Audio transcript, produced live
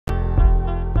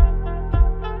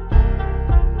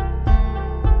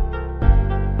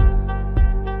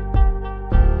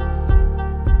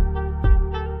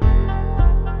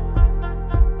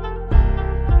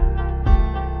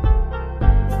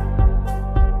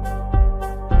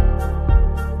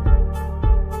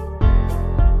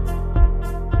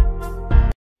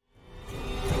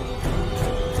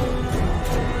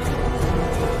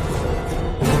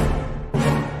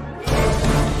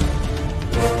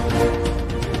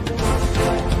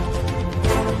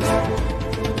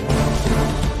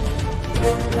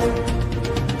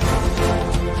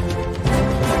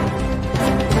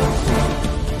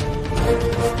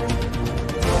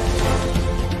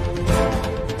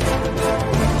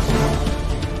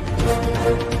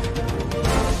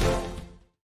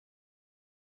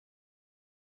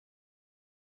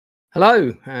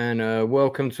Hello and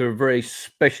welcome to a very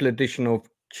special edition of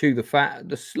Chew the Fat at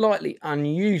the slightly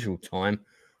unusual time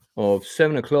of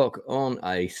 7 o'clock on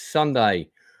a Sunday.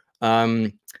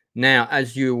 Now,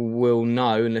 as you will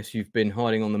know, unless you've been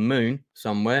hiding on the moon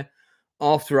somewhere,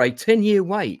 after a 10-year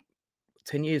wait,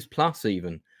 10 years plus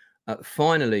even,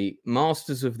 finally,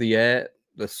 Masters of the Air,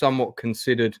 the somewhat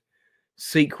considered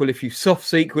sequel, soft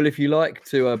sequel, if you like,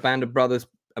 to Band of Brothers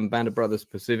and Band of Brothers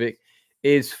Pacific,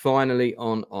 is finally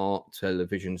on our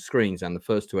television screens, and the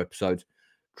first two episodes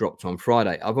dropped on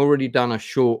Friday. I've already done a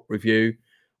short review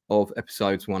of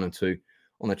episodes 1 and 2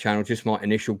 on the channel, just my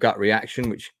initial gut reaction,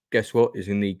 which, guess what, is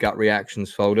in the gut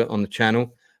reactions folder on the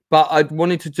channel. But I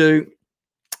wanted to do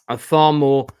a far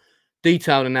more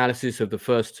detailed analysis of the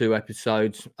first two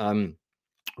episodes,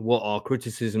 what our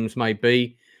criticisms may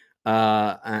be,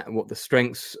 and what the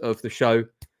strengths of the show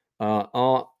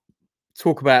are,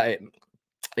 talk about it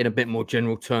in a bit more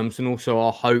general terms, and also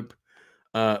our hope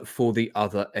for the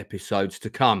other episodes to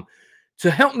come. To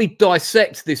help me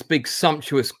dissect this big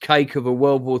sumptuous cake of a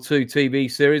World War II TV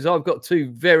series, I've got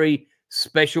two very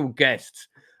special guests.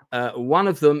 One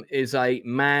of them is a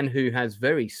man who has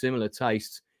very similar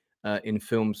tastes in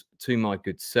films to my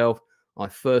good self. I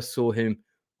first saw him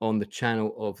on the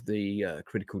channel of the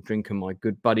Critical Drinker, my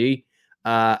good buddy.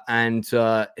 And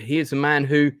he is a man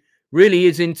who really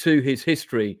is into his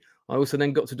history. I also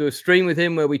then got to do a stream with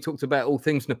him where we talked about all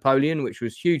things Napoleon, which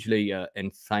was hugely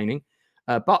entertaining.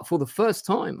 But for the first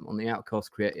time on the Outcast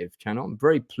Creative channel, I'm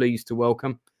very pleased to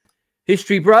welcome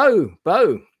History Bro,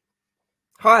 Bo.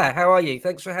 Hi, how are you?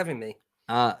 Thanks for having me.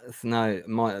 No,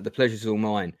 the pleasure's all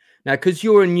mine. Now, because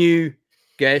you're a new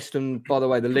guest, and by the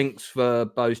way, the links for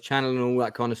Bo's channel and all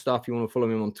that kind of stuff, you want to follow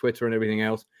him on Twitter and everything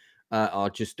else, are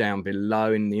just down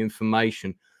below in the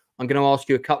information. I'm going to ask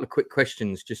you a couple of quick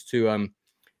questions just to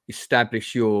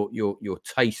establish your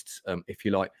tastes, if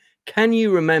you like. Can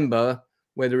you remember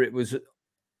whether it was,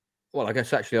 well, I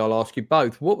guess actually I'll ask you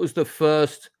both. What was the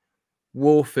first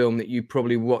war film that you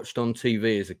probably watched on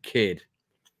TV as a kid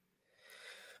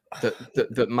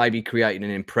that maybe created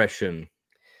an impression?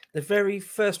 The very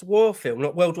first war film,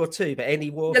 not World War II, but any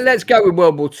war film. Let's go with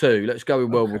World War II. Let's go with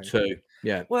World War II.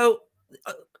 Yeah. Well,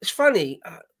 it's funny.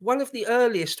 One of the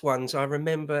earliest ones I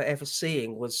remember ever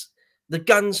seeing was The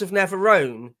Guns of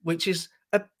Navarone, which is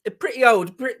a pretty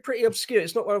old, pretty obscure.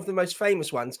 It's not one of the most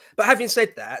famous ones. But having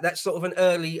said that, that's sort of an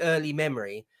early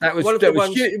memory. That was,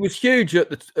 it was huge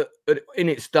at in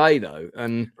its day, though.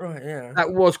 And right, yeah,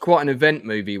 that was quite an event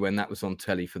movie when that was on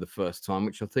telly for the first time,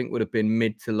 which I think would have been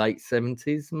mid to late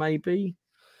 70s, maybe.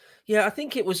 Yeah, I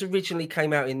think it was originally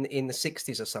came out in the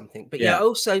 60s or something. But yeah,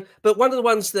 also, but one of the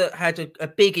ones that had a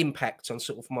big impact on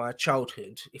sort of my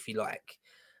childhood, if you like,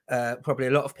 probably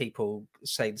a lot of people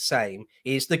say the same,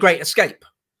 is The Great Escape.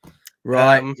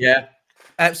 Right. Yeah.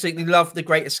 Absolutely love The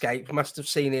Great Escape. Must have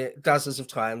seen it dozens of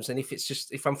times. And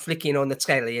if I'm flicking on the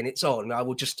telly and it's on, I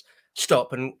will just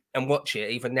stop and watch it.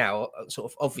 Even now,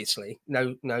 sort of obviously,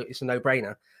 no, it's a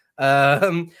no-brainer.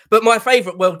 But my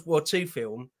favourite World War II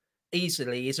film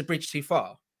easily is A Bridge Too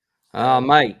Far.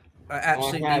 Mate, I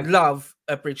absolutely love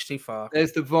A Bridge Too Far.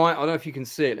 There's the vinyl. I don't know if you can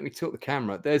see it. Let me tilt the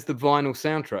camera. There's the vinyl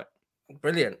soundtrack.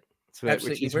 Brilliant.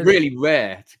 Which is really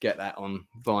rare to get that on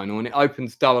vinyl, and it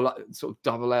opens double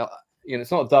out. You know,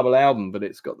 it's not a double album, but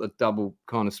it's got the double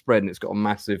kind of spread, and it's got a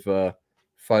massive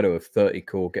photo of 30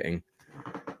 Corps getting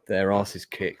their asses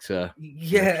kicked.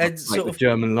 Yeah, and sort of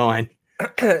German line.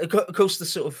 Of course, the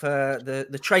sort of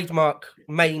the trademark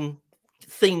main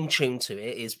theme tune to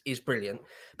it is brilliant.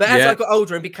 But as I got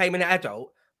older and became an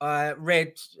adult, I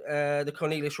read the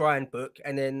Cornelius Ryan book,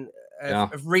 and then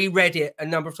I've reread it a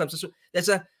number of times. There's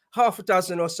a half a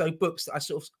dozen or so books that I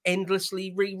sort of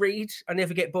endlessly reread. I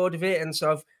never get bored of it, and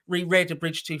so I've reread A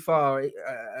Bridge Too Far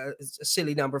a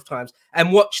silly number of times,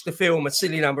 and watched the film a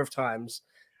silly number of times.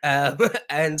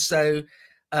 And so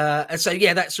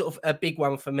yeah, that's sort of a big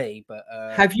one for me. But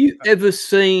have you ever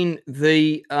seen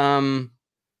the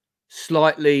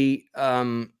slightly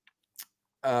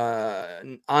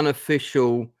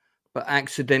unofficial but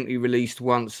accidentally released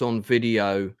once on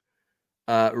video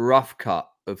rough cut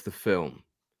of the film,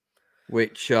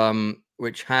 which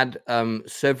had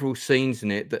several scenes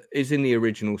in it that is in the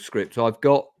original script? So I've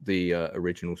got the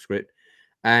original script,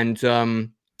 and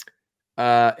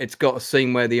it's got a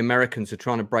scene where the Americans are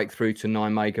trying to break through to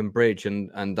Nijmegen Bridge,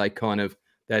 and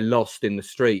they're lost in the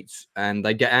streets, and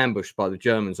they get ambushed by the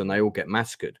Germans, and they all get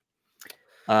massacred.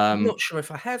 I'm not sure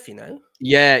if I have,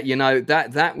 Yeah,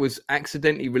 that was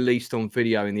accidentally released on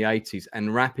video in the 80s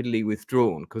and rapidly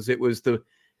withdrawn because it was the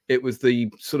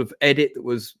sort of edit that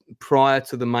was prior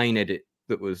to the main edit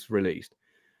that was released,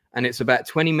 and it's about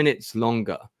 20 minutes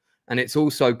longer. and it's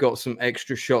also got some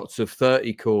extra shots of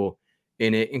 30 core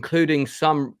in it, including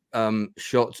some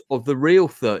shots of the real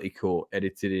 30 core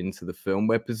edited into the film,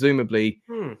 where presumably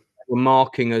we're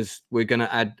marking as we're going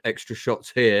to add extra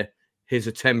shots here. Here's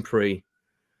a temporary.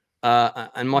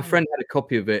 And my friend had a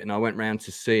copy of it, and I went round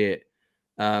to see it.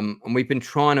 And we've been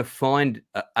trying to find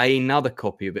another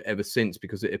copy of it ever since,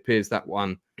 because it appears that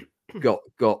one got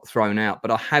thrown out.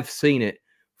 But I have seen it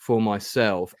for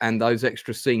myself, and those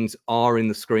extra scenes are in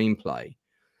the screenplay.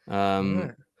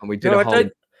 And we did a whole.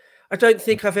 I don't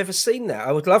think I've ever seen that.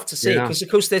 I would love to see it, because, of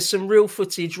course, there's some real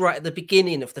footage right at the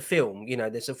beginning of the film. You know,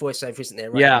 there's a voiceover, isn't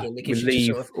there? Right at the beginning, that gives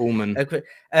you sort of, Allman.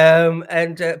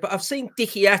 But I've seen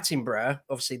Dickie Attenborough,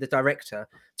 obviously the director,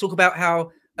 talk about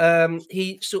how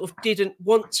he sort of didn't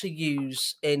want to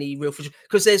use any real footage,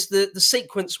 because there's the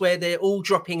sequence where they're all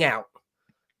dropping out.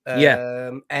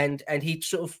 And he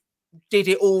sort of did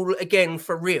it all again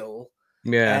for real.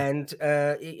 Yeah. And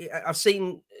I've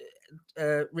seen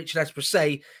Richard Attenborough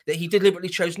say that he deliberately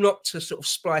chose not to sort of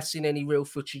splice in any real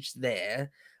footage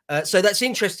there. So that's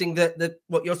interesting that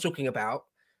what you're talking about,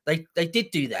 they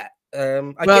did do that.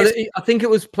 I think it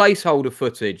was placeholder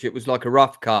footage. It was like a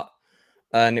rough cut,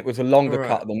 and it was a longer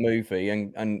cut of the movie,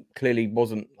 and clearly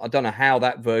wasn't. I don't know how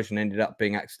that version ended up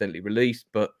being accidentally released,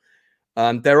 but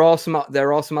there are some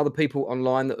other people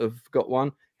online that have got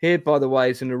one. Here, by the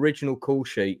way, is an original call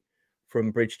sheet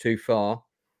from Bridge Too Far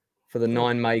for the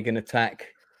 9 Megan attack,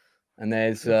 and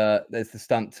there's the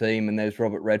stunt team, and there's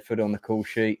Robert Redford on the call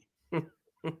sheet,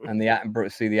 and the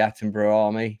Attenborough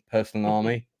Army, personal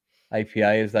army, APA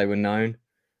as they were known,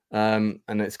 and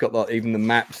it's got like even the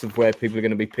maps of where people are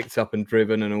going to be picked up and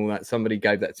driven and all that. Somebody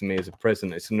gave that to me as a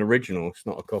present. It's an original, it's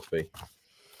not a copy.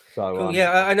 So cool.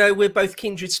 Yeah, I know we're both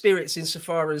kindred spirits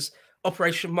insofar as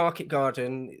Operation Market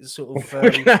Garden sort of.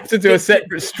 We're gonna have to do a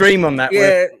separate stream on that.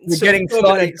 Yeah, we're getting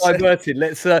slightly diverted.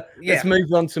 Let's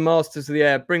move on to Masters of the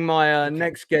Air. Bring my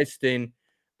next guest in.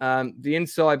 The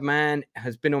Inside Man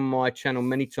has been on my channel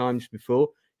many times before.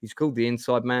 He's called the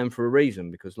Inside Man for a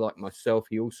reason, because like myself,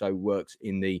 he also works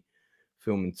in the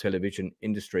film and television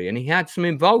industry, and he had some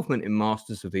involvement in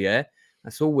Masters of the Air.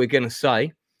 That's all we're going to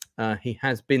say. He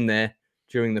has been there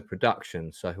during the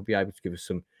production, so he'll be able to give us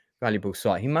some valuable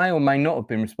sight. He may or may not have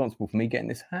been responsible for me getting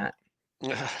this hat.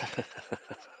 Yeah,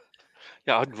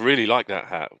 I'd really like that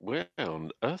hat. Where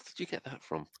on earth did you get that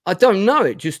from? I don't know.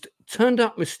 It just turned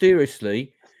up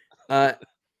mysteriously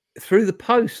through the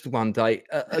post one day,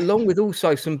 along with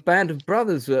also some Band of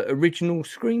Brothers original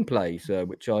screenplays,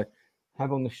 which I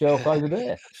have on the shelf over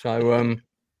there. So,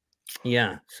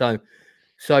 yeah. So,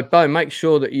 Bo, make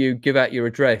sure that you give out your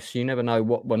address. You never know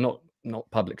what. Well,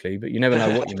 not publicly, but you never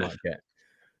know what you might get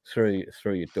through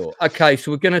your door. Okay,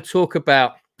 so we're going to talk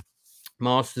about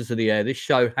Masters of the Air. This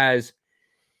show has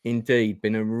indeed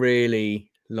been a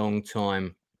really long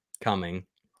time coming,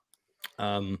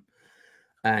 and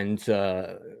there's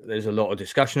a lot of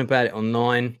discussion about it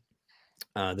online.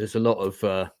 There's a lot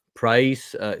of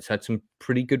praise. It's had some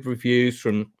pretty good reviews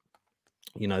from,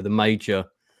 you know, the major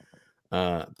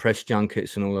press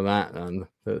junkets and all of that, and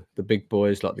the big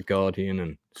boys like The Guardian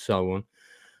and so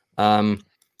on.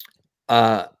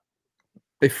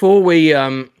 Before we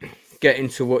get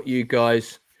into what you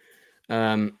guys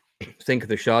think of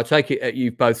the show, I take it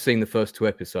you've both seen the first 2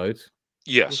 episodes.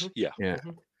 Yes. Mm-hmm. Yeah. Mm-hmm.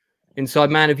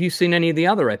 Inside Man, have you seen any of the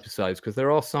other episodes? Because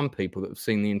there are some people that have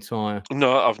seen the entire.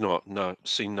 No, I've not. No,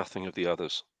 seen nothing of the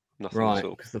others. Nothing right, at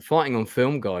all. because the Fighting on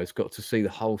Film guys got to see the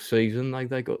whole season.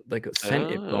 They got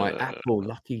sent it by Apple.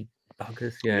 Lucky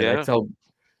buggers. Yeah. They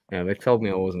told me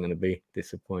I wasn't going to be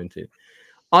disappointed.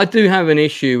 I do have an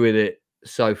issue with it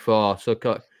so far, so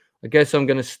I guess I'm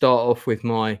going to start off with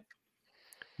my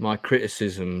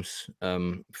criticisms,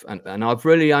 and I've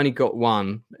really only got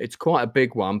one. It's quite a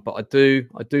big one, but I do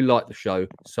like the show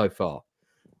so far.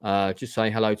 Just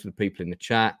say hello to the people in the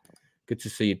chat. Good to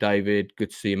see you, David. Good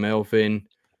to see you, Melvin.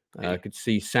 Good to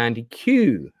see you, Sandy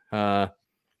Q. So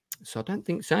I don't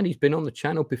think Sandy's been on the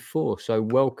channel before, so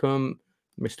welcome.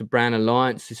 Mr. Brown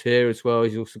Alliance is here as well.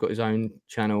 He's also got his own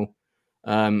channel.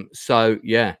 So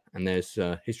yeah, and there's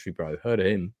History Bro. Heard of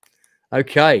him?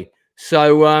 Okay,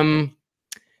 so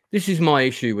this is my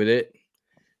issue with it.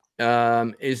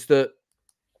 Is that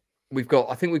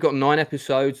I think we've got 9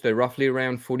 episodes. They're roughly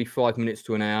around 45 minutes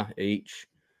to an hour each.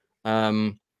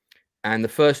 And the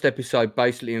first episode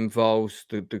basically involves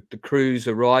the crews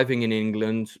arriving in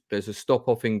England. There's a stop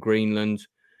off in Greenland.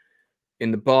 In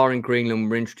the bar in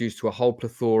Greenland, we're introduced to a whole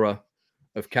plethora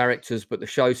of characters, but the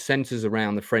show centers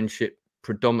around the friendship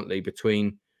predominantly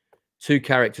between 2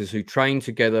 characters who train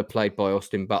together, played by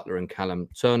Austin Butler and Callum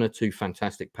Turner, 2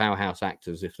 fantastic powerhouse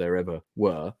actors, if there ever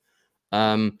were.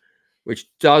 which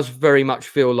does very much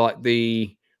feel like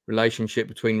the relationship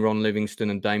between Ron Livingston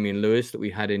and Damian Lewis that we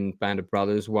had in Band of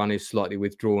Brothers. One is slightly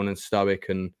withdrawn and stoic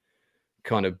and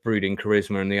kind of brooding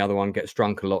charisma, and the other one gets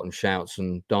drunk a lot and shouts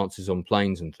and dances on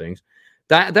planes and things.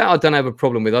 That I don't have a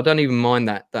problem with. I don't even mind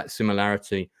that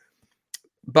similarity.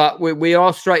 But we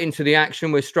are straight into the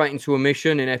action. We're straight into a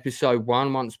mission in episode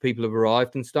 1 once people have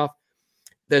arrived and stuff.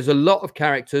 There's a lot of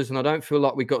characters, and I don't feel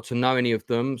like we got to know any of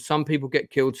them. Some people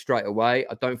get killed straight away.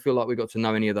 I don't feel like we got to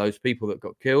know any of those people that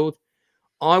got killed.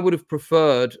 I would have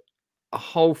preferred a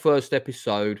whole first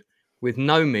episode with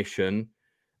no mission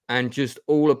and just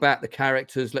all about the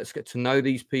characters. Let's get to know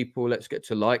these people. Let's get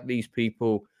to like these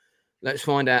people. Let's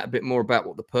find out a bit more about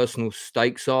what the personal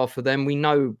stakes are for them. We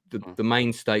know the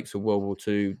main stakes of World War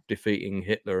II, defeating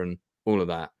Hitler and all of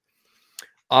that.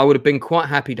 I would have been quite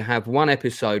happy to have one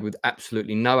episode with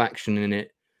absolutely no action in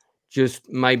it. Just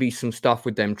maybe some stuff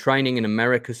with them training in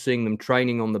America, seeing them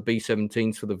training on the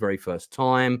B-17s for the very first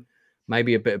time.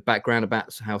 Maybe a bit of background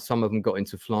about how some of them got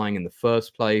into flying in the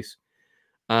first place.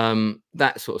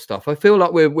 That sort of stuff. I feel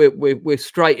like we're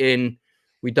straight in.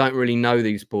 We don't really know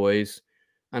these boys.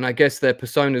 And I guess their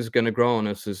persona is going to grow on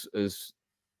us as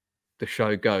the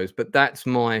show goes. But that's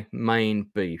my main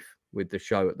beef with the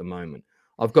show at the moment.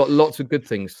 I've got lots of good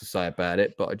things to say about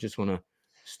it, but I just want to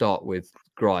start with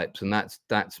gripes, and that's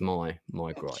my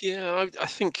gripe. Yeah, I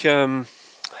think you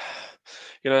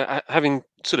know, having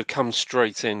sort of come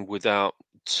straight in without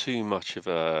too much of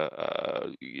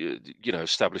a you know,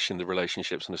 establishing the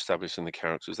relationships and establishing the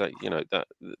characters, that you know that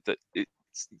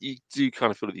you do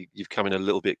kind of feel that you've come in a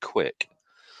little bit quick.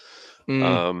 You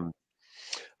know,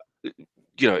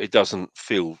 it doesn't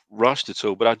feel rushed at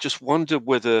all, but I just wonder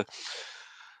whether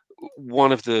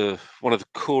one of the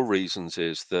core reasons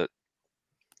is that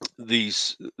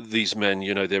these men,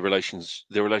 you know, their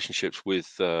relationships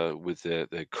with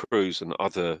their crews and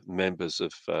other members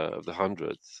of the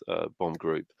 100th bomb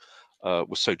group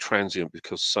was so transient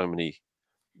because so many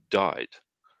died.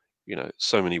 You know,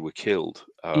 so many were killed.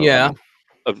 Yeah.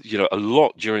 You know, a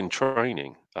lot during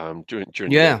training, during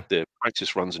their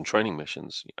practice runs and training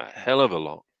missions, a hell of a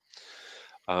lot.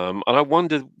 And I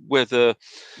wonder whether,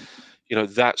 you know,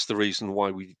 that's the reason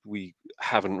why we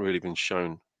haven't really been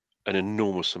shown an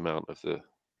enormous amount of the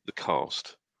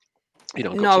cast. You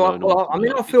know, I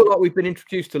mean, I feel like we've been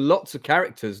introduced to lots of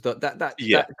characters. That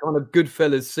kind of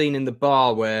Goodfellas scene in the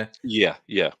bar where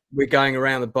we're going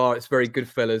around the bar. It's very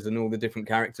Goodfellas, and all the different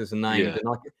characters are named.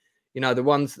 And you know, the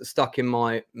ones that stuck in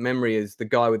my memory is the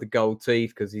guy with the gold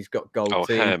teeth because he's got gold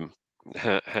teeth.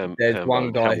 There's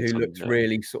one guy who looks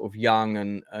really sort of young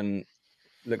and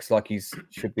looks like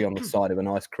should be on the side of an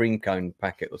ice cream cone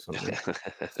packet or something.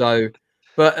 So,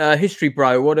 but History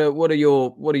Bro, what are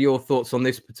your thoughts on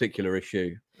this particular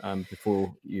issue?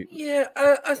 Before you,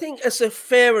 I think it's a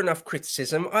fair enough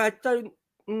criticism. I don't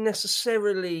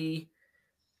necessarily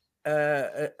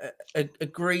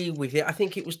agree with it. I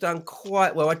think it was done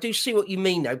quite well. I do see what you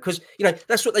mean though, because you know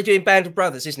that's what they do in Band of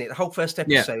Brothers, isn't it? The whole first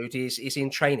episode is in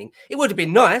training. It would have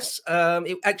been nice.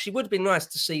 It actually would have been nice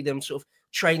to see them sort of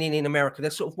training in America.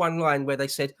 There's sort of one line where they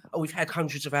said, "Oh, we've had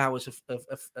hundreds of hours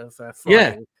of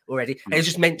flying already," and they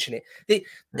just mention it.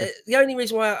 The only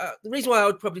reason why the reason why I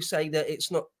would probably say that it's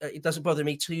not, it doesn't bother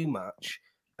me too much,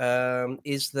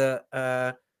 is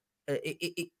that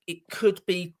it could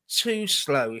be too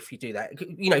slow if you do that.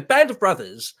 You know, Band of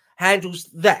Brothers handles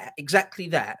exactly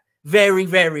that very,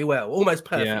 very well, almost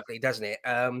perfectly, doesn't it?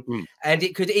 And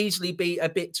it could easily be a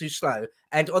bit too slow.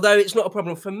 And although it's not a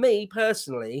problem for me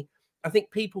personally, I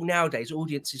think people nowadays,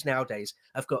 audiences nowadays,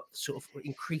 have got sort of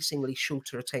increasingly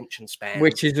shorter attention spans,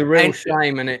 which is a real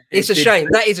shame. And it's a shame.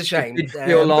 That is a shame.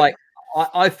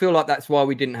 I feel like that's why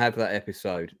we didn't have that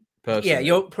episode. Personally. Yeah,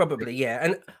 you're probably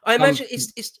and I imagine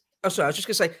it's. Oh, sorry, I was just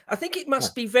going to say, I think it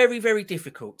must be very, very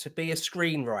difficult to be a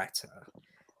screenwriter,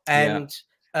 and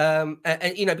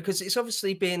you know, because it's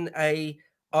obviously been a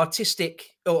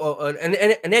artistic or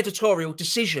an editorial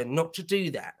decision not to do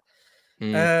that.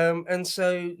 And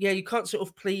so, you can't sort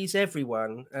of please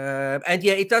everyone. And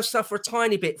it does suffer a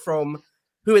tiny bit from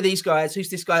who are these guys? Who's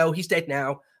this guy? Oh, he's dead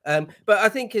now. But I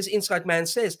think, as Inside Man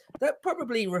says, that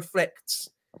probably reflects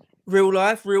real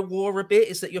life, real war a bit,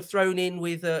 is that you're thrown in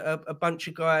with a bunch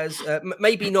of guys.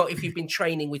 Maybe not if you've been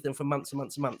training with them for months and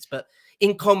months and months, but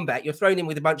in combat, you're thrown in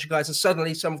with a bunch of guys and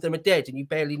suddenly some of them are dead and you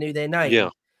barely knew their name. You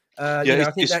know, I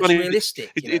think that's funny.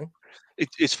 Realistic.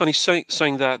 It's funny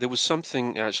saying that. There was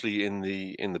something actually in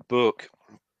the book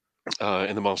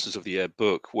in the Masters of the Air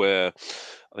book, where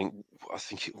I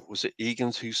think it was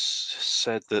Egan's who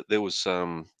said that there was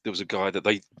a guy that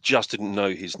they just didn't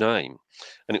know his name,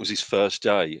 and it was his first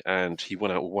day, and he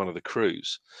went out with one of the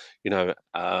crews, you know,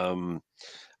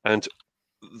 and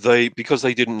because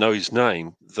they didn't know his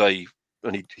name,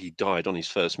 he died on his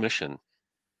first mission.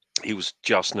 He was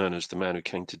just known as the man who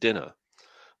came to dinner.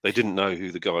 They didn't know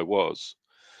who the guy was.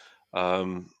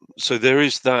 So there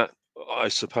is that, I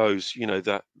suppose,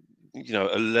 a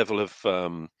level of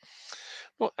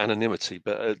not anonymity,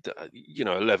 but a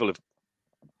level of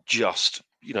just,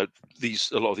 a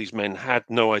lot of these men had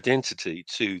no identity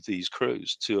to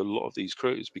a lot of these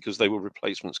crews, because they were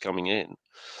replacements coming in.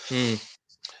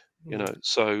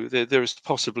 So there is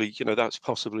possibly, that's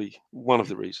possibly one of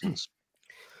the reasons.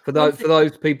 For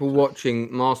those people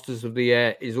watching, Masters of the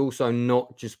Air is also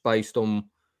not just based on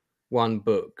one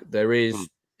book. There is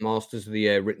Masters of the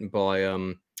Air written by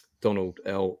Donald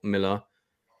L. Miller,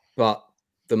 but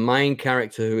the main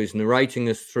character who is narrating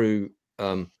us through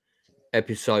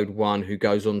episode 1, who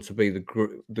goes on to be the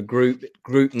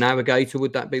group navigator.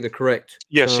 Would that be the correct?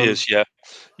 Yes, he is. Yeah,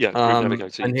 group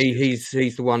navigator. And he's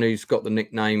the one who's got the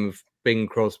nickname of Bing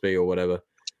Crosby or whatever.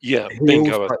 Yeah,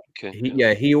 Bingo.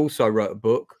 He also wrote a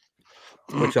book,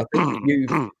 which I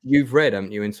think you've read,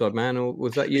 haven't you, Inside Man, or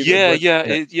was that you?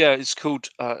 It's called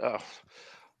A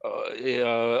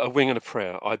Wing and a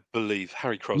Prayer, I believe.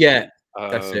 Harry Crosby. Yeah,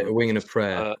 that's it. A Wing and a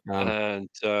Prayer. And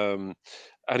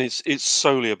it's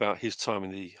solely about his time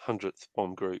in the 100th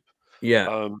Bomb Group.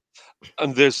 Yeah.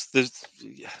 And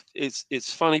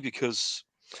it's funny because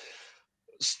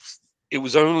it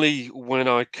was only when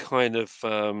I kind of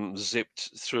zipped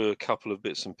through a couple of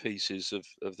bits and pieces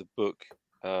of the book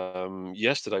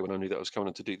yesterday, when I knew that I was coming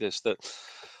on to do this, that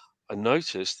I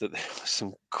noticed that there were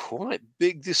some quite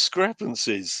big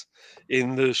discrepancies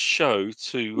in the show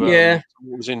to what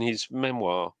was in his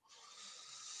memoir.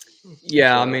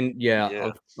 Yeah, I mean,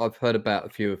 I've heard about a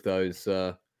few of those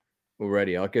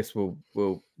already. I guess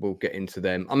we'll get into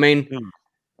them. I mean,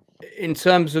 in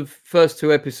terms of first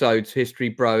 2 episodes, History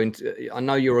Bro, and I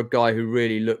know you're a guy who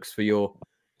really looks for your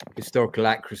historical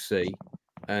accuracy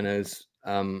and has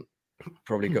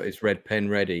probably got his red pen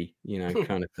ready,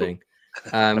 kind of thing.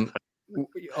 And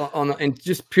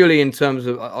just purely in terms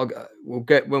of,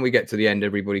 when we get to the end,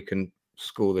 everybody can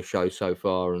score the show so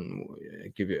far and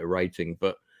give it a rating.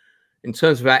 But in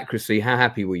terms of accuracy, how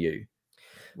happy were you?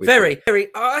 Very.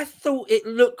 I thought it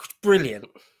looked brilliant.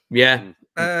 Yeah.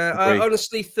 I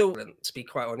honestly thought, to be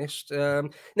quite honest.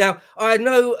 Now, I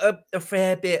know a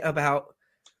fair bit about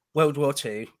World War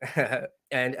II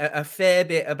and a fair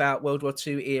bit about World War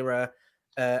II era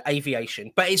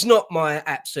aviation, but it's not my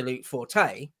absolute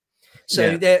forte.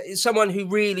 So there is someone who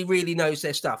really, really knows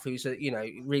their stuff, who's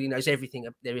really knows everything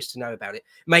there is to know about it,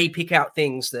 may pick out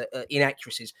things that are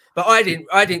inaccuracies. But I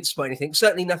didn't spot anything,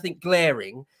 certainly nothing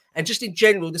glaring. And just in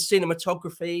general, the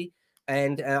cinematography,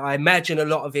 and I imagine a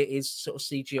lot of it is sort of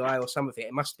CGI, or some of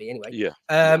it must be anyway. Yeah.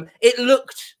 It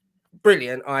looked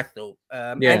brilliant, I thought.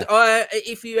 And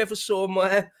if you ever saw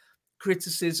my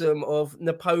criticism of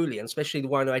Napoleon, especially the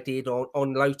one I did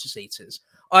on Lotus Eaters,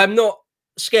 I'm not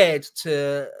scared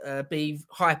to be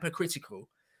hypercritical.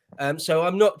 So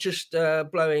I'm not just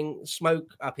blowing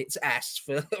smoke up its ass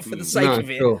for the sake of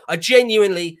it. Sure. I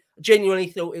genuinely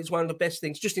thought it was one of the best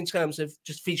things, just in terms of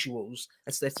just visuals,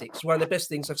 aesthetics, one of the best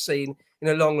things I've seen in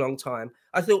a long, long time.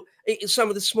 I thought some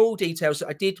of the small details that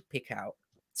I did pick out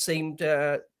seemed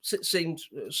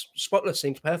spotless,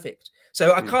 seemed perfect.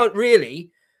 So I can't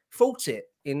really fault it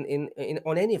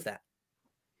on any of that.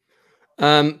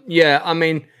 I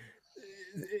mean,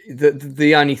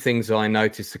 the only things I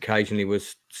noticed occasionally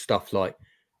was stuff like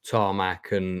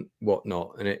tarmac and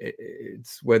whatnot, and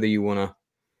it's whether you want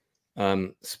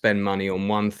to spend money on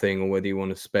one thing or whether you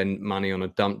want to spend money on a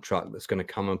dump truck that's going to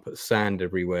come and put sand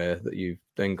everywhere that you've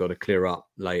then got to clear up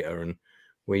later. And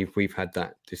we've had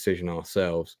that decision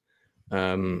ourselves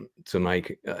to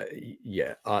make.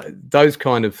 Those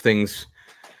kind of things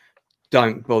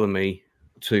don't bother me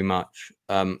too much,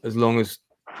 as long as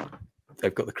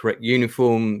they've got the correct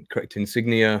uniform, correct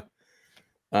insignia.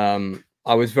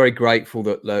 I was very grateful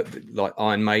that like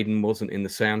Iron Maiden wasn't in the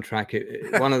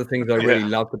soundtrack. One of the things I really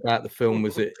loved about the film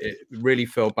was it really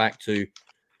fell back to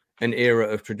an era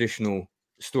of traditional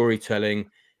storytelling.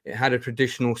 It had a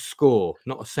traditional score,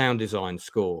 not a sound design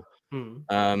score, with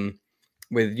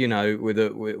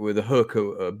a hook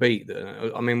or a beat.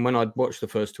 I mean, when I'd watched the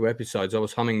first 2 episodes, I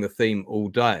was humming the theme all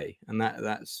day, and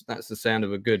that's the sound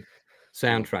of a good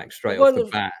soundtrack straight off the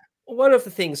bat. One of the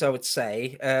things I would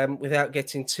say, without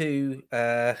getting too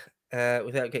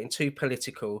without getting too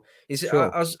political, is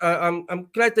Sure. I'm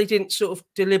glad they didn't sort of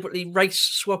deliberately race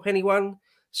swap anyone,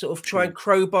 sort of try and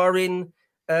crowbar in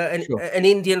an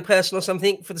Indian person or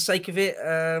something for the sake of it.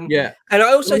 Yeah, and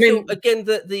I also feel again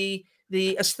that the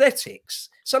aesthetics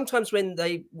sometimes when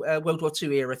they World War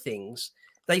II era things,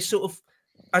 they sort of,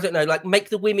 I don't know, like make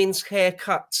the women's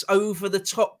haircuts over the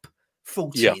top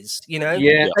 40s. You know,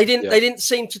 they didn't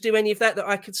seem to do any of that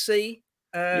I could see.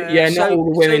 Not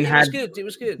all the women had. It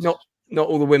was good. Not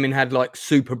all the women had like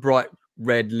super bright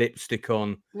red lipstick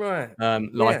on, right?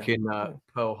 Like in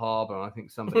Pearl Harbor. I think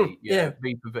somebody,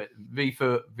 V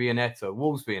for Viennetta,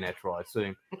 Wolves Viennetta, I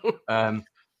assume,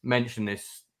 mentioned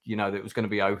this. You know, that it was going to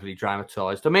be overly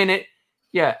dramatized. I mean, it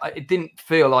didn't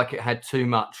feel like it had too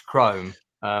much chrome.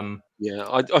 I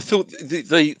thought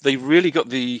they really got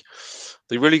the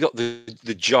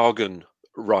jargon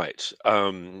right.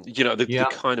 You know, the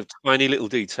kind of tiny little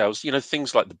details, you know,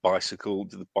 things like the bicycle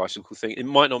thing. It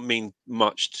might not mean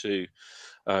much to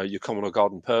your common or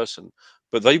garden person,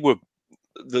 but they were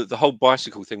the whole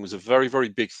bicycle thing was a very, very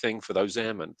big thing for those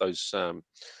airmen, those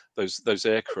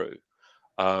air crew.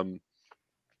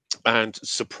 And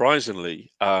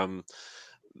surprisingly,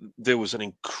 there was an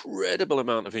incredible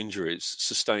amount of injuries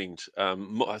sustained.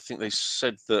 I think they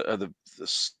said that at the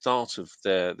start of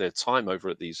their time over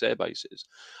at these air bases,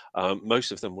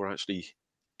 most of them were actually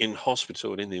in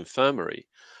hospital and in the infirmary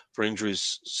for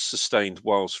injuries sustained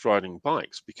whilst riding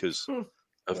bikes because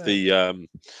of the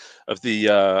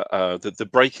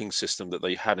braking system that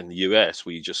they had in the US,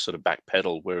 where you just sort of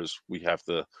backpedal, whereas we have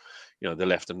the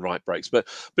left and right brakes. But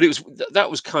that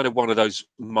was kind of one of those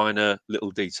minor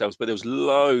little details. But there was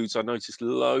loads. I noticed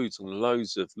loads and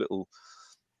loads of little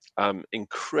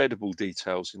incredible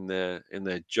details in their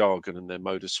jargon and their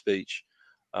mode of speech,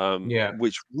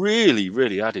 which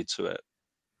really added to it.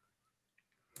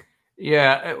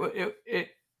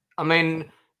 I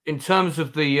mean, in terms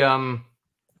of the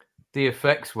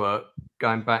effects work,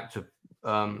 going back to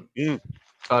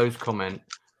Bo's comment,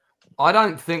 I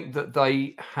don't think that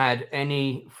they had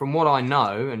any, from what I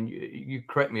know, and you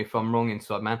correct me if I'm wrong,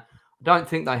 Inside Man, I don't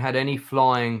think they had any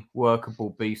flying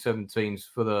workable B-17s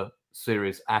for the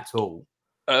series at all.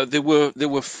 There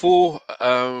were four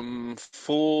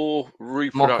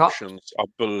reproductions, I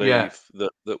believe,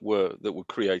 that were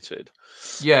created.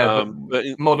 But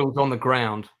models on the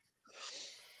ground,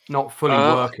 not fully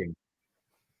working.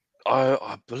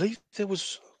 I believe there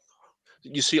was.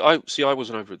 You see, I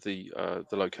wasn't over at the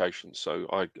location, so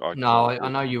I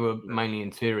know you were mainly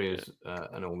interiors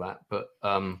and all that, but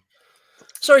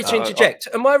sorry to interject.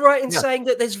 Am I right in saying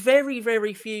that there's very,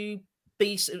 very few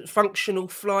functional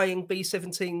flying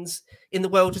B-17s in the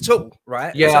world at all?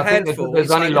 Right? Yeah, I think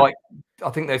there's only I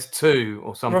think there's 2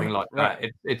 or something like that.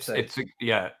 It's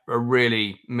a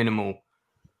really minimal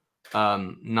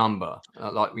number.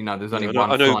 There's only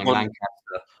one flying Lancaster.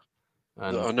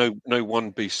 I know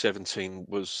one B-17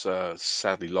 was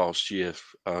sadly last year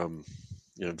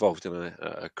involved in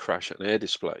a crash at an air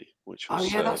display, which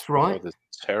was that's right,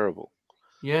 terrible.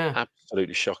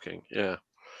 Absolutely shocking.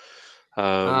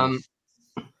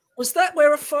 Was that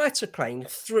where a fighter plane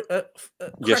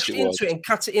crashed into it and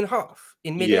cut it in half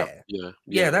in midair?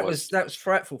 That was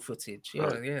frightful footage.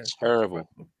 Terrible,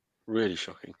 really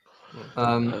shocking.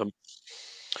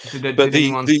 Did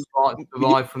anyone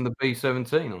survive from the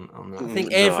B-17 on that? I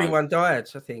think everyone died.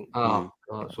 I think. Oh,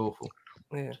 God, that's awful.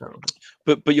 Yeah.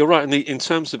 But you're right. In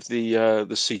terms of the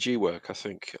CG work, I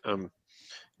think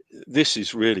this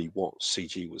is really what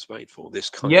CG was made for. This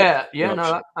kind of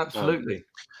no, absolutely.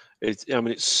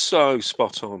 It's so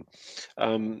spot on.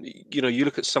 You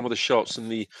look at some of the shots and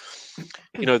the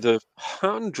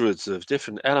hundreds of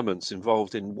different elements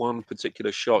involved in one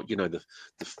particular shot. The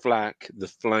flak, the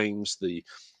flames, the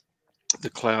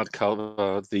cloud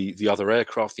cover, the other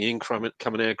aircraft, the incoming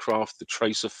aircraft, the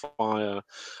tracer fire,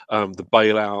 the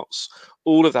bailouts,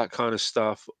 all of that kind of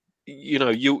stuff.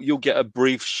 You'll get a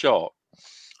brief shot.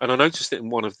 And I noticed it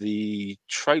in one of the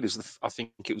trailers. I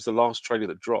think it was the last trailer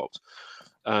that dropped.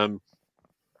 And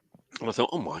I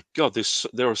thought, oh my God,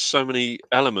 there are so many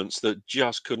elements that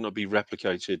just could not be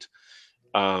replicated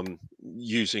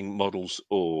using models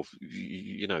or,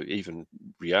 even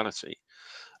reality,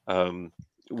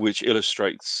 which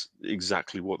illustrates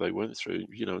exactly what they went through,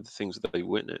 the things that they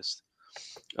witnessed.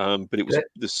 But it was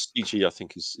the CG, I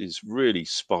think, is really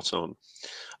spot on.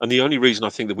 And the only reason I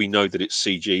think that we know that it's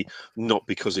CG, not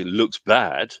because it looks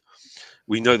bad,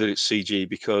 we know that it's CG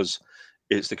because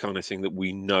it's the kind of thing that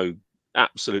we know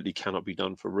absolutely cannot be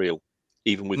done for real,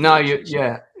 even with on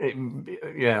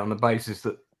the basis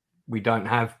that we don't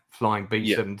have flying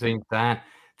B-17s to hand.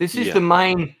 This is the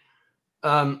main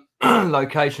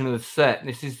location of the set.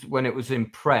 This is when it was in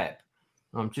prep.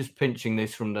 I'm just pinching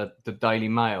this from the Daily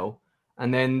Mail,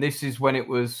 and then this is when it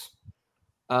was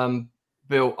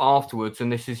built afterwards.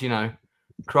 And this is, you know,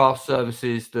 craft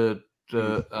services. They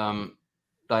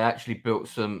actually built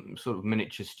some sort of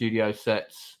miniature studio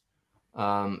sets,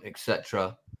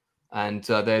 etc. And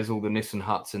there's all the Nissen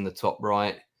huts in the top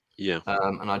right. Yeah.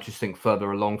 And I just think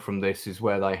further along from this is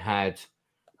where they had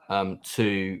your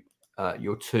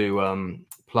two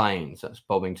planes. That's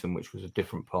Bovington, which was a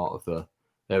different part of the.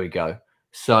 There we go.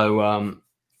 So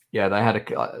yeah, they had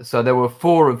so there were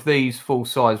 4 of these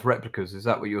full-size replicas. Is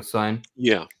that what you're saying?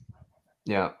 Yeah.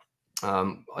 Yeah.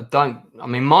 I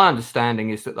mean, my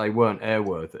understanding is that they weren't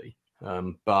airworthy,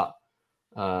 but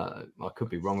I could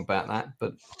be wrong about that.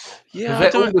 But yeah,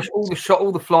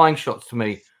 all the flying shots, to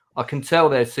me, I can tell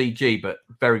they're CG, but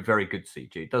very, very good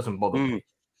CG. It doesn't bother me.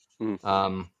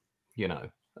 You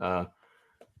know,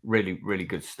 really, really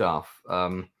good stuff.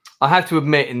 I have to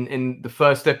admit, in the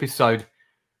first episode,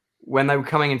 when they were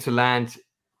coming into land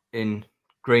in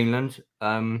Greenland,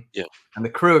 and the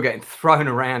crew are getting thrown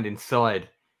around inside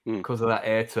because of that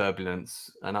air turbulence,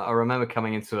 and I remember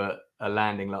coming into a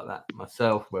landing like that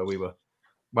myself, where we were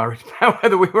worried about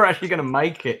whether we were actually going to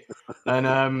make it,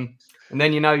 and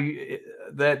then, you know,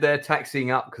 they're taxiing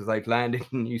up because they've landed,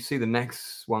 and you see the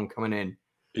next one coming in,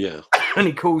 and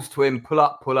he calls to him, pull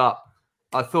up.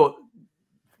 I thought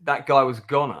that guy was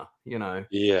goner, you know.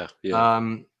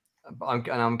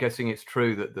 I'm guessing it's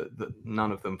true that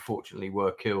none of them, fortunately,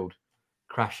 were killed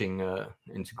crashing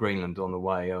into Greenland on the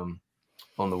way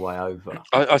over.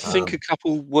 I think a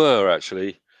couple were,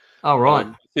 actually. Oh, right.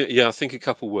 Yeah, I think a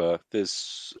couple were.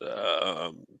 There's,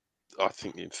 I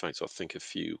think a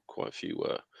few, quite a few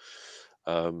were.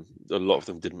 A lot of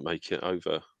them didn't make it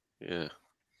over. Yeah.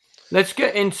 Let's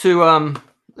get into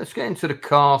the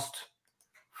cast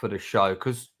for the show,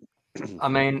 because I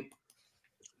mean,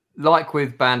 like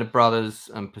with Band of Brothers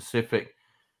and Pacific,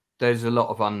 there's a lot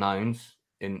of unknowns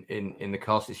in the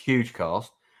cast. It's a huge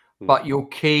cast, but your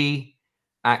key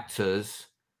actors,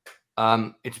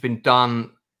 it's been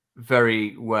done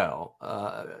very well.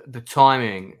 The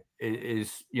timing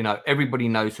is, you know, everybody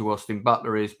knows who Austin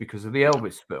Butler is because of the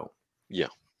Elvis film. Yeah.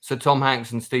 So Tom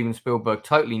Hanks and Steven Spielberg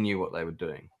totally knew what they were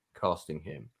doing, casting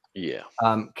him. Yeah.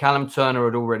 Callum Turner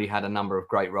had already had a number of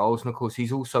great roles, and of course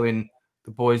he's also in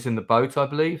The Boys in the Boat, I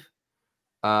believe,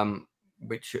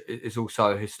 which is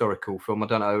also a historical film. I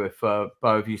don't know if Bo,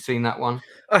 have you seen that one?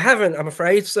 I haven't, I'm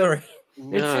afraid. Sorry.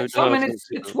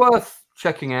 It's worth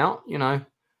checking out. You know,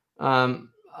 I'm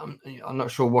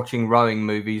not sure watching rowing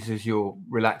movies is your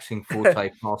relaxing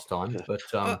forte pastime, but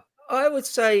I would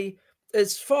say,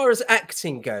 as far as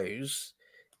acting goes,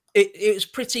 it was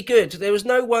pretty good. There was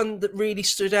no one that really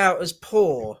stood out as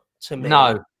poor to me.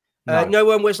 No. No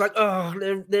one was like, oh,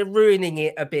 they're ruining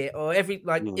it a bit, or every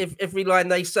line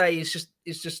they say is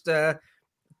just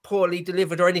poorly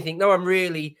delivered or anything. No one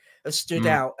really has stood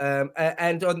out.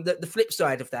 And on the flip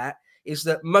side of that is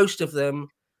that most of them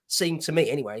seem to me,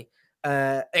 anyway,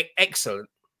 excellent.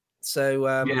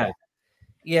 So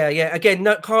yeah. Again,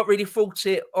 can't really fault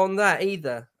it on that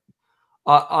either.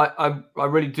 I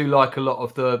really do like a lot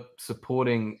of the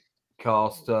supporting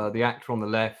cast. The actor on the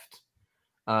left,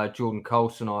 Jordan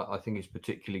Coulson, I think is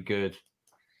particularly good.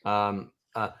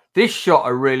 This shot I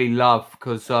really love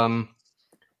because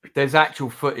there's actual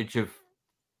footage of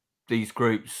these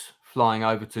groups flying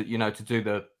over to do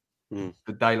the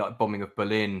daylight bombing of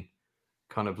Berlin,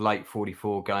 kind of late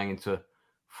 44 going into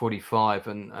 45,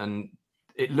 and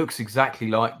it looks exactly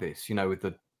like this, you know, with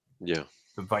the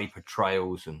vapor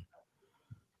trails and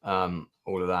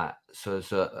all of that. So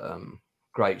it's a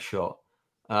great shot.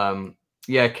 Callum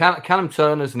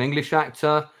Turner's an English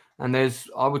actor, and there's,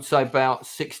 I would say, about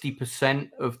 60%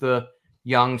 of the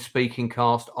young speaking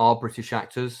cast are British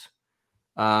actors,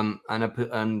 and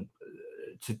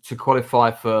to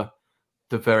qualify for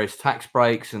the various tax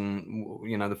breaks and,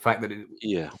 you know, the fact that it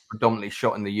predominantly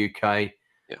shot in the UK,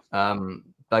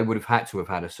 they would have had to have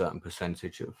had a certain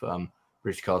percentage of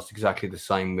British cast. Exactly the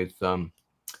same with Band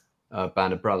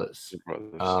of Brothers.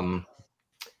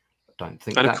 Don't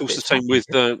think, and of course the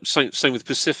same with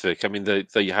Pacific. I mean, they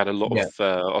had a lot of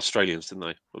Australians, didn't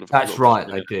they? That's right,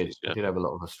 they did. They did have a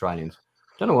lot of Australians.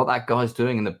 Don't know what that guy's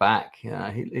doing in the back.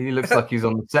 He looks like he's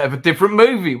on the set of a different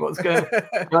movie. What's going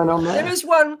on there? There is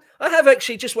one. I have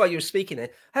actually, just while you were speaking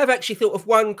there, I have actually thought of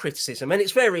one criticism, and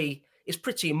it's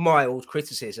pretty mild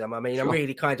criticism. I mean, I'm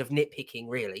really kind of nitpicking,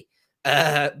 really,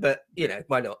 but you know,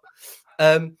 why not?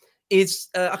 I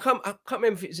can't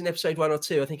remember if it was in episode 1 or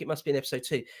 2. I think it must be in episode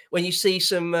 2 when you see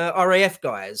some RAF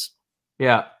guys.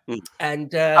 Yeah.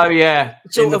 And in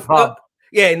the pub.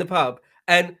 In the pub.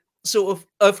 And sort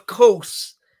of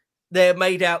course, they're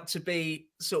made out to be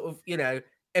sort of, you know,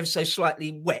 ever so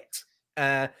slightly wet.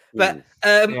 But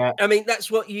I mean, that's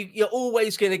what you're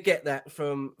always going to get that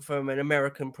from an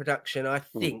American production, I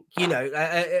think. You know,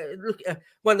 look,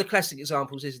 one of the classic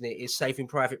examples, isn't it, is Saving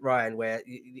Private Ryan, where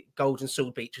Golden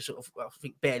Sword Beach is sort of, I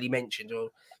think, barely mentioned, or,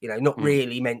 you know, not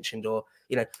really mentioned, or,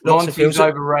 you know, lots of films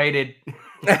overrated.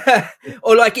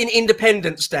 Or like in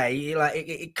Independence Day, like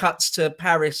it cuts to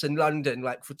Paris and London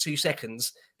like for 2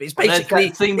 seconds, but it's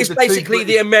basically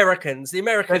the Americans. The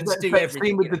Americans do everything.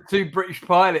 Scene with the 2 British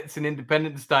pilots in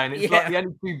Independence Day, and it's like the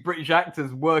only 2 British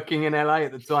actors working in LA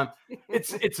at the time.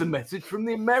 It's a message from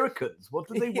the Americans. What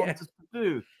do they want us to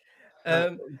do?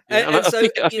 I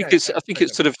think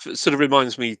it sort of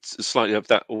reminds me slightly of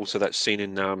that scene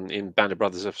in Band of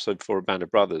Brothers, episode 4 of Band of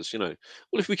Brothers. You know,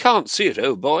 well, if we can't see it,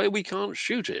 oh boy, we can't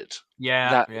shoot it. They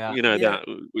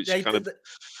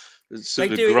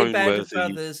do it in Band of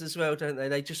Brothers as well, don't they?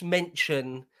 They just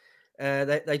mention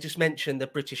they just mentioned the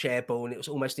British Airborne. It was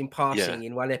almost in passing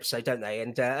in one episode, don't they?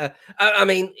 And I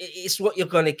mean, it's what you're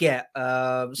going to get.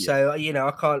 So you know,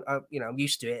 I can't. You know, I'm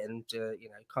used to it, and you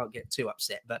know, can't get too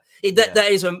upset. But that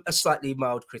is a slightly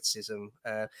mild criticism.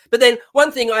 But then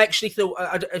one thing I actually thought,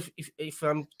 if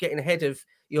I'm getting ahead of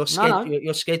your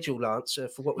schedule, Lance,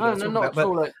 for what we're going to talk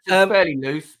about, it's fairly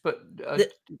loose, but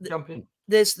jump in.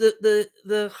 There's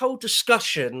the whole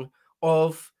discussion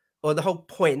of, or the whole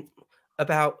point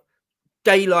about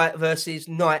daylight versus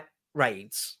night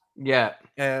raids. Yeah.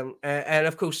 And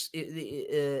of course,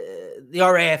 the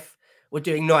RAF were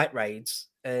doing night raids,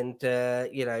 and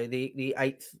you know, the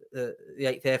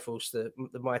 8th Air Force, the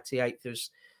mighty 8th,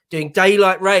 was doing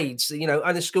daylight raids. You know,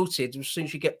 unescorted. As soon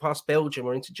as you get past Belgium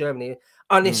or into Germany,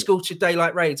 unescorted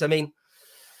daylight raids. I mean,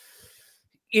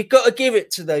 you've got to give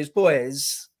it to those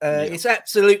boys. It's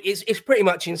it's pretty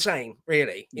much insane,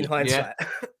 really, in hindsight.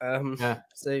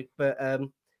 So, but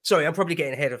sorry, I'm probably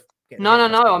getting ahead of. No.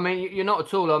 I mean, you're not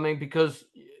at all. I mean, because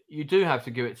you do have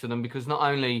to give it to them, because not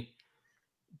only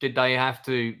did they have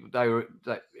to,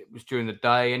 it was during the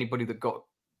day. Anybody that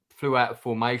flew out of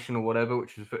formation or whatever,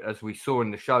 which is, as we saw in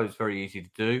the show, is very easy to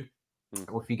do.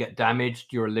 Or if you get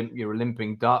damaged, you're a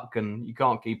limping duck and you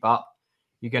can't keep up,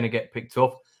 you're going to get picked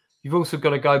off. You've also got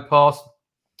to go past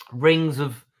rings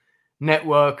of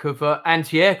network of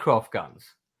anti-aircraft guns.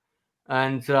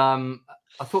 And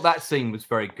I thought that scene was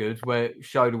very good, where it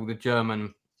showed all the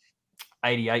German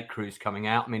 88 crews coming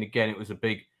out. I mean, again, it was a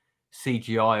big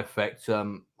CGI effect.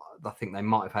 I think they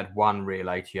might have had one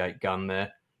real 88 gun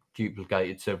there,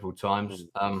 duplicated several times.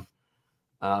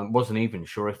 Wasn't even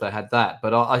sure if they had that,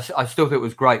 but I still think it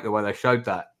was great the way they showed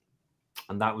that.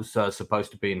 And that was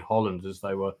supposed to be in Holland as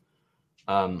they were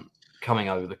coming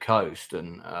over the coast.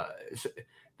 And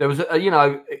there was, you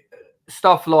know,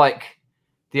 stuff like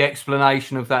the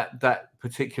explanation of that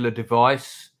particular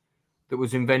device that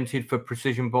was invented for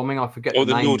precision bombing. I forget the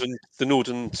name. The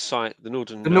Northern Sight. The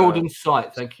Northern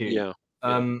Sight. Thank you. Yeah.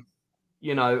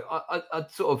 You know, I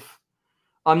sort of,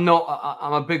 I'm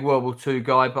a big World War II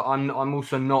guy, but I'm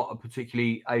also not a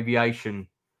particularly aviation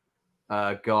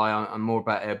guy. I'm more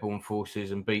about airborne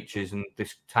forces and beaches and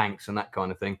tanks and that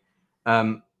kind of thing.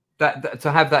 That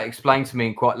to have that explained to me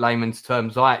in quite layman's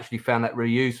terms, I actually found that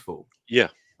really useful. Yeah.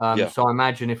 So I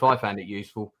imagine if I found it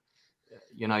useful,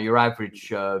 you know, your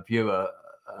average viewer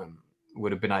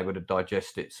would have been able to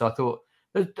digest it. So I thought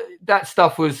that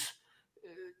stuff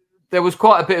there was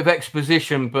quite a bit of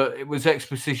exposition, but it was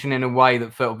exposition in a way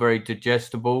that felt very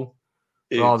digestible.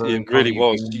 It really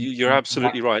was. You're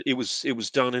absolutely right. It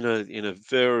was done in a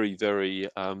very, very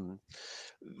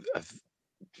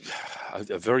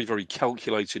a very, very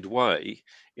calculated way.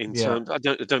 In terms, I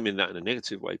don't mean that in a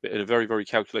negative way, but in a very, very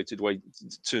calculated way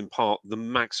to impart the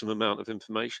maximum amount of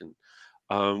information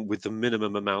with the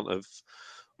minimum amount of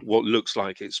what looks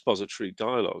like expository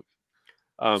dialogue.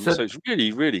 So it's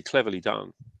really, really cleverly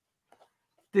done.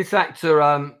 This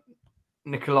actor,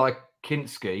 Nikolai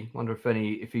Kinski, wonder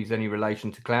if he's any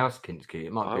relation to Klaus Kinski.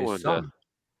 It might be his son.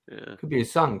 Yeah, could be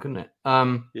his son, couldn't it?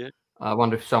 Yeah. I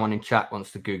wonder if someone in chat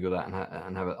wants to Google that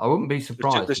and have it. I wouldn't be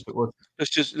surprised if it was.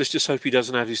 Let's just hope he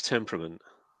doesn't have his temperament.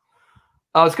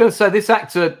 I was going to say, this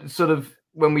actor, sort of,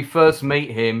 when we first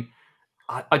meet him,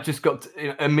 I just got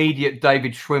immediate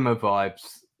David Schwimmer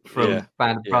vibes from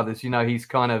Band of Brothers. You know, he's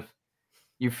kind of,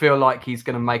 you feel like he's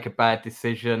going to make a bad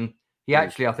decision. He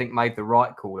actually, I think, made the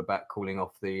right call about calling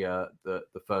off the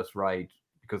first raid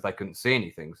because they couldn't see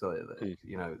anything. So,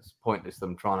 you know, it's pointless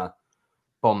them trying to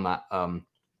bomb that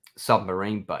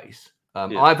submarine base.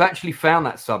 I've actually found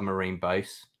that submarine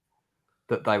base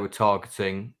that they were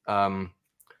targeting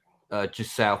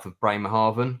just south of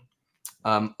Bremerhaven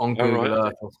on Google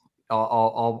Earth.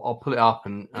 I'll pull it up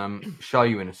and show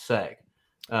you in a sec.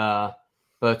 And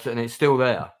it's still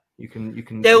there. You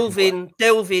can Delvin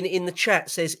in the chat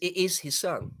says it is his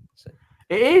son. So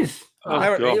it is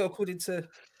apparently, according to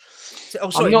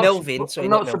Melvin. Sorry,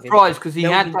 I'm not surprised because he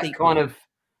had that kind of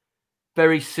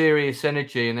very serious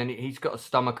energy, and then he's got a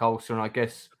stomach ulcer, and I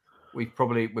guess we're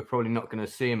probably not going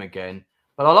to see him again.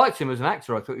 But I liked him as an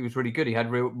actor. I thought he was really good. He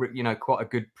had quite a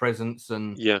good presence,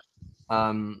 and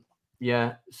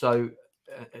So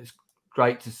it's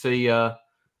great to see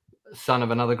son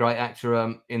of another great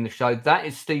actor in the show. That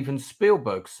is Steven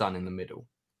Spielberg's son in the middle.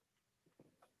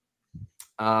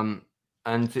 And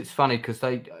it's funny because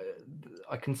I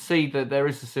can see that there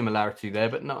is a similarity there,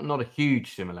 but not a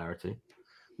huge similarity.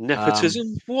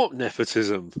 Nepotism? What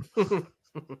nepotism?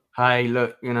 Hey,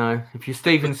 look, if you're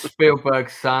Steven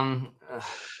Spielberg's son,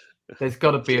 there's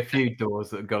got to be a few doors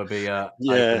that have got to be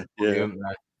open for you, haven't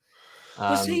there?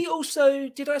 Was he also?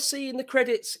 Did I see in the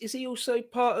credits? Is he also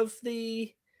part of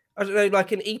the? I don't know,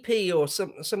 like an EP or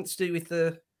something to do with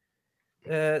the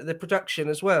production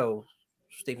as well.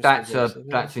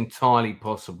 That's entirely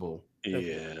possible.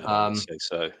 Yeah, I'd say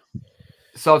so.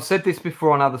 So I've said this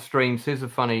before on other streams. Here's a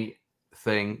funny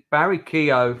thing: Barry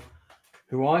Keogh,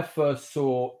 who I first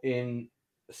saw in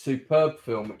a superb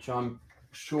film, which I'm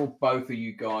sure both of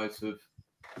you guys have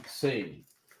seen,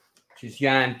 which is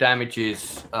Jan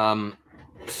Damage's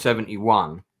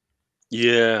 71.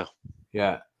 Yeah.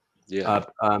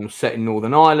 Set in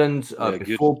Northern Ireland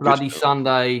before Bloody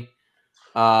Sunday,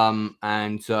 this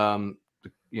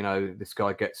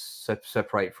guy gets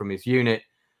separated from his unit,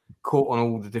 caught on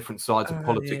all the different sides of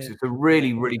politics. It's a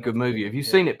really, really good movie. Have you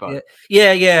seen it, Bo?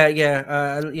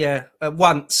 Yeah.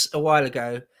 Once a while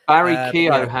ago. Barry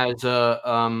Keogh has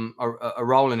a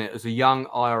role in it as a young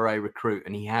IRA recruit,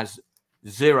 and he has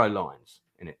 0 lines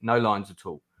in it, no lines at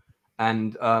all.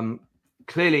 And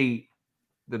clearly,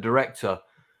 the director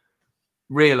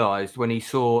realized when he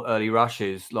saw Early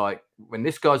Rushes, like, when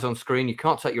this guy's on screen, you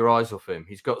can't take your eyes off him.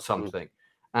 He's got something.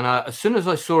 And as soon as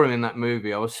I saw him in that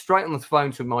movie, I was straight on the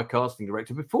phone to my casting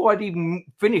director before I'd even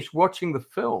finished watching the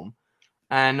film,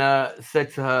 and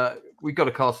said to her, "We've got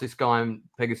to cast this guy on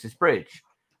Pegasus Bridge.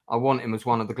 I want him as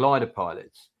one of the glider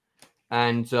pilots."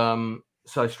 And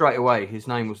so straight away, his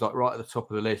name was like right at the top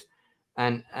of the list.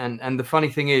 And the funny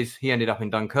thing is, he ended up in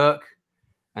Dunkirk,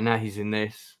 and now he's in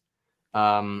this.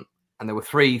 And there were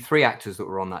three actors that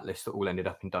were on that list that all ended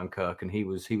up in Dunkirk, and he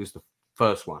was the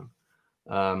first one.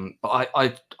 But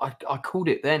I called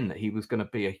it then that he was going to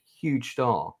be a huge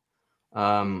star.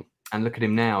 And look at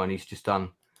him now, and he's just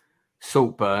done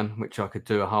Saltburn, which I could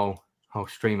do a whole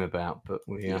stream about, but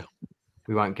we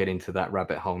won't get into that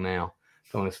rabbit hole now.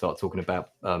 Don't want to start talking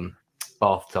about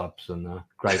bathtubs and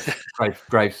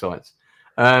grave sites.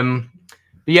 But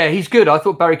yeah, he's good. I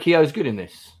thought Barry Keogh's good in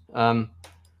this.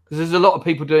 Because there's a lot of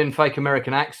people doing fake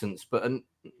American accents, but at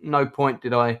no point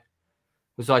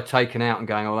was I taken out and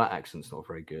going, "Oh, that accent's not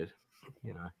very good."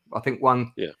 I think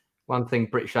one thing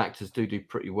British actors do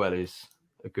pretty well is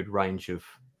a good range of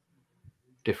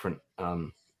different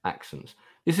accents.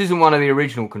 This isn't one of the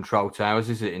original control towers,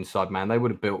 is it? Inside Man, they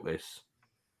would have built this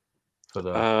for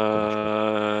the.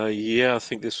 I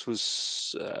think this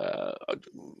was.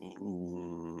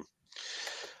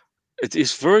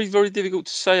 It's very, very difficult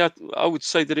to say. I would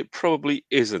say that it probably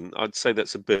isn't. I'd say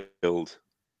that's a build.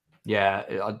 Yeah,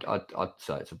 I'd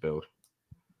say it's a build.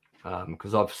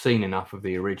 Because I've seen enough of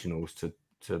the originals to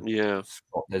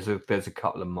spot. There's a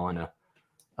couple of minor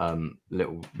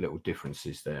little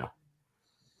differences there.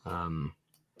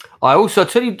 I'll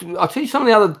tell you some of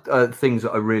the other things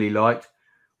that I really liked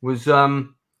was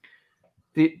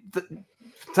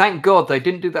thank God they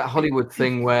didn't do that Hollywood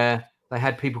thing where they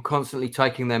had people constantly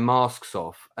taking their masks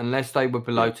off unless they were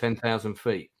below 10,000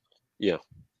 feet. Yeah,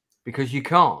 because you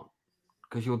can't,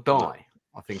 because you'll die.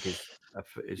 I think is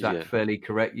that fairly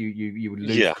correct? You would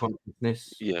lose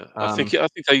consciousness. Yeah, I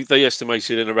think they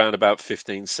estimated in around about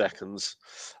 15 seconds,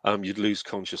 you'd lose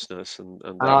consciousness. And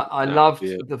I loved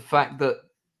the fact that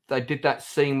they did that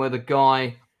scene where the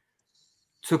guy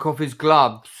took off his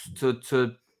gloves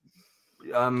to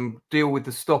deal with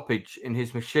the stoppage in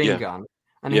his machine gun.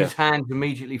 And his hands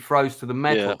immediately froze to the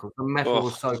metal because the metal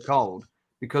was so cold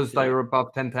because they were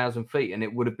above 10,000 feet, and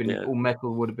it would have been all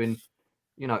metal would have been,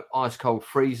 ice cold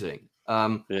freezing.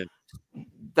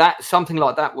 That something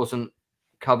like that wasn't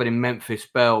covered in Memphis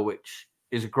Belle, which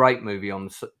is a great movie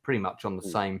pretty much on the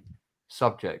same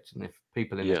subject. And if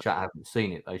people in the chat haven't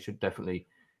seen it, they should definitely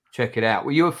check it out.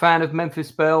 Were you a fan of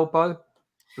Memphis Belle, Bo?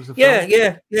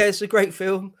 Yeah, it's a great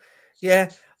film. Yeah,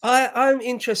 I'm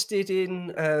interested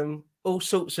in all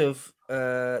sorts of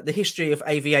the history of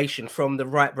aviation from the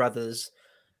Wright brothers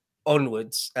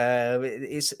onwards.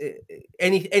 Anything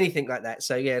like that.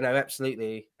 So yeah, no,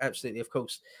 absolutely, of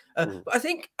course. But I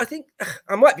think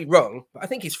I might be wrong, but I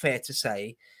think it's fair to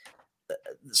say,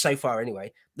 so far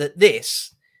anyway, that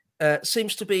this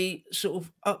seems to be sort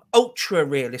of ultra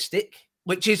realistic,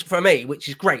 which is for me, which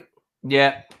is great.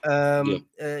 Yeah.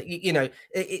 You know,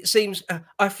 it seems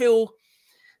I feel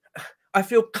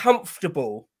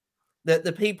comfortable that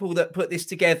the people that put this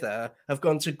together have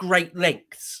gone to great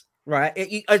lengths.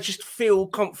 Right, I just feel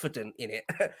confident in it.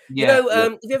 You know,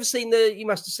 have you ever seen you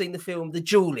must have seen the film The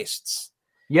Duelists?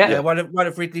 Yeah, one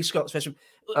of Ridley Scott's first.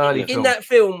 In that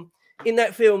film,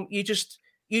 you just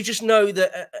know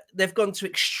that they've gone to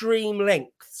extreme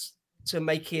lengths to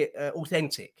make it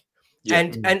authentic,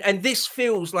 and this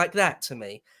feels like that to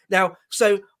me. Now,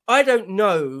 so I don't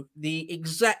know the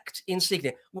exact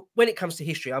insignia when it comes to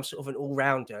history. I'm sort of an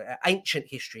all-rounder. Ancient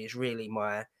history is really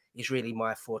my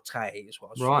forte as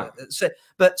well. Right.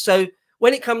 So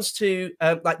when it comes to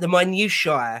like the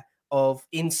minutiae of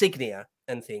insignia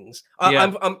and things,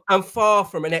 I'm far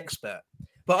from an expert,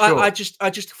 but sure. I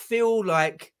just feel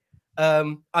like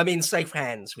I'm in safe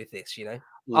hands with this, you know.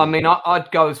 I mean, I'd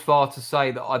go as far to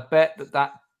say that I bet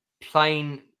that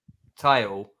plain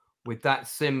tale with that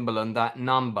symbol and that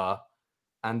number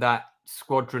and that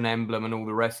squadron emblem and all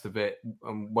the rest of it,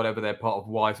 and whatever they're part of,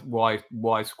 Y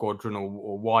squadron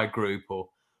or Y group, or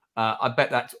I bet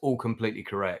that's all completely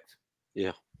correct.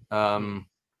 Yeah.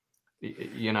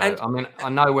 You know, I mean, I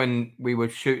know when we were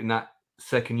shooting that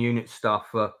second unit stuff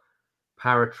for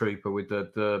Paratrooper with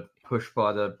the push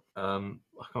by the I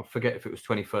forget if it was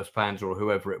 21st Panzer or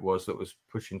whoever it was that was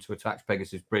pushing to attack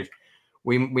Pegasus Bridge.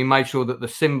 We made sure that the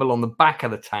symbol on the back of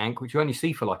the tank, which you only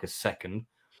see for like a second,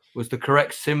 was the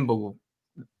correct symbol.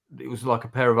 It was like a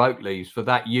pair of oak leaves for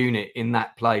that unit in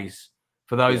that place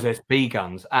for those SB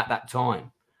guns at that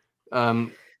time.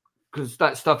 Because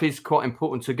that stuff is quite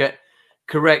important to get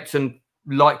correct. And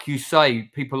like you say,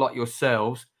 people like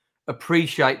yourselves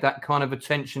appreciate that kind of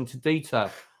attention to detail.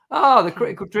 The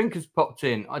critical drink has popped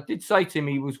in. I did say to him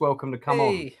he was welcome to come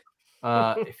on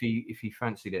if he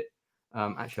fancied it.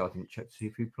 Actually, I didn't check to see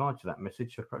if he replied to that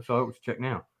message. Perhaps I ought to check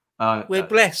now. We're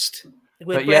blessed.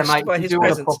 But yeah, mate, by his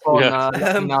presence. Pop on,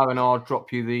 let me know, and I'll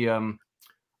drop you the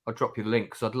link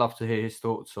because I'd love to hear his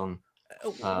thoughts on.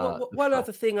 One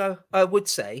other thing I would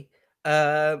say,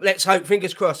 let's hope,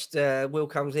 fingers crossed, Will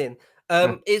comes in.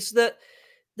 Is that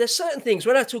there's certain things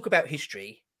when I talk about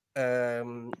history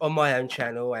on my own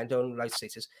channel and on Load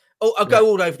Seaters, I'll go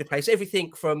all over the place.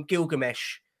 Everything from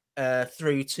Gilgamesh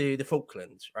through to the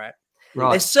Falklands, right?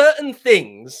 There's certain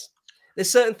things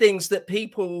that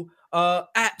people are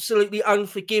absolutely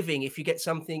unforgiving if you get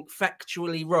something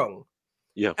factually wrong.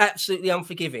 Yeah, absolutely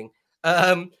unforgiving.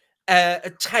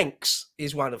 Tanks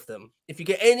is one of them. If you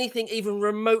get anything even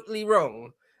remotely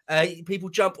wrong, people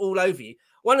jump all over you.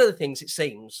 One of the things it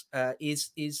seems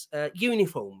is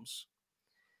uniforms,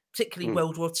 particularly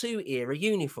World War II era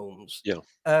uniforms.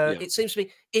 It seems to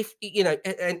me, if you know,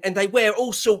 and they wear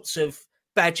all sorts of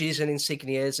badges and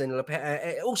insignias and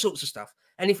all sorts of stuff.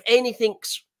 And if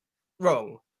anything's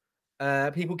wrong,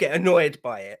 people get annoyed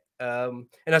by it. And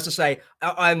as I say,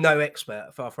 I'm no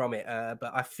expert, far from it.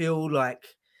 But I feel like,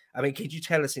 I mean, could you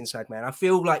tell us, Inside Man? I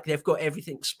feel like they've got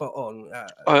everything spot on.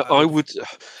 I would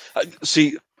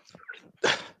see,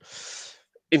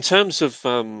 in terms of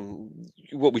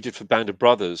what we did for Band of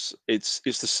Brothers, it's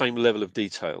the same level of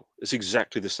detail. It's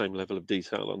exactly the same level of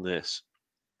detail on this.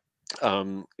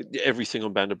 Everything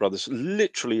on Band of Brothers,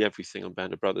 literally everything on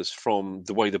Band of Brothers, from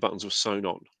the way the buttons were sewn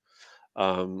on,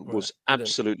 was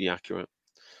absolutely accurate.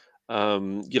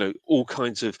 You know, all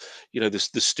kinds of, you know, the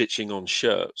stitching on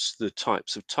shirts, the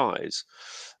types of ties,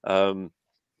 and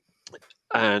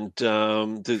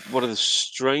one of the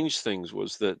strange things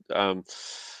was that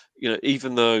you know,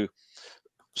 even though,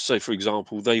 say for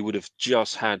example, they would have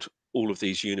just had all of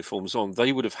these uniforms on,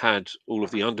 they would have had all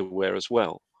of the underwear as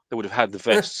well. They would have had the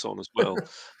vests on as well,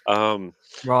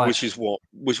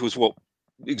 which was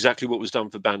exactly what was done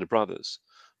for Band of Brothers.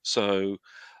 So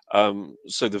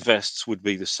so the vests would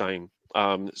be the same.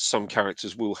 Some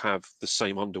characters will have the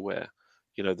same underwear,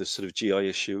 you know, the sort of GI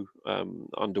issue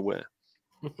underwear.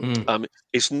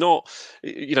 It's not,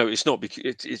 you know, it's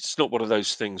not one of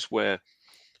those things where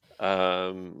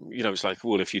you know, it's like,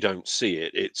 well, if you don't see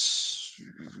it, it's,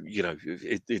 you know,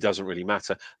 it doesn't really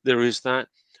matter. There is that,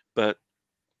 but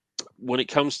when it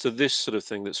comes to this sort of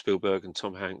thing that Spielberg and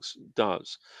Tom Hanks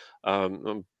does,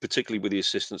 particularly with the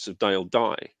assistance of Dale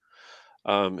Dye,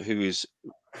 who is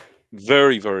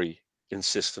very, very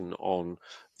insistent on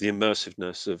the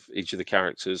immersiveness of each of the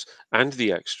characters and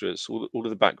the extras, all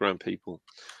of the background people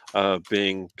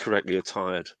being correctly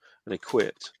attired and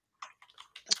equipped.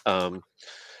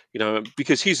 You know,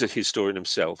 because he's a historian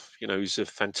himself. You know, he's a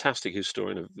fantastic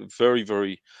historian, a very,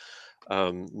 very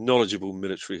knowledgeable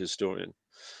military historian.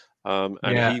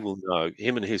 And he will know,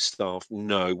 him and his staff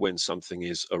know when something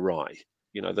is awry.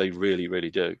 You know, they really, really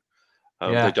do.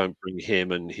 They don't bring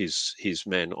him and his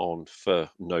men on for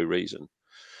no reason.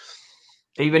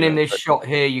 Even in this shot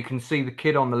here, you can see the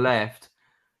kid on the left.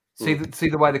 See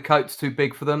the way the coat's too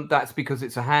big for them? That's because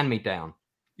it's a hand-me-down.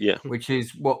 Yeah. Which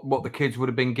is what the kids would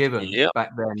have been given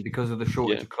back then because of the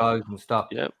shortage of clothes and stuff.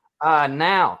 Yeah.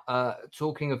 Now,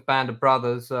 talking of Band of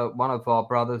Brothers, one of our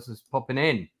brothers is popping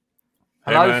in.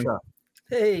 Hello, hey, sir.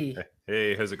 Hey.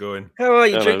 Hey, how's it going? How are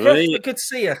you, Drinker? Good to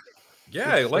see you.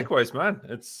 Yeah, likewise, man.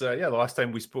 It's the last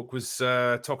time we spoke was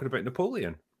talking about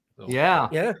Napoleon. So.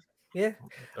 Yeah.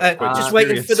 Just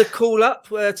waiting for the call up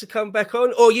to come back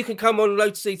on, or you can come on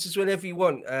Load Seaters whenever you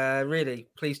want. Really,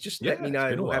 please just let me know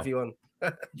and we'll have you on.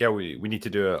 Yeah, we need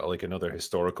to do another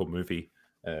historical movie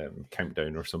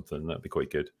countdown or something. That'd be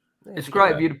quite good. It's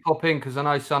great of you to pop in because I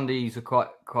know Sundays are quite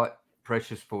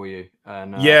precious for you.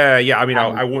 And yeah. I mean,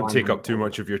 I won't take up too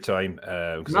much of your time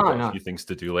because I've got a few things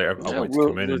to do later. I want to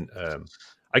come in and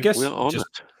I guess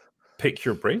just pick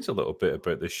your brains a little bit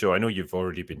about this show. I know you've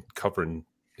already been covering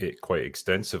it quite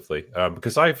extensively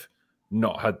because I've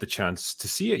not had the chance to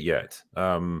see it yet,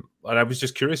 and I was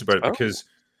just curious about it because.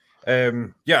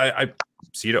 I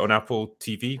see it on Apple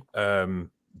TV.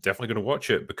 Definitely going to watch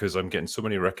it because I'm getting so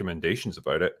many recommendations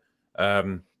about it.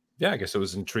 I guess I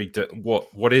was intrigued at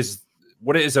what it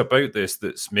is about this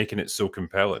that's making it so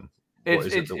compelling. What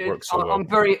is it that works so well?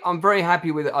 I'm very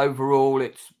happy with it overall.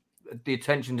 It's the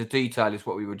attention to detail is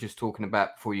what we were just talking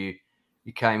about before you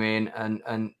came in,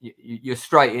 and you're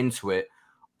straight into it.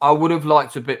 I would have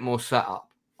liked a bit more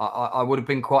setup. I would have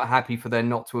been quite happy for there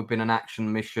not to have been an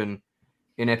action mission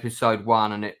in episode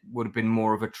 1, and it would have been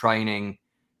more of a training.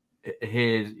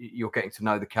 Here you're getting to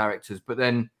know the characters, but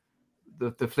then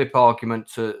the flip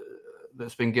argument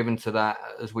that's been given to that,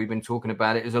 as we've been talking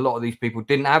about it, is a lot of these people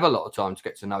didn't have a lot of time to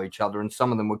get to know each other, and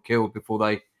some of them were killed before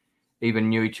they even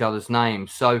knew each other's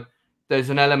names. So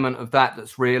there's an element of that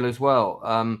that's real as well.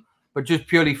 But just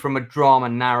purely from a drama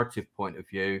narrative point of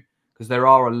view, because there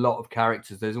are a lot of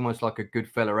characters, there's almost like a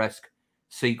Goodfella-esque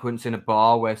sequence in a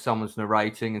bar where someone's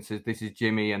narrating and says, "This is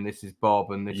Jimmy and this is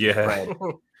Bob and this is Fred."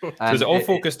 So is it all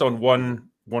focused on one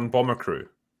bomber crew,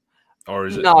 or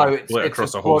is it it's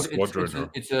across a whole squadron?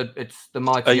 It's the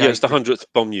mighty. It's the 100th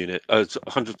bomb unit,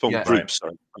 100th bomb group.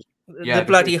 Sorry, the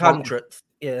bloody 100th.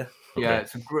 Yeah,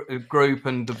 it's a group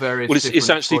and the various. Well, it's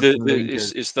actually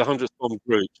it's the 100th bomb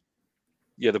group.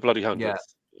 Yeah, the bloody 100th. Yeah.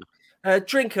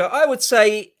 Drinker, I would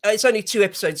say it's only 2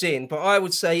 episodes in, but I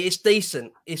would say it's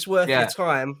decent. It's worth your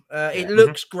time. It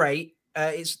looks great.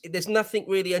 There's nothing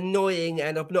really annoying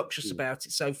and obnoxious about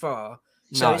it so far.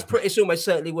 So it's almost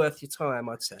certainly worth your time,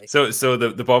 I'd say. So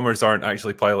the bombers aren't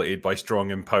actually piloted by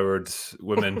strong, empowered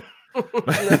women.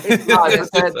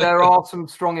 There are some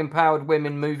strong, empowered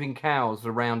women moving cows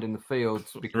around in the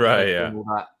fields because all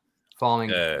that farming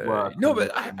work. No,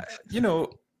 but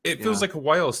it feels like a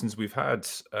while since we've had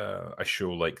a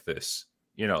show like this.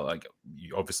 You know, like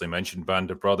you obviously mentioned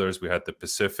Band of Brothers. We had the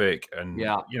Pacific, and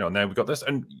now we've got this.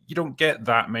 And you don't get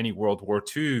that many World War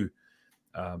II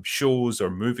shows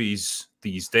or movies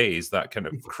these days. That kind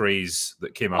of craze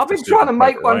that came after. I've been trying to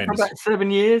make one for about 7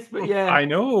 years, but I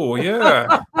know,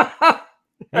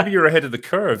 Maybe you're ahead of the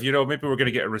curve. You know, maybe we're going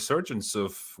to get a resurgence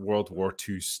of World War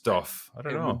II stuff. I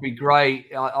don't know. It would be great.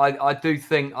 I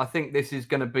think this is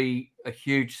going to be a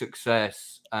huge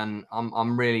success, and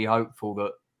I'm really hopeful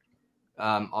that.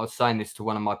 I was saying this to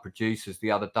one of my producers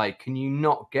the other day. Can you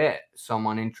not get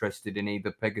someone interested in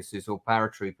either Pegasus or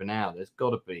Paratrooper now? There's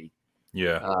got to be.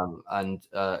 Yeah.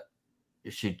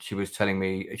 She was telling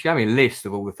me, she gave me a list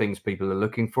of all the things people are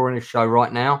looking for in a show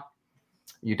right now.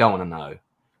 You don't want to know.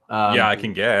 I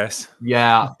can guess.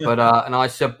 Yeah, but and I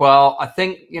said, well, I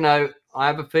think I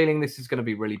have a feeling this is going to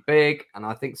be really big, and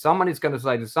I think someone is going to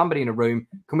say to somebody in a room,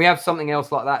 "Can we have something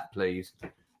else like that, please?"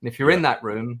 And if you're in that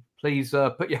room, please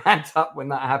put your hands up when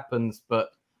that happens.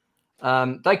 But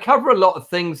they cover a lot of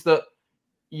things that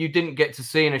you didn't get to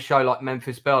see in a show like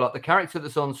Memphis Belle. Like the character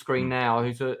that's on screen now,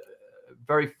 who's a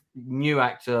very new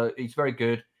actor, he's very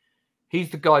good. He's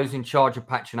the guy who's in charge of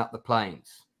patching up the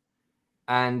planes.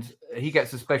 And he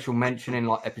gets a special mention in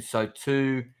like episode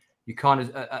 2. You kind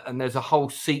of and there's a whole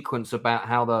sequence about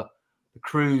how the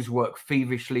crews work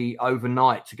feverishly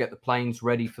overnight to get the planes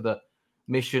ready for the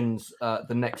missions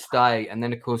the next day. And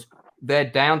then, of course, their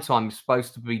downtime is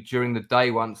supposed to be during the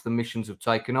day once the missions have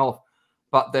taken off.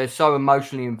 But they're so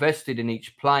emotionally invested in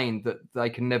each plane that they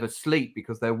can never sleep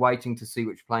because they're waiting to see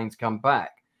which planes come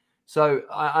back. So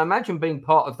I imagine being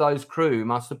part of those crew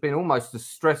must have been almost as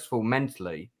stressful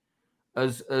mentally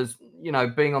as you know,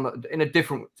 being on in a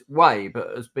different way,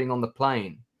 but as being on the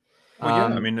plane. Well,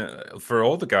 yeah, I mean, for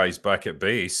all the guys back at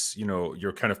base, you know,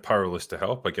 you're kind of powerless to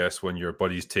help, I guess, when your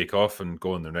buddies take off and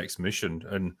go on their next mission.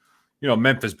 And, you know,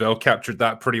 Memphis Belle captured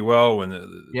that pretty well when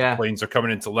the planes are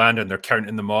coming into land and they're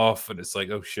counting them off. And it's like,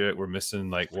 oh, shit, we're missing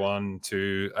like 1,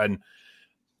 2. And,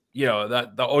 you know,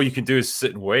 that all you can do is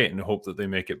sit and wait and hope that they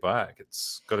make it back.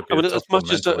 It's got to be as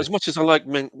much as I like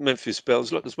Memphis Belle,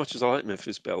 as much as I like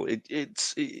Memphis Belle,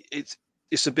 it's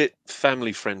a bit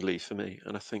family friendly for me.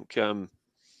 And I think...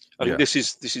 I think this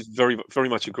is very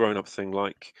much a grown up thing,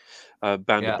 like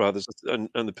Band of Brothers and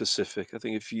the Pacific. I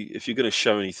think if you're going to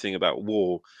show anything about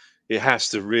war, it has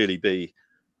to really be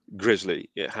grisly.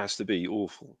 It has to be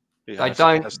awful. They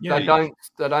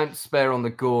don't spare on the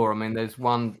gore. I mean, there's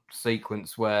one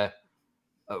sequence where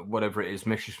whatever it is,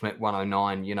 Messerschmitt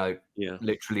 109, you know,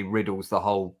 literally riddles the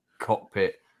whole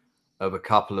cockpit of a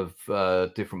couple of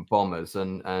different bombers,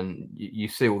 and you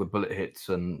see all the bullet hits.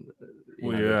 And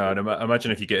and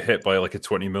imagine if you get hit by like a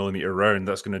 20mm round,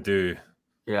 that's going to do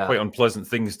quite unpleasant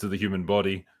things to the human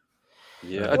body.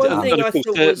 Yeah, and of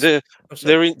course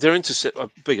their intercept. I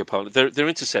beg your pardon. Their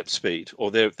intercept speed or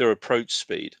their approach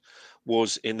speed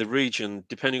was in the region,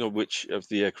 depending on which of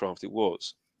the aircraft it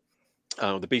was.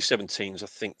 The B-17s, I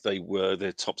think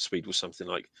their top speed was something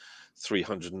like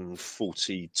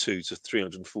 342 to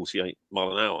 348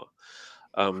 mile an hour.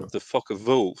 The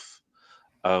Focke-Wulf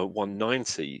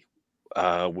 190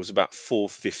 was about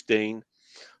 415.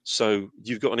 So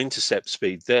you've got an intercept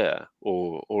speed there,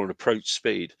 or an approach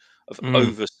speed of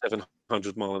over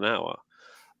 700 mile an hour,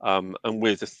 and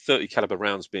with the 30 caliber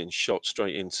rounds being shot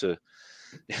straight into,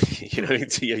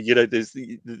 there's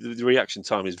the reaction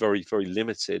time is very, very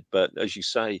limited. But as you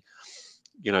say,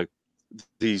 you know,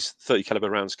 these 30 caliber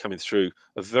rounds coming through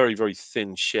a very, very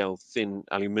thin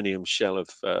aluminium shell of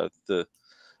the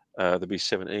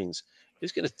B-17s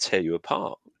is going to tear you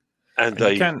apart, and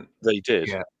they did.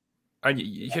 Yeah. And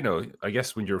you know, I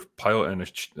guess when you're piloting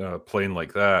a plane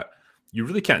like that, you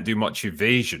really can't do much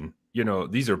evasion. You know,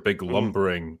 these are big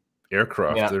lumbering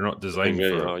aircraft. Yeah. They're not designed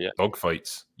for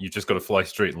dogfights. You've just got to fly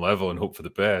straight and level and hope for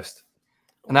the best.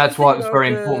 And that's why it was very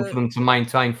important for them to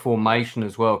maintain formation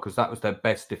as well, because that was their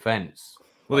best defense.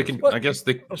 Well, they can. I guess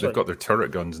they've got their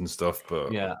turret guns and stuff,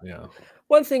 but yeah.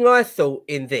 One thing I thought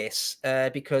in this,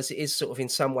 because it is sort of in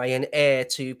some way an heir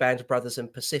to Band of Brothers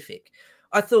and Pacific,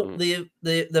 I thought the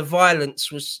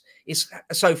violence is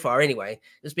so far anyway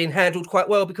has been handled quite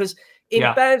well, because in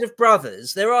Band of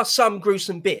Brothers there are some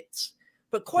gruesome bits,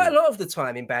 but quite a lot of the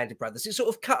time in Band of Brothers it's sort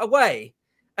of cut away,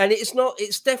 and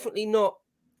it's definitely not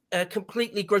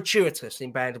completely gratuitous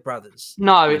in Band of Brothers.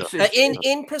 No,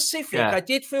 in Pacific I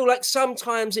did feel like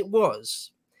sometimes it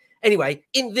was. Anyway,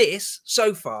 in this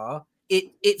so far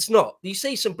it's not. You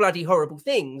see some bloody horrible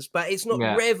things, but it's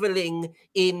not reveling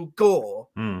in gore.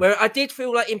 Where I did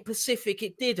feel like in Pacific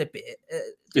it did a bit.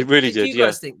 It really did. Do you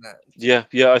guys think that? Yeah,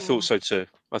 I thought so too.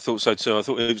 I thought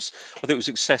it was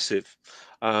excessive.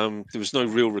 There was no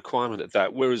real requirement of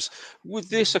that. Whereas with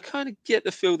this, I kind of get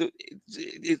the feel that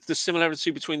the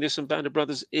similarity between this and Band of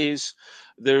Brothers is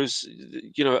there's,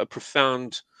 you know,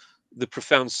 the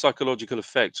profound psychological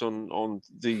effect on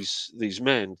these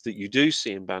men that you do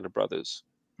see in Band of Brothers.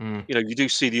 You know, you do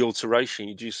see the alteration.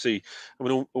 You do see, I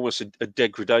mean, almost a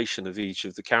degradation of each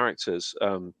of the characters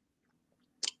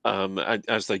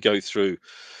as they go through.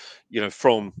 You know,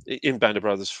 in Band of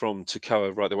Brothers, from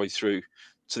Toccoa right the way through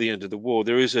to the end of the war,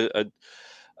 there is a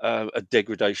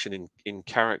degradation in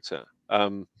character,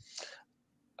 and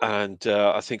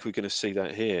I think we're going to see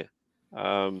that here.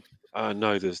 I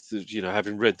know there's, you know,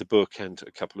 having read the book and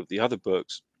a couple of the other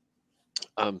books,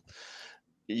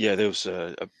 there was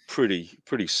a pretty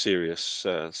serious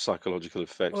psychological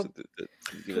effects.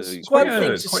 One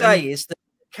thing to say is that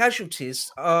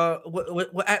casualties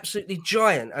were absolutely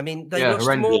giant. I mean, they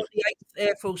lost more. The 8th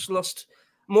Air Force lost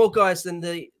more guys than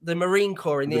the Marine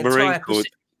Corps in the entire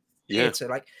Pacific theater,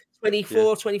 like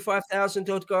 25,000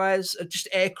 odd guys, just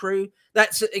air crew.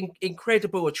 That's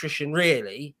incredible attrition,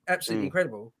 really. Absolutely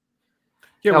incredible.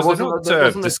 Yeah, was there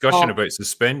not discussion about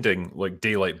suspending like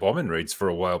daylight bombing raids for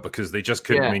a while because they just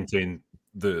couldn't maintain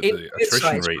the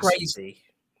attrition rates? Crazy.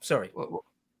 Sorry,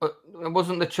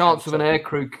 wasn't the chance of an air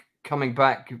crew coming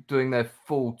back doing their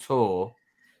full tour?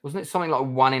 Wasn't it something like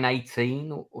 1 in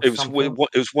 18 or something?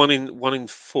 It was 1 in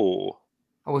 4.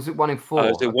 Oh, was it 1 in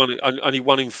 4? Only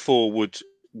 1 in 4 would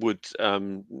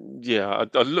yeah,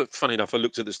 I looked. Funny enough, I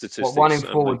looked at the statistics. One in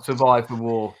 4 would survive the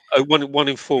war. One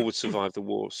in 4 would survive the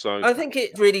war. So I think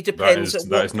it really depends at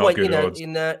what point. You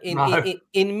know,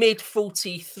 in mid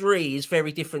 43 is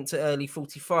very different to early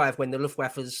 45 when the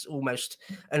Luftwaffe's almost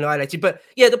annihilated. But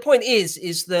yeah, the point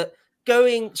is that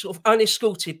going sort of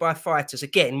unescorted by fighters,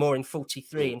 again, more in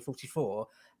 43 and 44.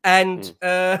 And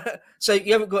so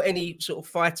you haven't got any sort of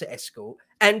fighter escort.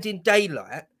 And in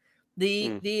daylight,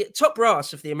 the top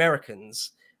brass of the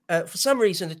Americans, for some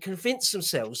reason, had convinced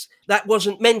themselves that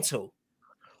wasn't mental.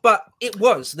 But it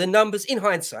was. The numbers, in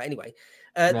hindsight anyway,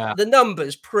 the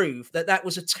numbers prove that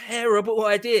was a terrible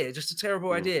idea, just a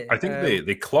terrible idea. I think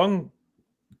they clung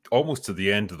almost to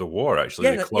the end of the war,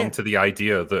 actually. They clung to the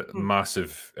idea that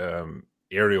massive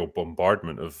aerial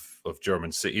bombardment of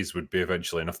German cities would be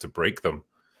eventually enough to break them.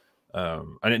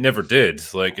 And it never did.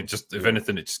 Like, it just, if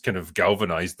anything, it just kind of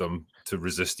galvanized them to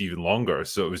resist even longer.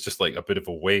 So it was just like a bit of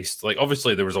a waste. Like,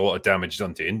 obviously there was a lot of damage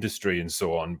done to industry and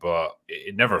so on, but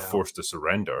it never forced a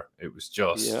surrender. It was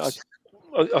just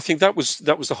I think that was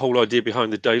the whole idea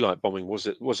behind the daylight bombing,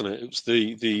 wasn't it? It was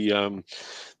the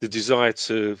desire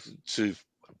to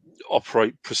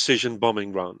operate precision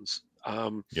bombing runs.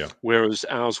 Whereas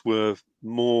ours were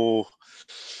more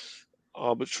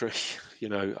arbitrary. You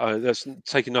know, that's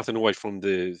taking nothing away from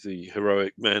the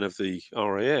heroic men of the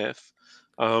RAF,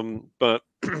 but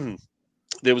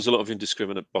there was a lot of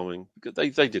indiscriminate bombing because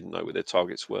they didn't know where their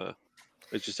targets were.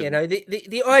 They just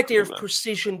the idea of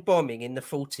precision bombing in the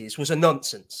 40s was a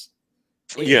nonsense.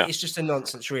 It's just a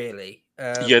nonsense, really.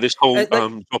 This whole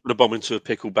dropping a bomb into a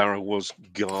pickle barrel was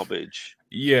garbage.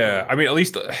 Yeah, I mean, at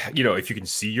least, you know, if you can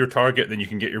see your target, then you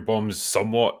can get your bombs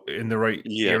somewhat in the right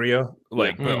area.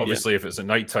 Like, but obviously, if it's at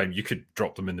nighttime, you could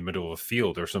drop them in the middle of a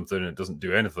field or something, and it doesn't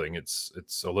do anything. It's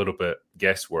a little bit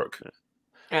guesswork.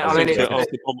 Yeah, I mean,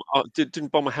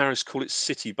 didn't Bomber Harris call it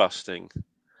city busting?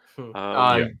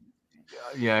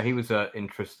 Yeah, he was an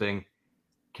interesting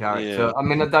character. Yeah. I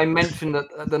mean, they mentioned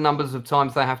that the numbers of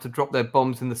times they have to drop their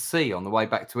bombs in the sea on the way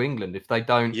back to England if they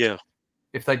don't.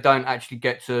 If they don't actually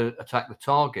get to attack the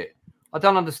target. I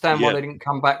don't understand why they didn't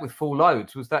come back with full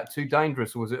loads. Was that too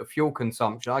dangerous, or was it a fuel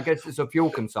consumption? I guess it's a fuel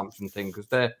consumption thing because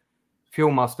their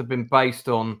fuel must have been based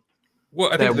on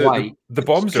their weight. The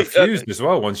bombs are fused as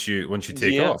well once you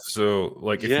take off. So,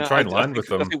 like, if you try and land with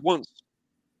them,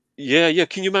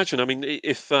 Can you imagine? I mean,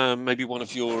 if maybe one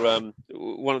of your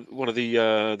one of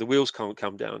the wheels can't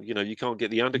come down, you know, you can't get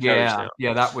the undercarriage down.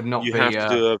 Yeah, that would not. You have to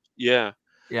do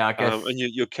Yeah, I guess. And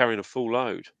you're carrying a full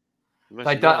load.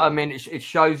 They don't. I mean, it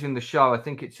shows in the show. I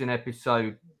think it's in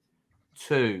episode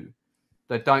 2.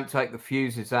 They don't take the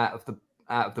fuses out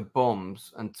of the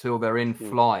bombs until they're in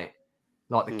flight.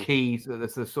 Like the keys,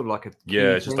 there's sort of like a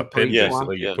it's just a pin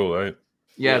basically you pull out.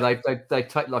 Yeah, they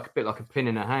take like a bit like a pin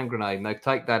in a hand grenade, and they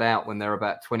take that out when they're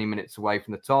about 20 minutes away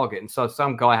from the target. And so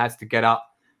some guy has to get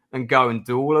up and go and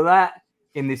do all of that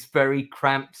in this very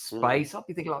cramped space. I'd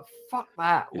be thinking like, fuck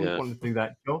that. I wouldn't want to do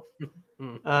that job.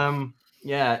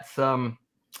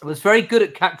 It was very good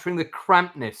at capturing the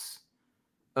crampedness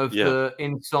of the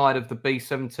inside of the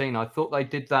B-17. I thought they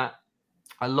did that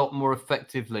a lot more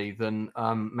effectively than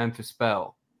Memphis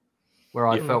Belle, where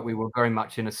I felt we were very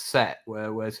much in a set,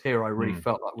 whereas here I really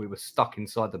felt like we were stuck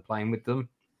inside the plane with them.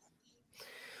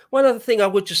 One other thing I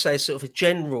would just say, sort of a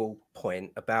general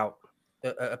point about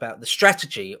the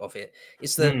strategy of it,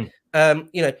 is that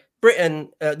you know, Britain,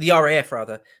 the RAF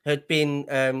rather, had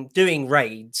been doing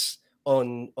raids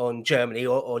on Germany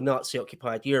or Nazi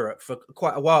occupied Europe for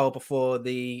quite a while before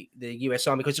the US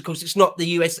Army, because of course it's not the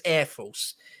US Air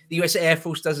Force. The US Air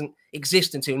Force doesn't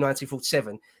exist until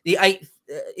 1947. The 8th,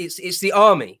 it's the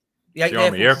Army. The 8th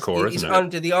Army Air Corps is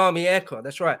under the Army Air Corps.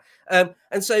 That's right.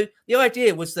 And so the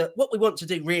idea was that what we want to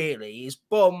do really is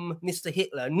bomb Mr.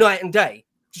 Hitler night and day,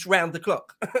 just round the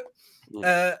clock,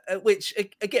 which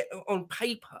again on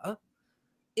paper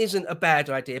isn't a bad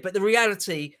idea, but the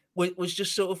reality was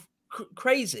just sort of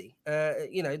crazy.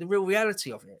 You know, the real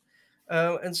reality of it,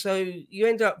 and so you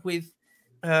end up with.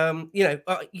 You know,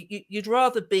 you'd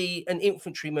rather be an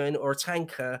infantryman or a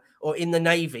tanker or in the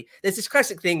Navy. There's this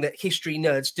classic thing that history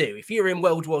nerds do. If you're in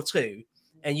World War II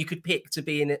and you could pick to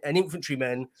be an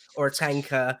infantryman or a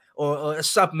tanker or a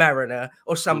submariner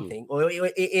or something, or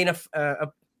in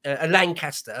a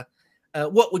Lancaster,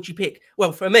 what would you pick?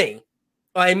 Well, for me,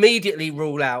 I immediately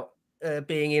rule out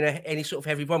being in any sort of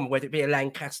heavy bomber, whether it be a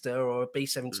Lancaster or a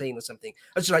B-17 or something.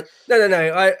 I was just like,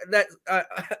 no.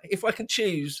 If I can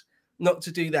choose not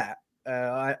to do that,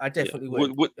 I definitely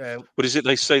would. What is it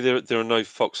they say? There are no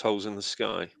foxholes in the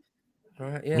sky.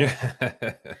 Right? Yeah.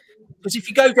 Because if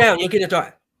you go down, you're going to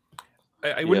die.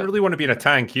 I wouldn't really want to be in a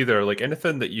tank either. Like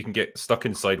anything that you can get stuck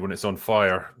inside when it's on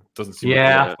fire doesn't seem like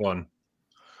a lot of fun.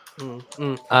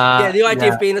 The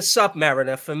idea of being a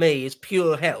submariner for me is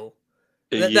pure hell.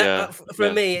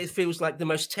 For me, it feels like the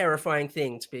most terrifying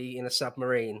thing to be in a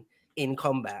submarine in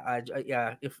combat.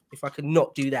 If I could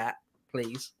not do that,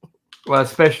 please. Well,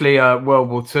 especially World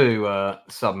War II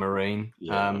submarine.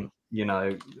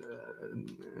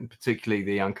 Particularly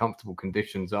the uncomfortable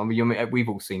conditions. I mean, we've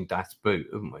all seen Das Boot,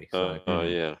 haven't we? So,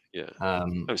 yeah.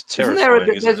 That was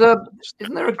terrifying.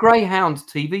 Isn't there a Greyhound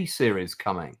TV series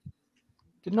coming?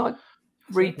 Didn't I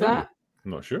read that?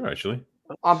 I'm not sure, actually.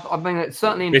 I mean, it's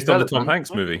certainly in based on the development. Tom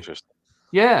Hanks movie.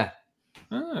 Yeah.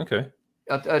 Oh, okay.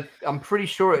 I'm pretty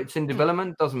sure it's in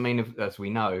development. Doesn't mean, as we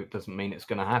know, it doesn't mean it's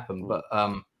going to happen. But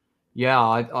I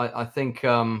think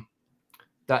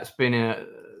that's been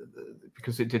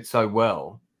because it did so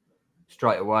well.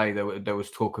 Straight away, there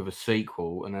was talk of a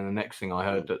sequel, and then the next thing I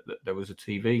heard that there was a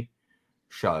TV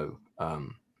show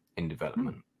in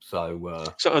development. So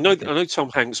I know Tom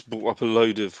Hanks brought up a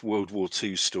load of World War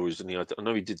II stories, and I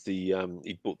know he did he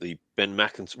bought the Ben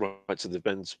McIntyre rights to the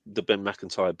Ben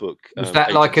McIntyre book. Was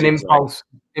that like an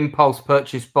impulse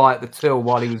purchase buy at the till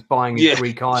while he was buying his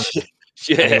Greek island?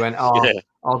 And he went,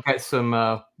 I'll get some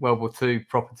World War II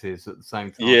properties at the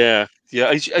same time. Yeah.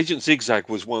 Agent Zigzag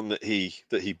was one that he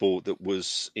bought that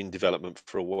was in development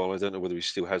for a while. I don't know whether he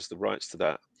still has the rights to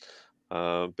that,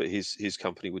 but his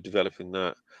company were developing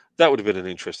that. That would have been an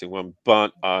interesting one,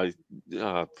 but I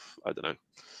don't know.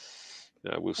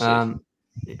 Yeah, we'll see. Sorry,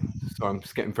 I'm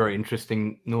just getting very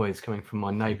interesting noise coming from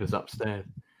my neighbours upstairs.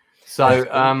 So,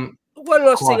 one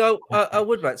last thing I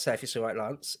would like to say, if it's all right,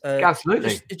 Lance.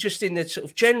 Absolutely. Just in the sort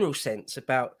of general sense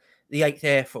about the 8th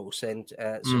Air Force and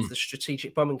sort of the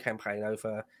strategic bombing campaign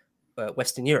over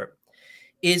Western Europe,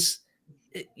 is,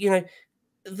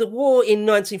 the war in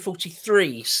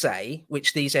 1943, say,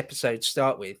 which these episodes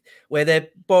start with, where they're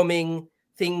bombing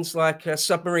things like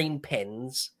submarine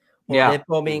pens, or they're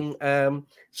bombing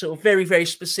sort of very, very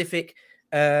specific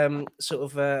factories,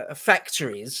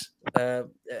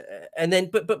 and then,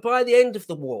 but by the end of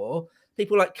the war,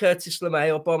 people like Curtis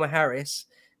LeMay or Bomber Harris,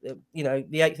 the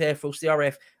 8th Air Force, the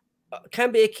RAF,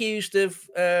 can be accused of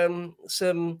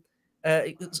some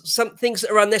things that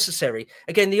are unnecessary.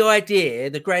 Again, the idea,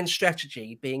 the grand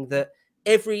strategy being that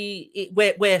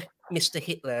where Mr.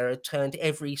 Hitler had turned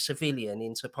every civilian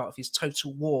into part of his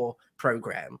total war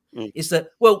program, is that,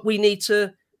 well, we need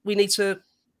to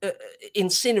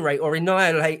incinerate or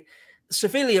annihilate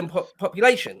civilian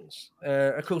populations.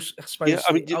 Of course, I suppose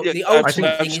the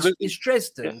ultimate thing is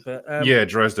Dresden. But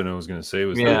Dresden, I was going to say,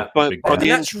 was that's right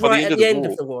at the end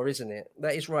of the war, isn't it?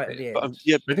 That is right at the end. I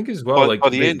think as well, like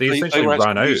they essentially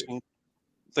ran out.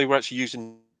 They were actually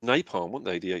using napalm, weren't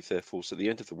they, the 8th Air Force, at the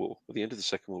end of the war, at the end of the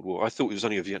Second World War? I thought it was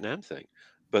only a Vietnam thing,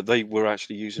 but they were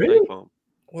actually using napalm.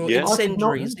 Well,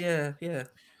 incendiaries, yeah.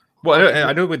 Well,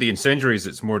 I know with the incendiaries,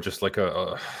 it's more just like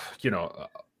a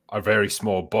very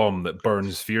small bomb that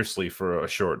burns fiercely for a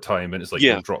short time, and it's like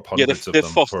you'll drop hundreds of them.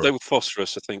 They were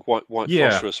phosphorus, I think, white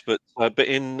phosphorus. But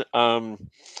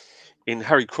in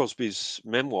Harry Crosby's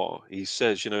memoir, he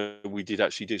says, we did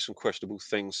actually do some questionable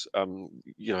things.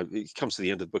 It comes to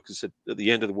the end of the book and said, at the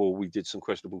end of the war, we did some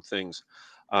questionable things,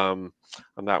 and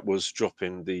that was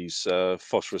dropping these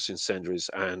phosphorus incendiaries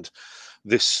and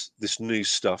this new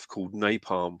stuff called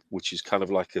napalm, which is kind of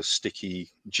like a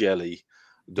sticky jelly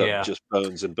that just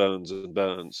burns and burns and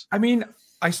burns. I mean,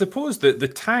 I suppose that the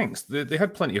tanks, they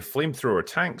had plenty of flamethrower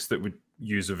tanks that would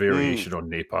use a variation on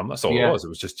napalm. That's all it was. It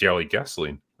was just jelly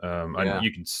gasoline. And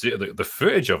you can see the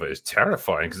footage of it is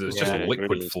terrifying because it's just a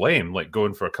liquid flame, like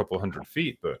going for a couple hundred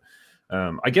feet. But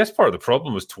I guess part of the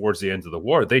problem was towards the end of the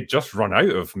war, they'd just run out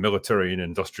of military and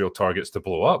industrial targets to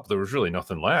blow up. There was really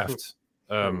nothing left.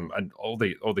 And all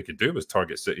they could do was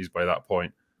target cities by that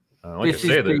point.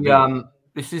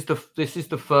 This is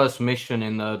the first mission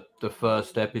in the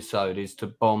first episode, is to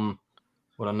bomb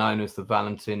what are known as the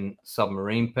Valentin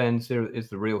submarine pens. Here is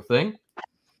the real thing.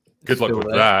 Good luck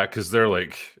with that, because they're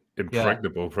like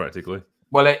impregnable practically.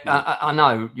 Well, I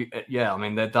know. I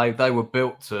mean, they were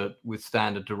built to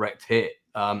withstand a direct hit.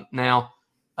 Now,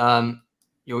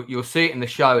 you'll see it in the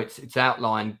show. It's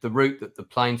outlined the route that the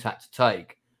planes had to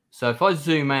take. So if I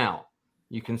zoom out,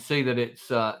 you can see that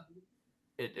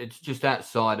it's just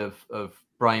outside of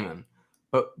Bremen.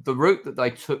 But the route that they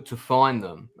took to find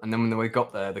them, and then when they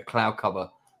got there, the cloud cover,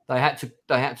 they had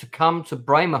to come to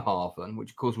Bremerhaven,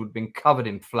 which of course would have been covered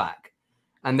in flak,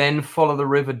 and then follow the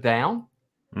river down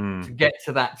to get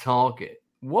to that target.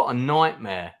 What a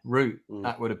nightmare route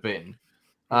that would have been.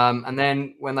 And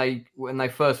then when they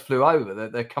first flew over,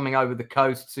 they're coming over the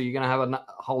coast, so you're going to have a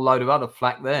whole load of other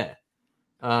flak there.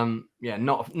 Yeah,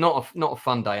 not a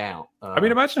fun day out. I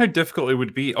mean, imagine how difficult it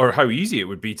would be, or how easy it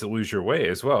would be to lose your way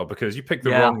as well, because you pick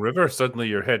the wrong river, suddenly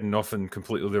you're heading off in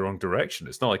completely the wrong direction.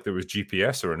 It's not like there was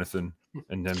GPS or anything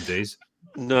in them days.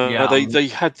 No, they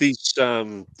had these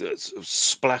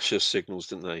splasher signals,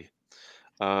 didn't they?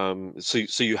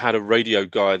 So you had a radio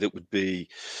guy that would be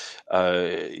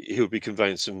he would be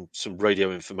conveying some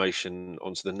radio information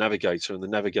onto the navigator, and the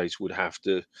navigator would have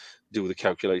to do the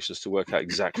calculations to work out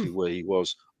exactly where he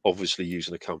was, obviously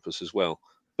using a compass as well.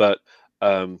 But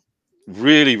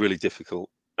really, really difficult.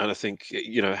 And I think,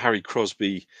 you know, Harry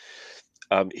Crosby,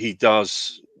 he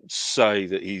does say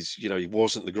that he's, you know, he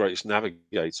wasn't the greatest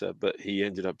navigator, but he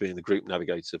ended up being the group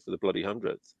navigator for the bloody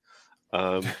 100th.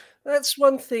 That's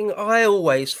one thing I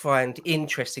always find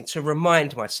interesting to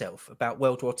remind myself about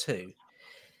World War II.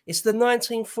 It's the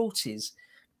 1940s.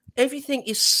 Everything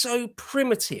is so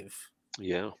primitive.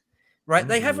 Yeah. Right?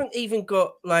 They haven't even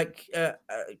got like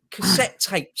cassette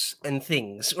tapes and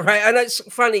things, right? I know it's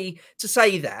funny to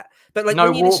say that, but like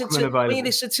when you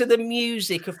listen to the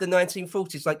music of the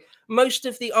 1940s, like most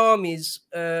of the armies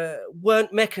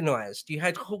weren't mechanized. You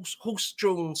had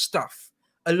horse-drawn stuff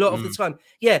a lot of the time.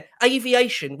 Yeah,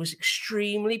 aviation was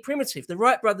extremely primitive. The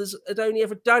Wright brothers had only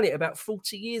ever done it about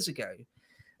 40 years ago.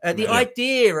 The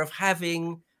idea of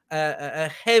having a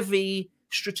heavy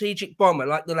strategic bomber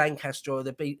like the Lancaster or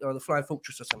the Flying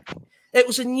Fortress or something, it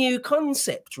was a new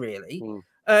concept, really.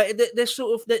 They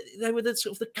were the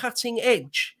sort of the cutting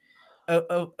edge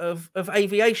of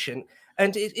aviation,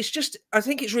 and it's just, I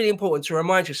think it's really important to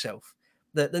remind yourself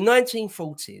that the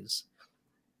 1940s,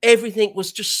 everything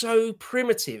was just so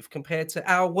primitive compared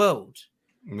to our world.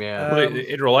 Yeah, well,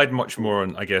 it relied much more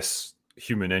on, I guess,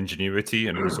 human ingenuity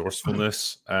and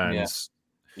resourcefulness, and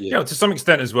you know, to some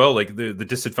extent as well, like the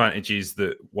disadvantages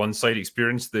that one side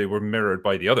experienced, they were mirrored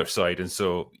by the other side, and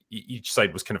so each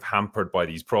side was kind of hampered by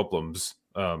these problems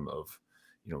of,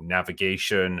 you know,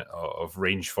 navigation, of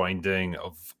range finding,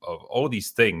 of all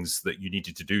these things that you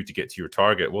needed to do to get to your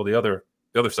target. Well, the other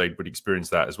side would experience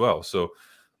that as well. So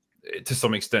to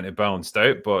some extent it balanced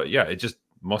out, but yeah, it just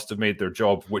must have made their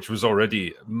job, which was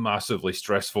already massively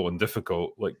stressful and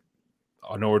difficult, like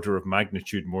an order of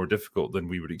magnitude more difficult than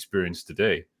we would experience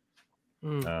today.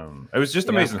 It was just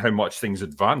amazing how much things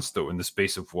advanced, though, in the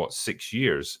space of what, 6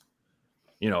 years.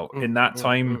 You know, in that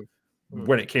time,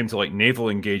 when it came to like naval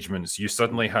engagements, you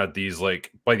suddenly had these,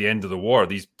 like, by the end of the war,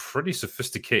 these pretty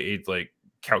sophisticated, like,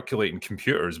 calculating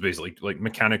computers, basically like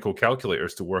mechanical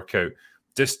calculators to work out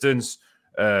distance,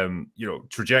 you know,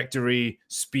 trajectory,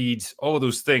 speed, all of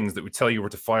those things that would tell you where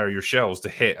to fire your shells to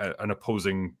hit an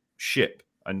opposing ship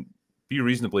and be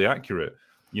reasonably accurate.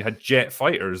 You had jet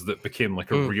fighters that became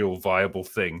like a real viable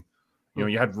thing. You know,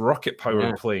 you had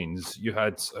rocket-powered planes, you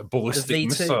had ballistic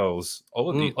missiles, all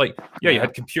of these. Like, you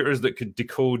had computers that could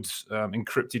decode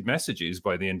encrypted messages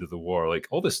by the end of the war. Like,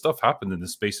 all this stuff happened in the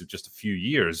space of just a few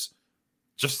years,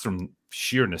 just from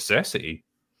sheer necessity.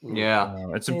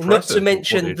 It's impressive. Not to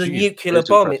mention the nuclear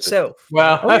bomb itself.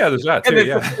 Well, there's that too.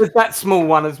 There's that small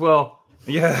one as well.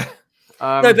 No,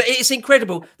 but it's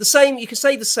incredible. The same, you can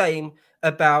say the same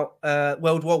about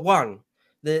World War One.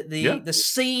 The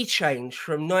sea change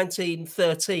from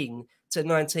 1913 to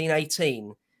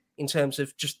 1918 in terms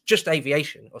of just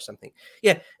aviation or something.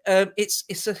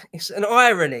 It's an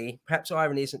irony. Perhaps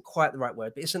irony isn't quite the right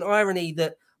word, but it's an irony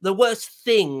that the worst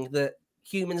thing that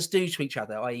humans do to each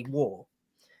other, i.e. war,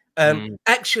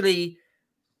 actually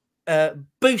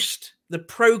boost the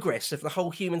progress of the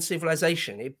whole human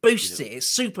civilization. It boosts it. It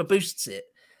super boosts it.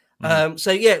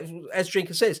 So yeah, as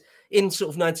Drinker says, in sort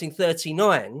of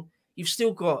 1939, you've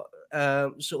still got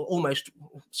sort of almost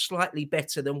slightly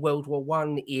better than World War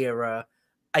One era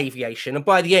aviation, and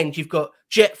by the end, you've got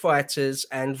jet fighters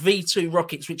and V2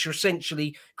 rockets, which are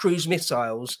essentially cruise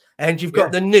missiles, and you've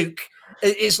got the nuke.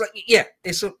 It's like,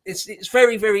 it's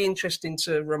very, very interesting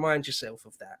to remind yourself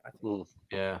of that, I think.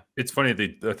 It's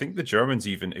funny. I think the Germans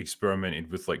even experimented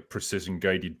with like precision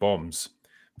guided bombs,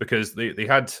 because they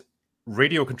had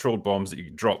radio controlled bombs that you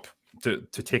could drop to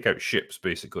take out ships,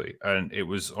 basically, and it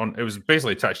was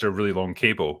basically attached to a really long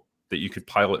cable that you could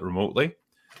pilot remotely.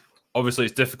 Obviously,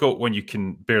 it's difficult when you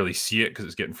can barely see it because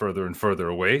it's getting further and further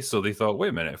away. So they thought, wait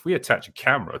a minute, if we attach a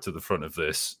camera to the front of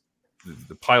this,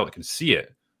 the pilot can see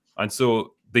it. And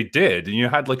so they did, and you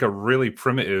had like a really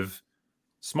primitive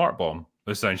smart bomb,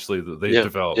 essentially, that they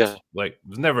developed. Like, it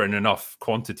was never in enough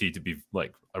quantity to be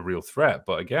like a real threat.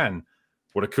 But again,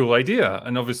 what a cool idea.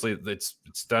 And obviously it's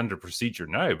standard procedure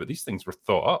now, but these things were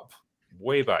thought up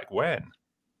way back when.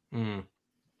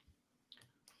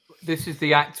 This is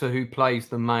the actor who plays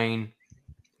the main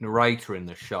narrator in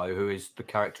the show, who is the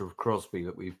character of Crosby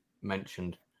that we've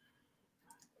mentioned.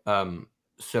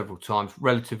 several times.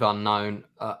 Relative unknown.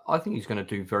 I think he's going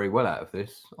to do very well out of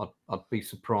this. I'd be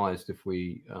surprised if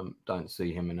we don't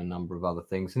see him in a number of other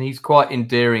things. And he's quite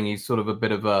endearing. He's sort of a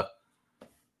bit of a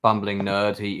bumbling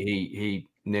nerd. He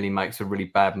nearly makes a really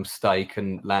bad mistake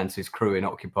and lands his crew in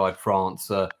occupied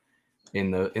France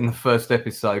in the first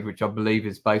episode, which I believe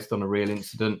is based on a real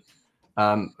incident.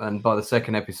 And by the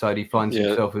second episode, he finds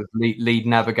himself as lead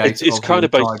navigator. It's kind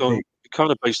of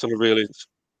based on a real incident.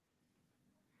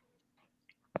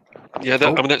 Yeah,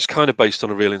 I mean that's kind of based on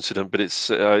a real incident, but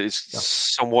it's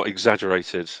somewhat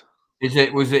exaggerated.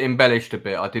 Was it embellished a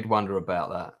bit? I did wonder about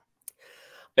that.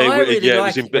 They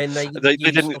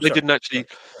didn't actually.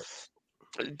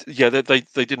 Yeah, they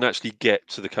didn't actually get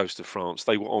to the coast of France.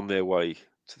 They were on their way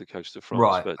to the coast of France,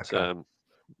 right? But okay.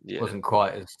 It wasn't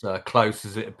quite as close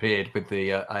as it appeared with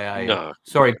the AA. No.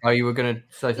 Sorry, Bo, you were going to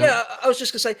say something? Yeah, I was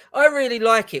just going to say, I really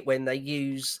like it when they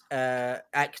use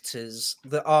actors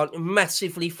that aren't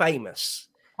massively famous.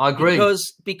 I agree.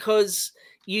 Because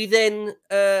you then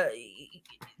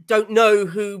don't know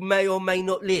who may or may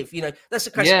not live. You know, that's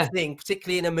the classic thing,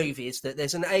 particularly in a movie, is that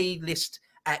there's an A-list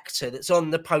actor that's on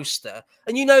the poster,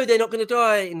 and you know they're not going to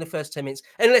die in the first 10 minutes,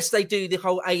 unless they do the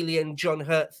whole Alien John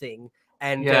Hurt thing.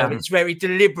 And it's very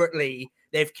deliberately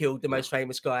they've killed the most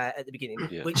famous guy at the beginning,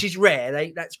 which is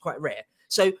rare. That's quite rare.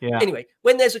 So anyway,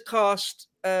 when there's a cast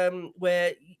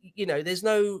where, you know, there's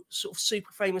no sort of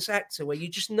super famous actor where you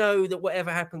just know that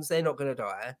whatever happens, they're not going to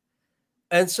die.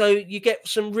 And so you get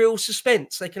some real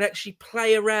suspense. They can actually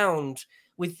play around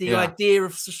with the idea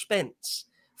of suspense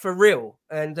for real.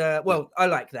 And well, I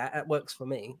like that. That works for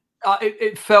me.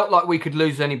 It felt like we could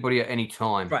lose anybody at any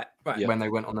time, right? When they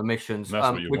went on the missions,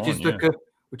 which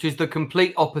is the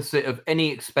complete opposite of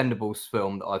any Expendables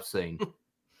film that I've seen.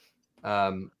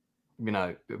 You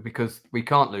know, because we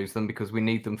can't lose them because we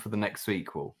need them for the next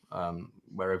sequel,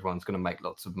 where everyone's going to make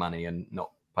lots of money and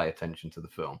not pay attention to the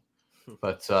film.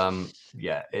 But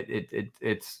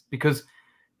it's because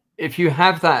if you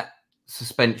have that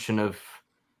suspension of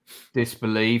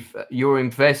disbelief, you're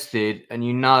invested, and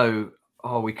you know,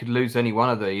 oh, we could lose any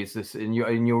one of these, and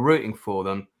you're rooting for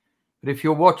them. But if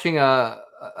you're watching an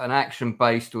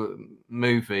action-based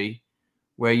movie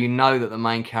where you know that the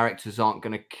main characters aren't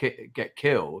going to get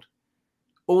killed,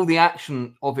 all the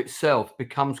action of itself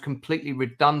becomes completely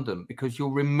redundant because you're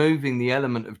removing the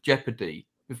element of jeopardy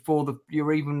before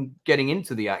you're even getting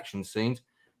into the action scenes.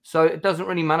 So it doesn't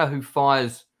really matter who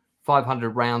fires 500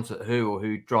 rounds at who, or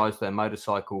who drives their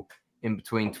motorcycle in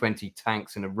between 20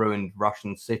 tanks in a ruined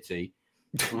Russian city.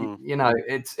 You know,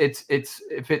 it's if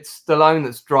it's Stallone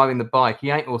that's driving the bike,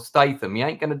 or Statham, he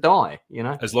ain't going to die. You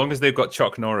know, as long as they've got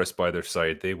Chuck Norris by their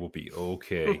side, they will be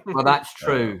okay. Well, that's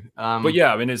true. But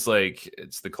yeah, I mean, it's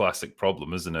the classic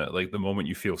problem, isn't it? Like the moment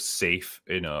you feel safe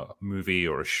in a movie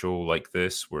or a show like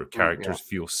this, where characters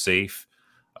feel safe,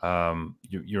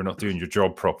 you're not doing your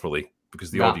job properly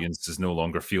because the audience is no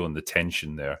longer feeling the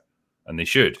tension there, and they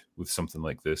should with something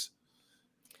like this.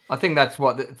 I think that's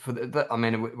what, I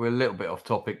mean, we're a little bit off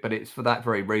topic, but it's for that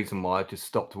very reason why I just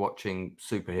stopped watching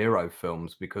superhero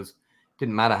films, because it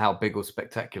didn't matter how big or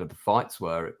spectacular the fights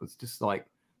were. It was just like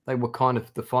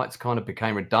the fights kind of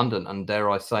became redundant, and dare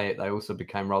I say it, they also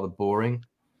became rather boring.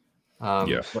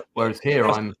 Whereas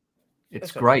here,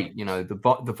 it's great. You know,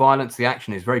 the violence, the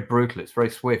action is very brutal. It's very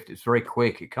swift. It's very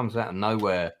quick. It comes out of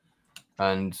nowhere,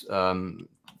 and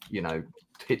you know.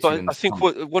 But I think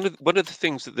one of the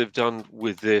things that they've done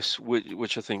with this,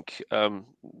 which I think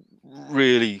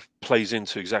really plays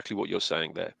into exactly what you're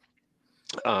saying there,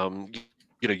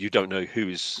 you know, you don't know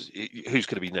who's going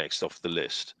to be next off the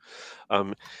list.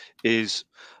 Is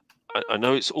I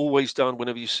know it's always done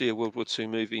whenever you see a World War II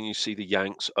movie and you see the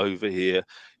Yanks over here,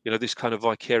 you know, this kind of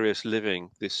vicarious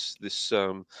living, this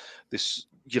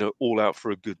you know, all out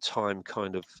for a good time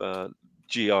kind of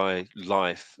GI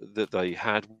life that they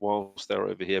had whilst they were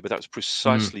over here. But that's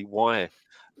precisely why,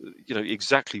 you know,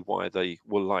 exactly why they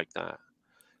were like that,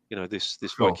 you know, this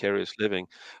vicarious living,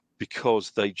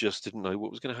 because they just didn't know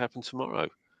what was going to happen tomorrow.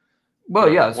 Well,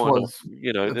 you know, yeah,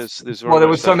 you know, there's well, there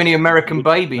were so many American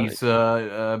babies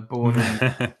born.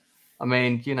 I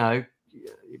mean, you know,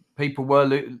 people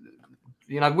were,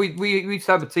 you know, we used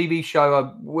to have a TV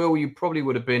show. Will, you probably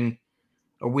would have been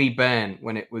a wee bairn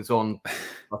when it was on.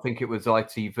 I think it was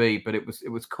ITV, but it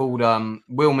was called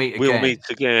We'll Meet Again. We'll Meet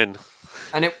Again.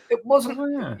 And it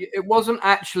wasn't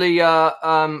actually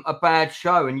a bad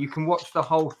show, and you can watch the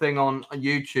whole thing on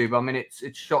YouTube. I mean,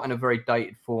 it's shot in a very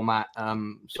dated format,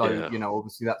 you know,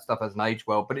 obviously that stuff hasn't aged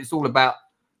well. But it's all about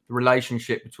the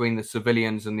relationship between the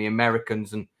civilians and the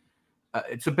Americans, and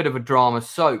it's a bit of a drama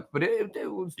soap, but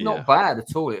it was not bad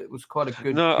at all. It was quite a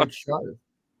good show.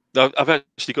 I've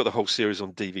actually got the whole series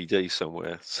on DVD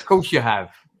somewhere. Of course you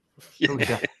have.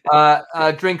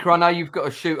 Drinker, I know you've got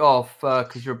to shoot off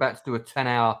because you're about to do a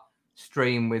 10-hour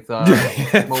stream with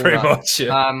pretty much.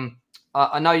 Yeah.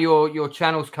 I know your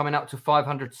channel's coming up to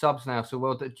 500 subs now. So,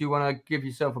 well, do you want to give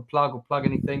yourself a plug or plug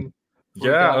anything?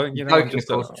 Yeah, you know, joking, of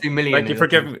course, 2 million. Thank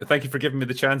you for giving me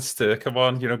the chance to come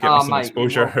on. You know, get me some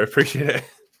exposure. I appreciate it.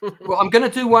 Well, I'm going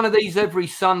to do one of these every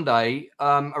Sunday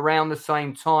around the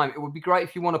same time. It would be great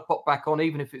if you want to pop back on,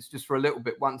 even if it's just for a little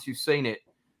bit once you've seen it,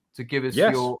 to give us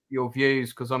your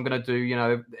views, because I'm going to do, you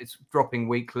know, it's dropping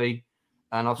weekly.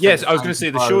 And I was going to say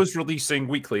the show's releasing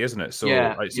weekly, isn't it? So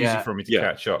it's easy for me to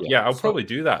catch up. Yeah, I'll probably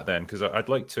do that then, because I'd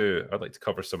like to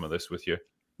cover some of this with you.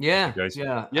 Yeah, guys.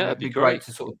 Yeah, it'd be great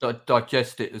to sort of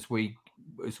digest it as we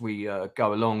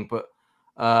go along. But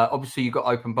obviously, you've got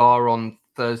open bar on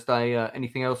Thursday.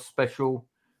 Anything else special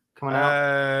coming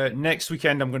out? Next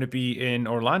weekend, I'm going to be in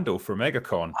Orlando for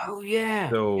MegaCon. Oh yeah.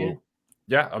 So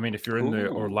yeah, I mean, if you're in the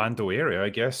Orlando area, I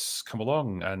guess come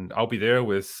along, and I'll be there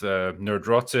with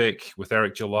Nerdrotic, with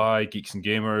Eric July, Geeks and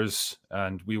Gamers,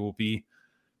 and we will be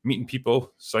meeting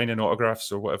people, signing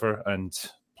autographs or whatever, and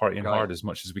partying hard as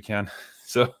much as we can.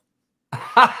 So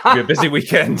it'll be a busy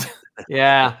weekend.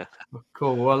 Yeah,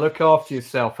 cool. Well, look after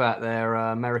yourself out there.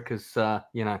 America's,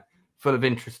 you know, full of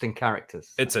interesting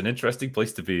characters. It's an interesting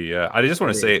place to be. I just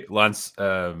want to say, Lance,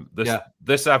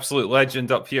 this absolute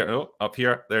legend up here. Oh, up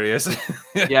here, there he is.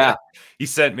 Yeah, he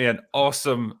sent me an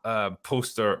awesome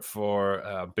poster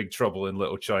for Big Trouble in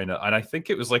Little China, and I think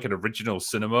it was like an original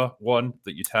cinema one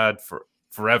that you'd had for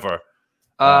forever.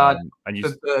 And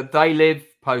the They Live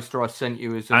poster I sent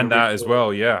you is that as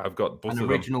well. Yeah, I've got both of them.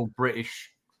 Original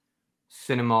British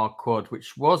cinema quad,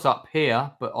 which was up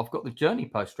here, but I've got the Journey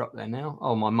poster up there now.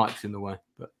 Oh, my mic's in the way,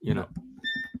 but you know,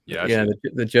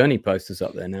 the Journey poster's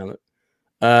up there now. Look.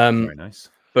 Very nice.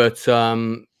 But I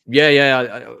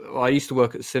used to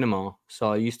work at the cinema,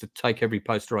 so I used to take every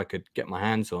poster I could get my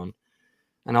hands on,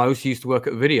 and I also used to work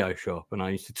at a video shop, and I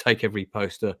used to take every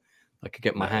poster I could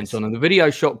get my hands on. And the video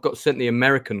shop got sent the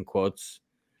American quads,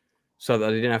 so that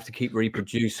I didn't have to keep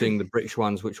reproducing the British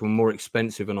ones, which were more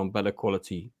expensive and on better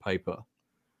quality paper.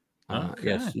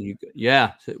 Yes,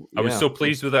 I was so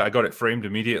pleased with it. I got it framed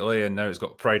immediately, and now it's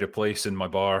got pride of place in my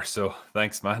bar. So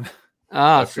thanks, man.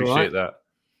 I appreciate that.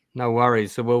 No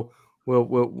worries. So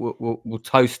we'll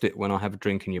toast it when I have a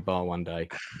drink in your bar one day.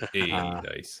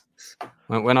 Nice.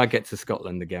 When I get to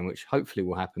Scotland again, which hopefully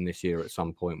will happen this year at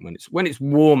some point when it's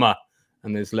warmer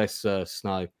and there's less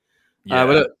snow. Yeah.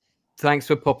 But look, thanks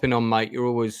for popping on, mate. You're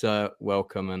always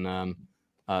welcome, and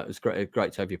it's great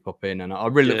to have you pop in. And I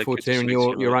really look forward to hearing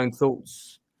your own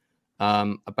thoughts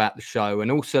about the show.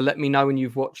 And also, let me know when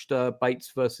you've watched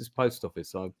Bates versus Post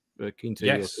Office. I'm keen to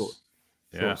hear your thoughts.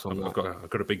 Yeah, I've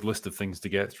got a big list of things to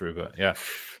get through, but yeah,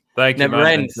 thank you, man. Never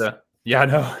ends. Yeah, I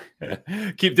know.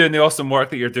 Keep doing the awesome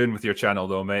work that you're doing with your channel,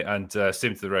 though, mate. And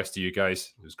same to the rest of you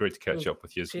guys. It was great to catch up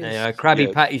with you. Yeah,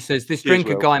 Krabby Patty says this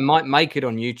drinker guy might make it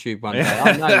on YouTube one day.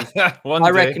 I know. I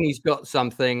reckon he's got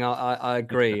something. I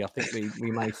agree. I think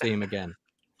we may see him again.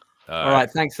 All right.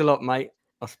 Thanks a lot, mate.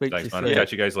 I'll speak to you soon.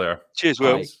 Catch you guys later. Cheers,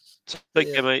 Will.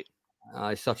 Take care, mate.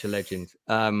 He's such a legend.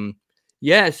 So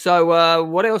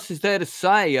what else is there to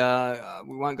say?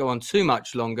 We won't go on too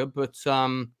much longer, but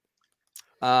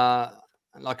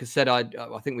like I said, I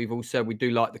think we've all said we do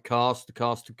like the cast. The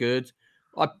cast are good.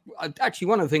 I actually,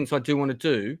 one of the things I do want to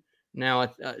do now.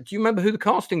 Do you remember who the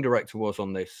casting director was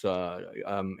on this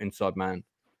Inside Man?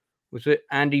 Was it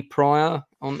Andy Pryor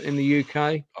in the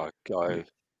UK?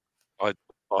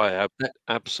 I have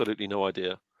absolutely no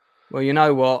idea. Well, you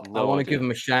know what? I want to give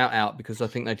them a shout out because I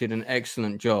think they did an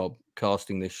excellent job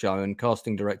casting this show, and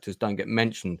casting directors don't get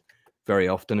mentioned very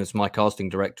often, as my casting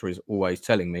director is always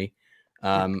telling me.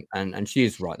 And she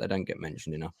is right; they don't get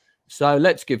mentioned enough. So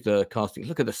let's give the casting.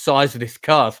 Look at the size of this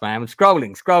cast, man! I'm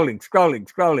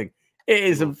scrolling. It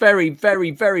is a very,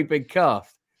 very, very big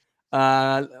cast.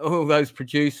 All those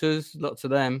producers, lots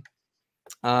of them.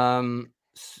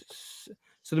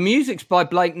 So the music's by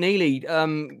Blake Neely.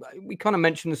 We kind of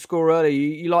mentioned the score earlier.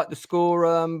 You like the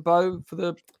score, Bo, for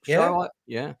the show?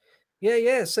 Yeah.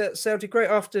 So, sounded great.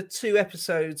 After 2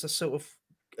 episodes, I sort of,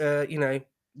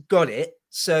 got it.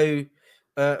 So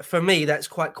for me, that's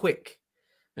quite quick.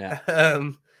 Yeah.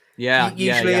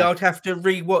 Usually I'd have to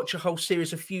rewatch a whole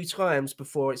series a few times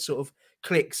before it sort of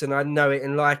clicks and I know it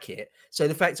and like it. So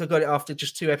the fact I got it after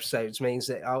just 2 episodes means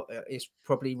that it's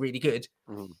probably really good.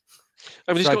 Mm.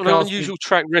 I mean, he's got an unusual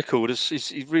track record.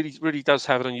 He really does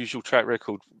have an unusual track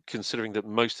record, considering that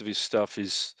most of his stuff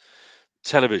is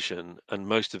television and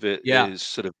most of it is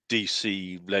sort of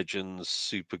DC Legends,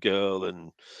 Supergirl,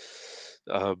 and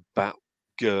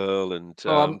Girl, and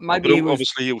maybe but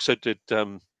obviously he also did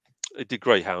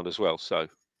Greyhound as well. So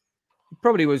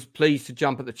probably was pleased to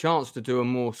jump at the chance to do a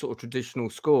more sort of traditional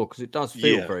score, because it does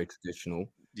feel very traditional.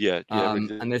 Yeah,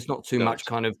 really and there's not too much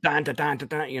kind of dan,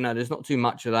 you know, there's not too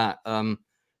much of that.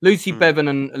 Lucy Bevan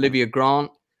and Olivia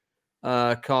Grant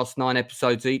cast 9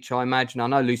 episodes each, I imagine. I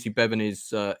know Lucy Bevan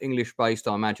is English based.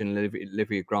 I imagine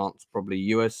Olivia Grant's probably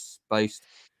US based.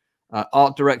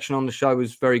 Art direction on the show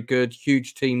was very good.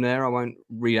 Huge team there. I won't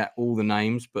read out all the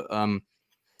names, but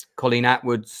Colleen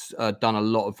Atwood's done a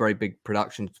lot of very big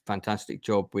productions. Fantastic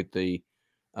job with the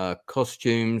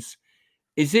costumes.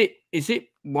 Is it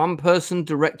one person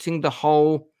directing the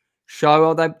whole show?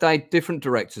 Are they different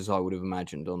directors? I would have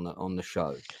imagined on the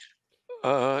show.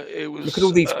 It was. Look at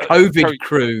all these COVID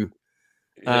crew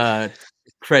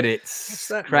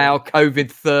credits. Crowd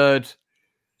COVID third.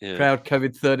 Yeah. Crowd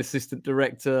COVID third assistant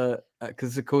director,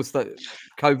 because of course that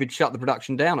COVID shut the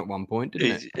production down at one point,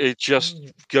 didn't it? It just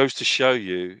goes to show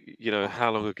you, you know,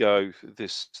 how long ago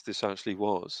this actually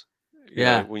was. You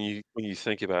know, when you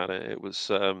think about it, it was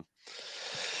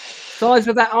size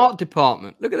of that art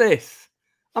department. Look at this.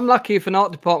 I'm lucky if an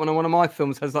art department on one of my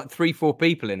films has like 3-4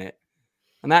 people in it,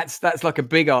 and that's like a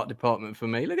big art department for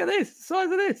me. Look at this, the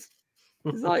size of this.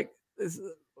 It's like it's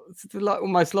like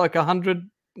almost like 100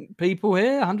 people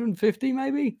here, 150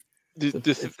 maybe. The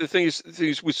thing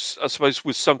is with, I suppose,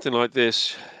 with something like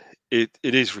this, it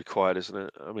is required, isn't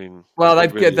it? I mean, well,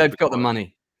 they've got the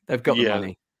money. They've got the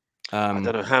money. I don't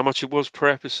know how much it was per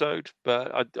episode,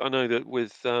 but I know that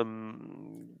with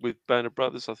Band of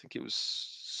Brothers, I think it was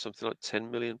something like 10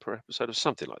 million per episode or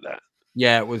something like that.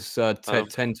 Yeah, it was 10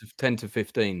 to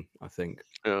 15, I think.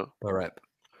 Yeah, per ep.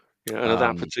 Yeah, and at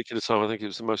that particular time, I think it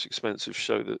was the most expensive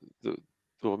show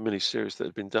or mini-series that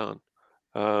had been done.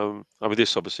 I mean,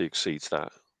 this obviously exceeds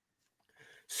that.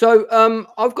 So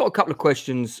I've got a couple of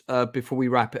questions before we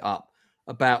wrap it up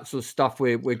about sort of stuff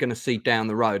we're going to see down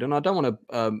the road. And I don't want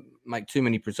to make too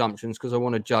many presumptions because I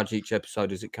want to judge each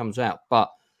episode as it comes out.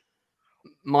 But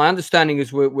my understanding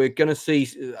is we're going to see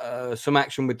some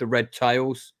action with the Red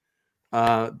Tails,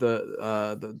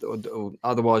 the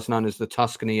otherwise known as the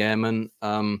Tuscany Airmen.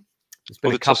 There's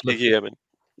been a couple of Airmen.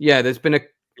 Yeah, there's been a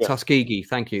Tuskegee.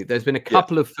 Thank you. There's been a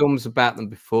couple of films about them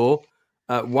before.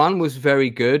 One was very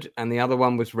good, and the other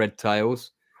one was Red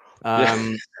Tails.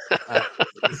 So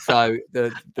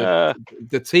the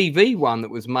TV one that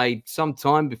was made some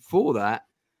time before that,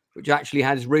 which actually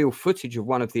has real footage of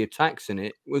one of the attacks in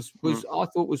it, was I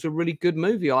thought was a really good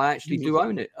movie. I actually do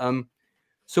own it.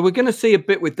 So we're going to see a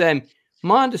bit with them.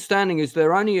 My understanding is they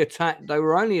were only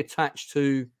attached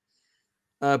to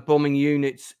bombing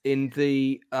units in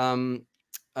the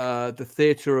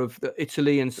theatre of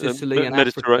Italy and Sicily and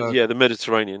Africa. Yeah, the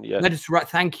Mediterranean. Yeah,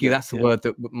 Thank you. That's the word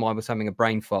that I was having a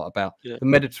brain fart about. Yeah. The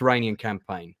Mediterranean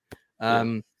campaign.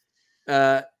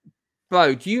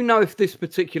 Bo, do you know if this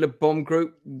particular bomb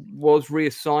group was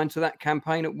reassigned to that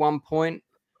campaign at one point?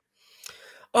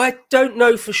 I don't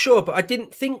know for sure, but I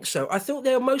didn't think so. I thought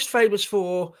they were most famous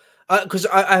for, because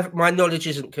my knowledge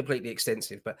isn't completely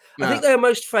extensive, but I think they are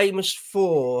most famous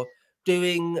for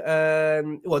doing,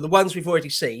 the ones we've already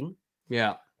seen.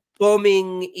 Yeah.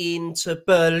 Bombing into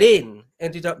Berlin.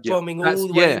 Ended up bombing all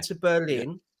the way into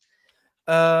Berlin.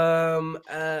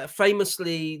 Yeah.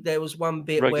 Famously, there was one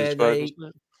bit where they...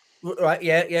 Right,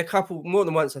 a couple, more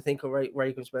than once, I think, or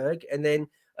Regensburg, and then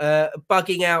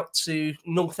bugging out to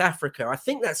North Africa. I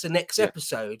think that's the next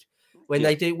episode when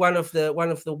they do one of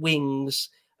the wings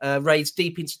raids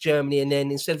deep into Germany, and then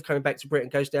instead of coming back to Britain,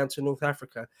 goes down to North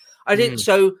Africa. I didn't.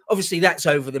 So obviously that's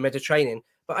over the Mediterranean,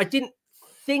 but I didn't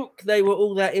think they were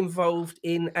all that involved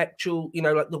in actual,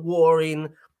 like the war in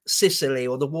Sicily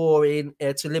or the war in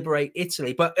to liberate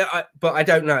Italy. But I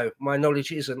don't know. My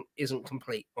knowledge isn't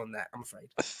complete on that, I'm afraid.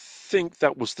 I think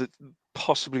that was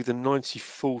possibly the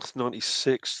 94th,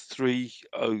 96th,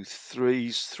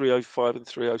 303s, 305 and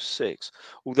 306.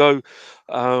 Although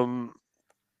I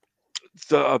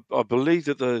believe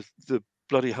that the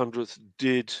Bloody 100th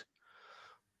did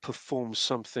perform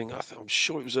something. I'm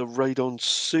sure it was a raid on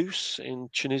Sousse in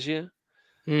Tunisia.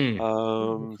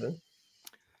 Okay.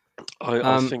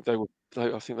 I think they were.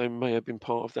 I think they may have been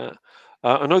part of that.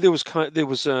 I know there was.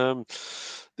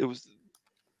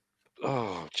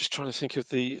 Oh, just trying to think of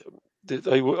they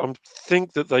were. I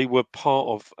think that they were part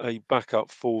of a backup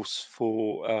force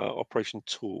for Operation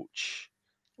Torch,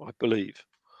 I believe.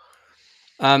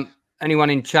 Anyone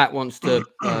in chat wants to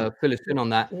fill us in on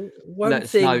that? Let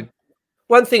us know.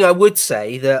 One thing I would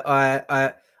say that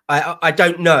I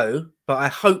don't know, but I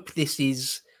hope this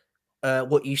is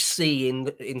what you see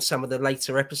in some of the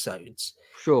later episodes.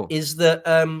 Sure, is that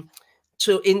in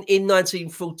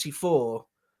 1944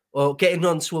 or getting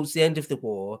on towards the end of the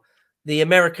war, the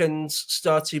Americans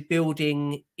started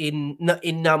building in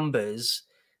numbers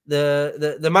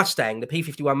the Mustang, the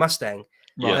P-51 Mustang,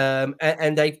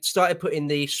 and they started putting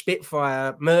the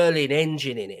Spitfire Merlin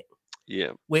engine in it.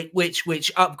 Yeah, which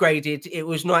upgraded. It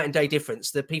was night and day difference.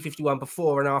 The P-51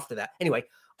 before and after that. Anyway,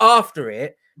 after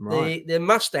it, the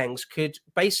Mustangs could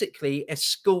basically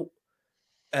escort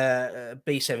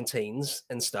B-17s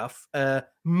and stuff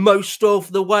most of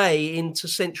the way into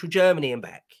central Germany and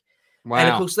back. Wow. And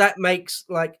of course, that makes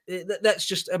that's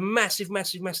just a massive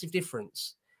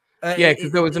difference.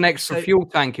 Because there was an extra fuel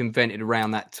tank invented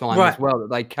around that time as well that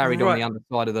they carried on the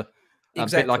underside of the. A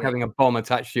bit like having a bomb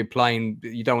attached to your plane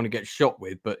that you don't want to get shot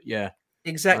with, but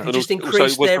exactly, just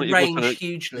increased their range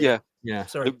hugely. Yeah.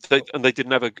 Sorry, they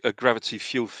didn't have a gravity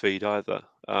fuel feed either.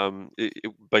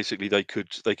 Basically, they could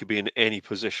be in any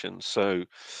position, so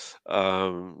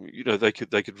they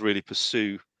could really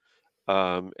pursue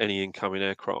any incoming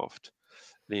aircraft,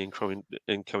 the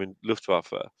incoming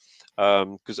Luftwaffe.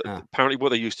 Because apparently what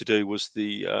they used to do was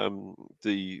the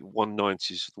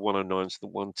 190s, the 109s, the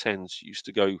 110s used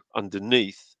to go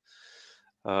underneath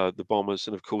the bombers,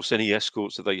 and of course any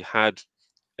escorts that they had,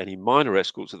 any minor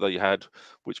escorts that they had,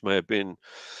 which may have been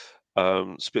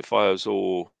Spitfires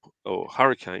or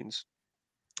Hurricanes,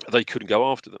 they couldn't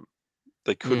go after them.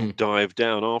 They couldn't dive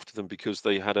down after them because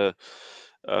they had a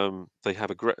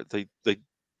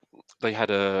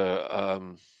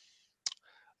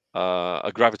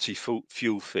gravity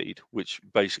fuel feed, which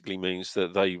basically means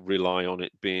that they rely on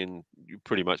it being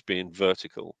pretty much being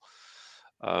vertical.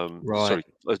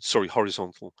 Sorry,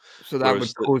 horizontal. So that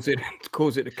would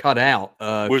cause it to cut out.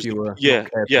 And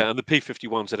the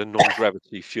P-51s had a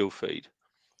non-gravity fuel feed,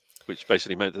 which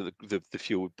basically meant that the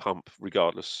fuel would pump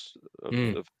regardless of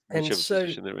whichever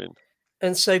position they're in.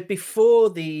 And so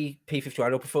before the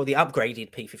P-51 or before the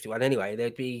upgraded P-51, anyway,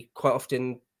 there'd be quite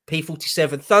often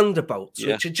P-47 Thunderbolts,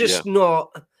 which are just not.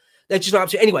 They're just not up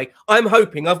to. Anyway, I'm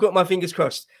hoping, I've got my fingers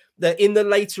crossed, that in the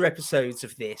later episodes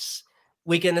of this,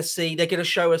 they're going to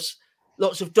show us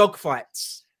lots of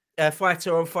dogfights,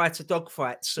 fighter on fighter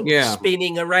dogfights, sort of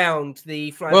spinning around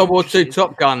the flying. World War II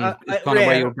Top Gun is kind of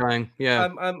where you're going. Yeah,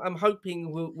 I'm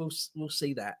hoping we'll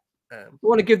see that. I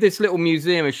want to give this little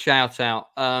museum a shout out.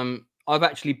 I've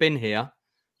actually been here,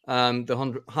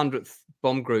 the 100th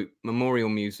Bomb Group Memorial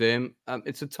Museum.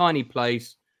 It's a tiny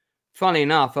place. Funny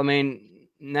enough, I mean,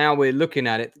 now we're looking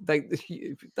at it, they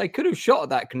could have shot at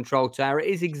that control tower. It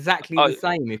is exactly the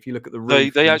same if you look at the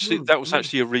roof. That was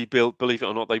actually a rebuild. Believe it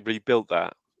or not, they rebuilt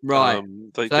that. Right.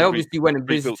 They obviously went and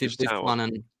visited this one,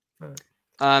 and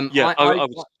I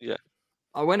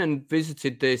went and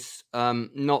visited this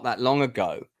not that long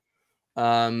ago,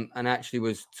 and actually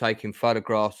was taking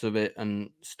photographs of it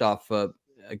and stuff.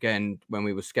 Again, when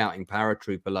we were scouting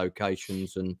paratrooper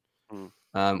locations, and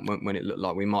when it looked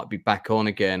like we might be back on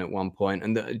again at one point,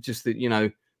 and just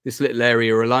that this little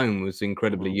area alone was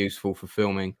incredibly useful for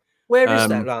filming. Where is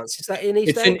that, Lance? Is that in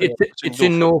East Anglia? It's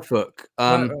in Norfolk.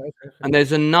 And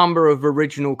there's a number of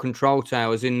original control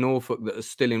towers in Norfolk that are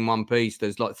still in one piece.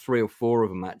 There's like 3 or 4 of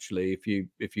them actually,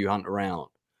 if you hunt around.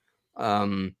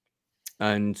 And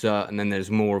then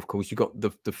there's more, of course. You've got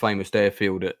the famous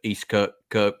airfield at East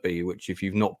Kirkby, which if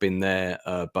you've not been there,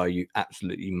 Bo, you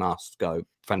absolutely must go.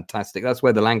 Fantastic. That's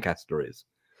where the Lancaster is.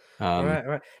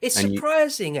 Right. It's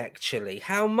surprising, actually,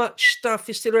 how much stuff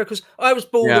is still around. Because I was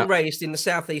born and raised in the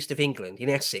southeast of England, in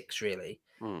Essex, really.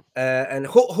 And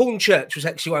Hornchurch was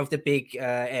actually one of the big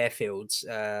airfields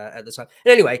at the time.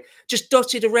 And anyway, just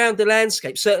dotted around the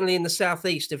landscape, certainly in the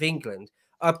southeast of England,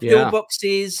 are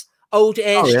pillboxes, old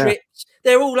airstrips.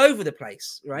 They're all over the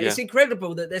place, right? It's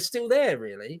incredible that they're still there,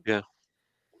 really. Yeah.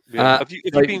 Have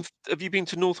you been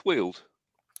to North Weald?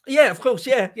 Yeah, of course.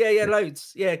 Yeah,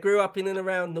 loads. Yeah, grew up in and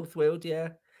around North Weald. Yeah,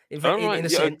 in a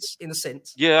sense.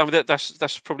 Yeah, I mean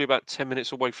that's probably about 10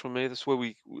 minutes away from me. That's where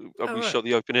we shot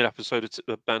the opening episode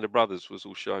of Band of Brothers. Was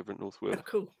all shot over at North Weald. Oh,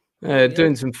 cool.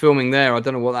 Doing some filming there. I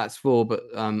don't know what that's for,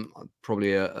 but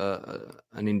probably an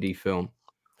indie film.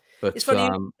 But it's funny,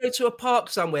 you go to a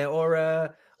park somewhere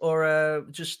or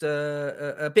just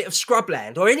a bit of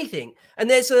scrubland or anything, and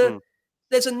there's a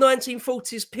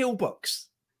 1940s pillbox.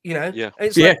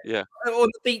 It's on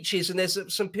the beaches, and there's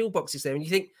some pillboxes there, and you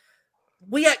think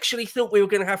we actually thought we were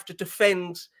going to have to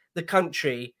defend the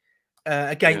country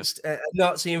against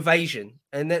Nazi invasion,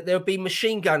 and that there would be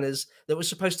machine gunners that were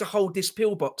supposed to hold this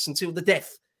pillbox until the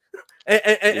death,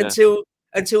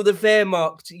 until the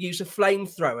Wehrmacht use a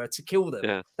flamethrower to kill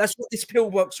them. That's what this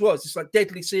pillbox was. It's like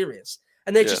deadly serious,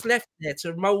 and they're just left there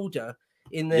to moulder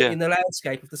in the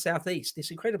landscape of the southeast.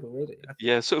 It's incredible, really.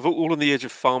 Yeah, sort of all on the edge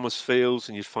of farmers' fields,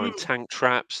 and you'd find tank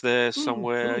traps there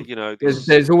somewhere. You know,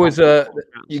 there's always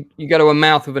you go to a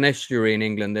mouth of an estuary in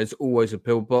England. There's always a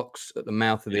pillbox at the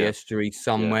mouth of the estuary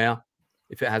somewhere,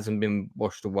 if it hasn't been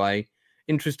washed away.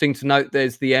 Interesting to note,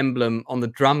 there's the emblem on the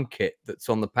drum kit that's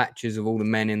on the patches of all the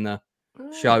men in the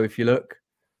show. If you look,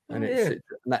 and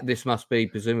this must be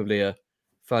presumably a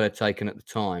photo taken at the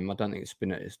time. I don't think it's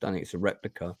been. I don't think it's a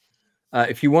replica.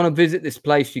 If you want to visit this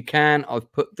place, you can. I've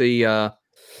put the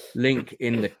link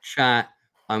in the chat.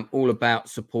 I'm all about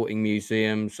supporting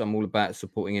museums. I'm all about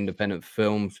supporting independent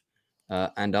films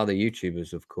and other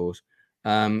YouTubers, of course.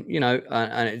 You know,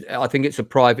 and I think it's a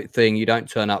private thing. You don't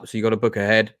turn up, so you got to book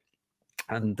ahead,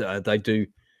 and they do.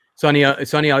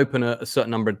 It's only open a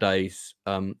certain number of days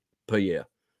per year.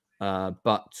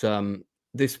 But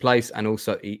this place and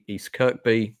also East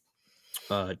Kirkby,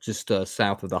 just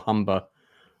south of the Humber.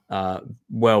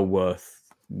 Well worth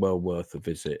a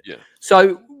visit. Yeah.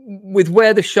 So with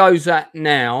where the show's at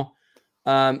now,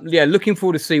 looking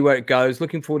forward to see where it goes.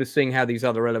 Looking forward to seeing how these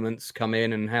other elements come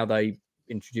in and how they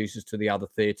introduce us to the other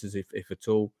theatres, if at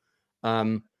all.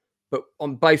 But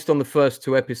based on the first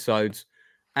 2 episodes,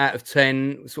 out of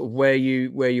 10, sort of where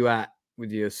you at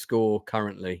with your score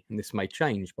currently, and this may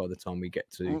change by the time we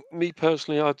get to. Me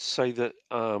personally, I'd say that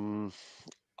I'm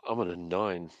at a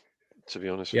 9. To be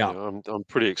honest with you, I'm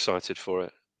pretty excited for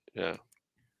it. Yeah.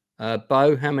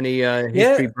 Bo, how many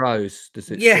history bros does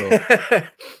it score?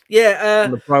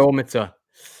 On the brometer.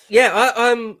 Yeah,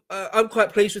 I'm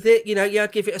quite pleased with it. You know,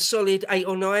 I'd give it a solid 8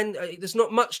 or 9. There's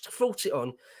not much to fault it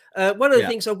on. One of the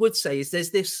things I would say is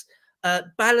there's this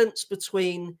balance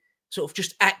between sort of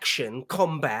just action,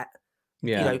 combat,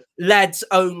 you know, lads'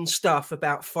 own stuff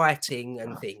about fighting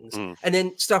and things, and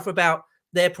then stuff about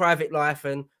their private life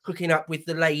and hooking up with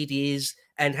the ladies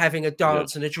and having a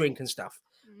dance and a drink and stuff.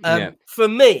 For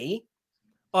me,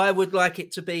 I would like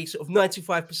it to be sort of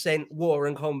 95% war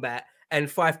and combat and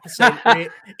 5%,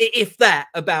 if that,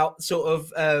 about sort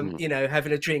of, you know,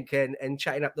 having a drink and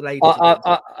chatting up the ladies.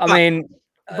 I mean,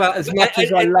 as much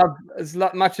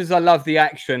as I love the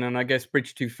action, and I guess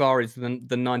Bridge Too Far is the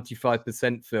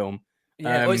 95% film.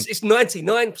 Yeah, well, it's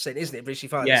 99%, isn't it, Bridge Too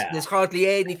Far? There's hardly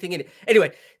anything in it.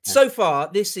 Anyway, so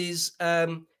far, this is,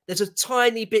 there's a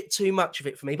tiny bit too much of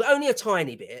it for me, but only a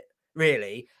tiny bit,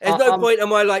 really. There's no point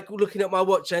am I like looking at my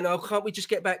watch and, can't we just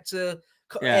get back to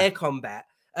air combat?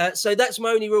 So that's my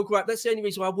only real gripe. That's the only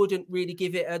reason why I wouldn't really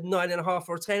give it a 9.5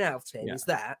 or a 10 out of 10 is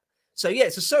that. So yeah,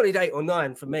 it's a solid 8 or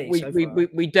 9 for me.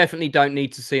 We definitely don't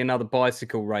need to see another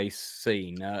bicycle race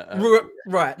scene.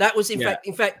 Right. That was in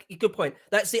fact a good point.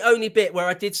 That's the only bit where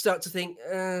I did start to think,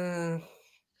 you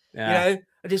know,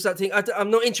 I did start to think I'm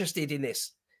not interested in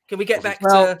this. Can we get back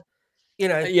to, you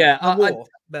know, war?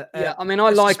 I mean, I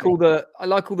like all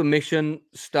the mission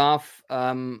stuff.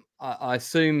 I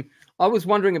assume I was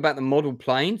wondering about the model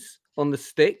planes on the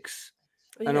sticks.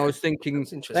 And I was thinking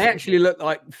they actually look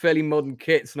like fairly modern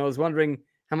kits, and I was wondering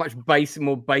how much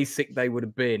more basic they would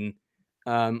have been.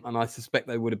 And I suspect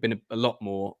they would have been a lot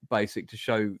more basic to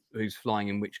show who's flying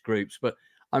in which groups. But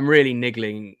I'm really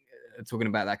niggling talking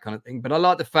about that kind of thing. But I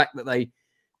like the fact that they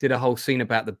did a whole scene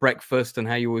about the breakfast and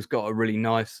how you always got a really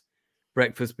nice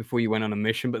breakfast before you went on a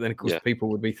mission. But then, of course, people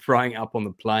would be throwing it up on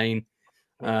the plane.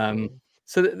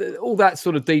 So all that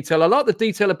sort of detail. I like the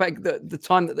detail about the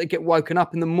time that they get woken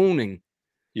up in the morning.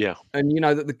 Yeah. And, you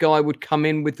know, that the guy would come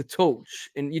in with the torch.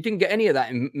 And you didn't get any of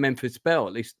that in Memphis Belle.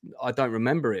 At least I don't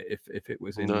remember it if it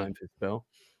was in Memphis Belle.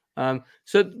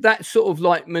 So that sort of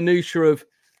like minutiae of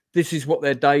this is what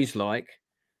their day's like.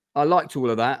 I liked all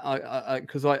of that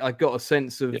because I got a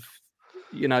sense of,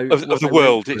 you know, of the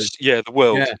world. It's the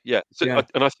world. Yeah. So,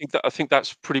 and I think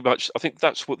that's pretty much, I think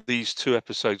that's what these 2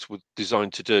 episodes were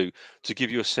designed to do, to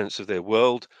give you a sense of their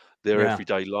world, their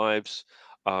everyday lives.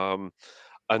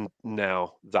 And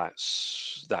now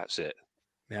that's it.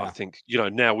 I think, you know,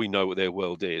 now we know what their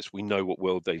world is. We know what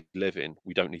world they live in.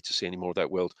 We don't need to see any more of that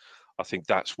world. I think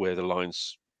that's where the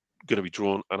line's going to be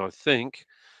drawn. And I think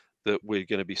that we're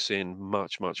going to be seeing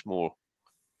much, much more.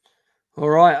 All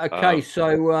right. Okay.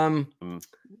 So,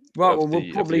 we'll start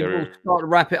to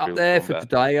wrap it up there for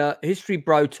today. History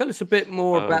Bro, tell us a bit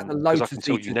more about the Lotus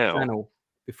channel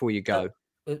before you go.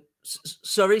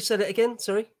 Sorry, say that again.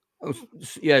 Sorry. Oh,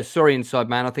 yeah, sorry, Inside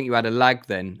Man. I think you had a lag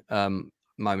then,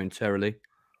 momentarily.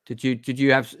 Did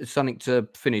you have something to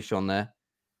finish on there?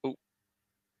 Oh.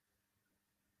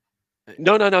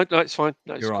 No, it's fine.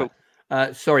 No, it's cool.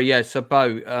 Sorry, yeah. So,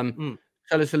 Bo,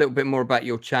 tell us a little bit more about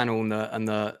your channel and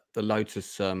the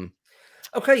Lotus.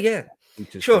 Okay, yeah,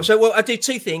 sure. So, well, I do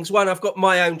 2 things. One, I've got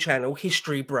my own channel,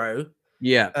 History Bro,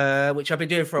 which I've been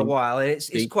doing for a while, and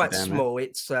it's quite small.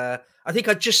 It's I think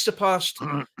I just surpassed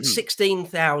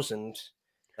 16,000.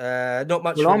 Not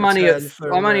much. Well, I'm only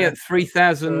at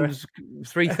 3,000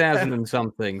 and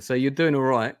something. So you're doing all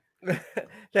right.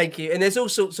 Thank you. And there's all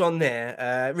sorts on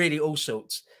there, really all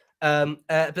sorts.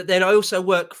 But then I also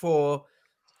work for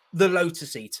the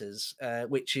Lotus Eaters,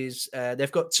 which is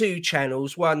they've got 2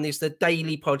 channels. One is the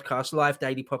daily podcast, live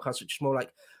daily podcast, which is more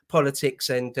like politics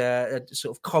and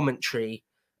sort of commentary,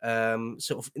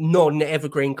 sort of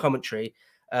non-evergreen commentary.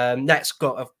 That's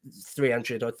got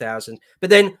 300,000. But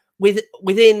then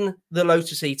within the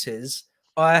Lotus Eaters,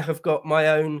 I have got my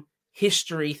own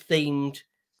history-themed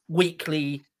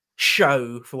weekly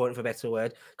show, for want of a better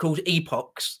word, called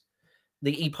Epochs.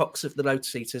 The Epochs of the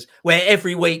Lotus Eaters, where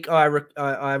every week I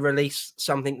release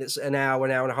something that's an hour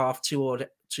and a half, 2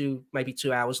 maybe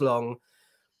 2 hours long,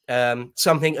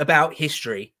 something about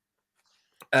history.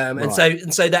 And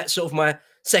so that's sort of my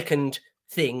second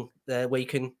thing where you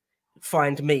can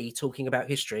find me talking about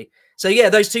history. So yeah,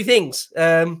 those 2 things.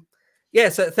 So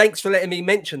thanks for letting me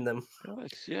mention them.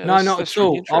 Yeah, no, not at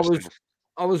all.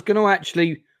 I was going to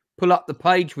actually pull up the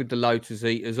page with the Lotus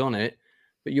Eaters on it,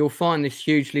 but you'll find this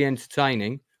hugely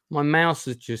entertaining. My mouse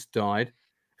has just died.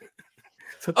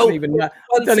 So I don't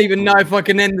even know if I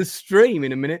can end the stream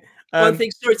in a minute. One thing,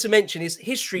 sorry to mention, is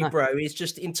History Bro is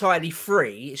just entirely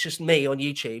free. It's just me on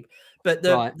YouTube. But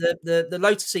the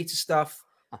Lotus Eater stuff,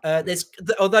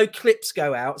 although clips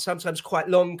go out, sometimes quite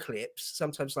long clips,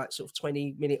 sometimes like sort of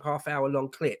 20-minute, half-hour long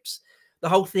clips, the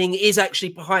whole thing is actually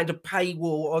behind a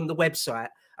paywall on the website.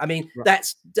 I mean,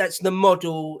 that's the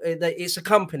model. It's a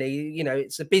company, you know,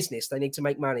 it's a business. They need to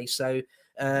make money. So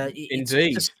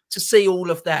indeed, to see all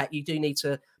of that, you do need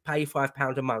to pay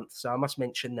 £5 a month. So I must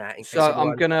mention that. In case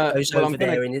I'm gonna goes over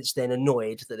there and it's then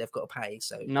annoyed that they've got to pay.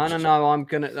 So no. I'm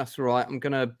gonna. That's all right. I'm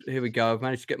gonna. Here we go. I've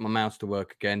managed to get my mouse to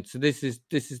work again. So this is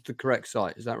the correct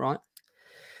site. Is that right?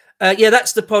 Yeah,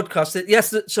 that's the podcast. Yes,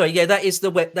 that is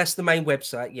the web. That's the main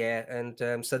website. Yeah,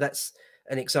 and so that's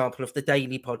an example of the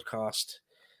daily podcast.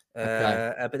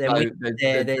 Okay. But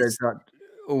then there's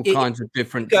all kinds of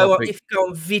different topics. If you go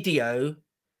on video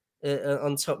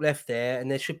on top left there,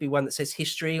 and there should be one that says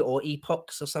history or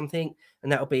epochs or something, and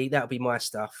that'll be my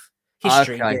stuff.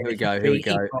 History. Okay, here we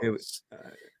go.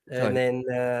 And then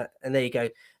and there you go.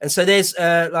 And so there's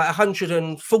like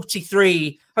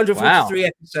 143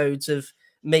 episodes of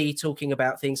me talking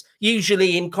about things,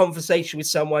 usually in conversation with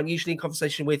someone, usually in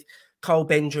conversation with Cole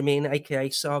Benjamin, aka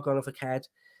Sargon of Akkad.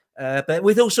 But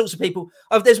with all sorts of people.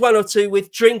 There's 1 or 2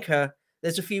 with Drinker.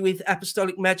 There's a few with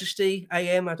Apostolic Majesty,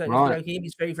 AM. I don't know if you know him.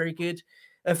 He's very, very good.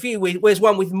 A few there's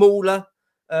one with Mauler.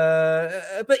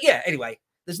 But yeah, anyway,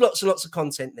 there's lots and lots of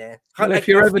content there. Well, if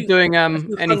you're ever doing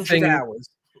anything,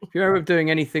 if you're ever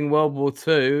doing anything World War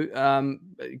II,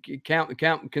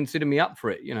 consider me up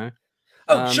for it. You know.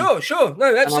 Oh, sure.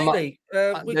 No, absolutely.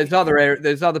 There's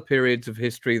other periods of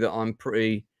history that I'm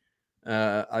pretty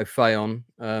au fait on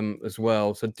as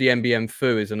well. So DMBM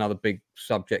Fu is another big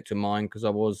subject of mine because I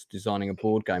was designing a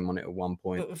board game on it at one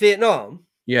point. Vietnam?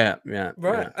 Yeah. Right.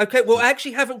 Yeah. Okay. Well, I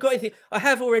actually haven't got anything. I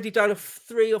have already done a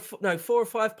 4 or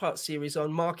 5 part series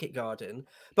on Market Garden,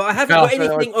 but I haven't got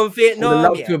anything on Vietnam. I'd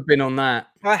love to have been on that.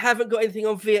 I haven't got anything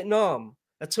on Vietnam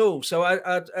at all. So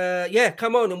I'd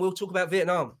come on and we'll talk about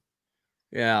Vietnam.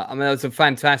 Yeah, I mean, it was a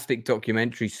fantastic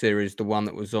documentary series, the one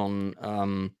that was on,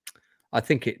 I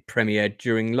think it premiered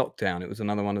during lockdown. It was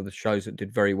another one of the shows that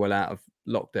did very well out of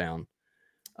lockdown.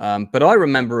 But I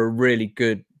remember a really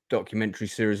good documentary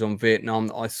series on Vietnam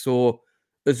that I saw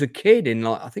as a kid in,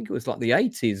 like, I think it was like the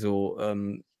 80s or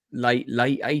late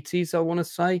 80s, I want to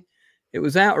say. It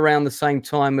was out around the same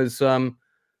time as the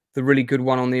really good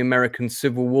one on the American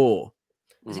Civil War.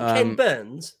 Was it Ken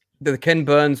Burns? The Ken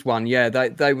Burns one, yeah.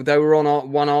 They were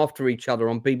on one after each other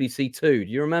on BBC Two.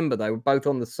 Do you remember? They were both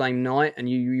on the same night, and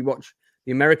you watch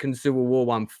the American Civil War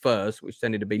one first, which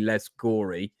tended to be less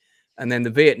gory, and then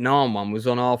the Vietnam one was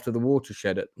on after the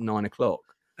Watershed at 9 o'clock.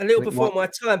 A little before my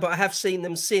time, but I have seen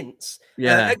them since.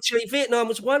 Yeah, actually, Vietnam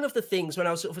was one of the things when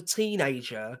I was sort of a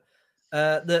teenager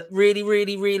that really,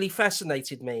 really, really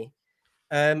fascinated me.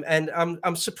 And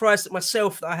I'm surprised at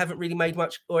myself that I haven't really made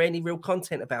much or any real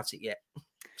content about it yet.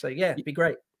 So yeah, it'd be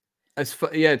great. It's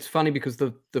funny because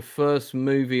the first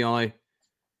movie I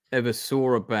ever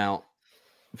saw about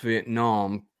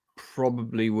Vietnam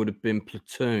probably would have been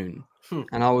Platoon,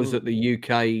 and I was at the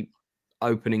UK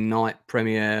opening night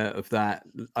premiere of that,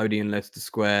 Odeon Leicester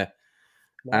Square,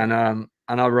 wow.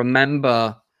 And I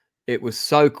remember it was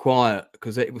so quiet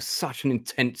because it was such an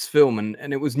intense film,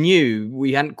 and it was new.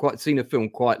 We hadn't quite seen a film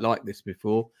quite like this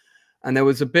before, and there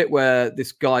was a bit where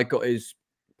this guy got his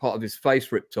part of his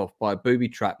face ripped off by a booby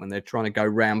trap when they're trying to go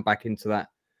round back into that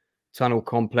tunnel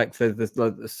complex. There's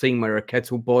a scene where a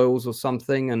kettle boils or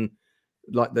something, and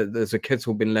like there's a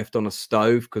kettle been left on a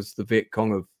stove because the Viet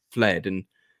Cong have fled, and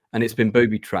it's been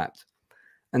booby trapped.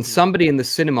 And somebody in the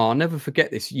cinema, I'll never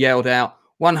forget this, yelled out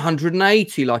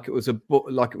 180 like it was a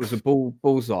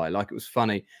bullseye, like it was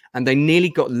funny, and they nearly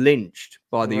got lynched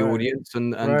by the audience,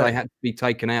 and they had to be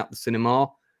taken out the cinema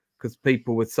because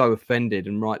people were so offended,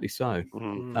 and rightly so.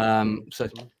 So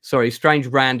sorry, strange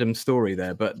random story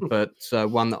there, but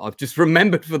one that I've just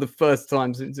remembered for the first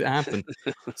time since it happened.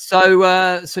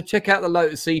 So check out the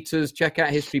Lotus Eaters, check out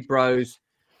History Bros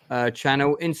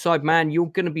channel. Inside Man, you're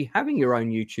going to be having your own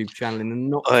YouTube channel in the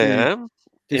not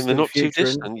too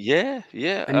distant, yeah.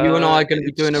 And you and I are going to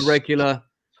be doing a regular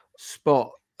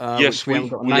spot. Yes, we haven't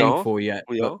got a name for yet.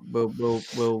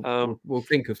 We'll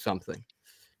think of something.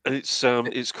 And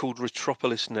it's called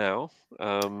Retropolis Now.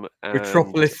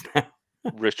 Retropolis Now.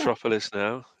 Retropolis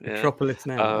Now. Yeah. Retropolis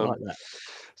Now. I like that.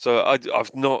 So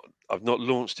I've not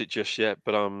launched it just yet,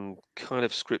 but I'm kind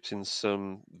of scripting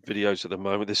some videos at the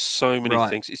moment. There's so many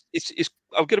things.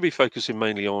 I'm going to be focusing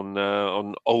mainly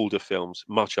on older films,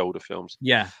 much older films.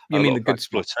 Yeah, you mean the good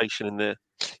exploitation in there?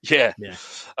 Yeah.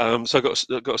 So I've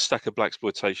got a stack of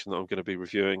blaxploitation that I'm going to be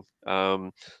reviewing.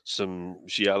 Some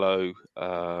giallo,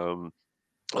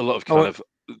 a lot of kind of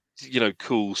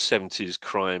cool 70s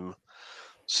crime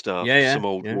stuff. Some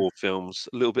old war films,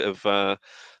 a little bit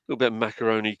of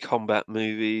macaroni combat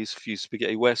movies, a few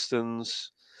spaghetti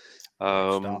westerns.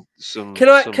 Can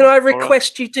I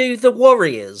request you do The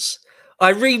Warriors?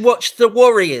 I rewatched The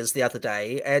Warriors the other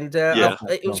day, and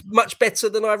it was much better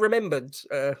than I remembered.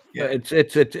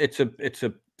 It's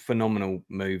a phenomenal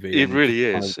movie. It really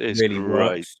is. It's really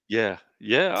great. Works. Yeah.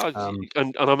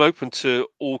 And I'm open to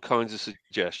all kinds of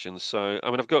suggestions. So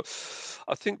I mean,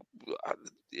 I think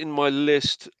in my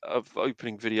list of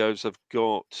opening videos, I've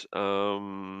got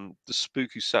The Spook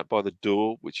Who Sat by the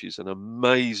Door, which is an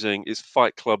amazing. It's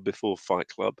Fight Club before Fight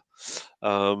Club.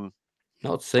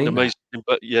 Not seen amazing,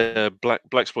 but yeah,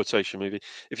 blaxploitation movie.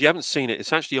 If you haven't seen it,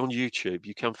 it's actually on YouTube.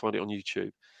 You can find it on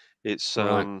YouTube. It's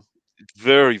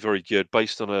very, very good,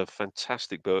 based on a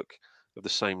fantastic book of the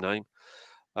same name.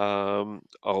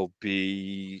 I'll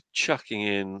be chucking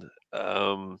in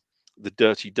The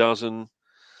Dirty Dozen,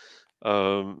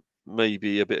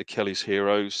 maybe a bit of Kelly's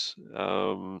Heroes.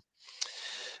 Count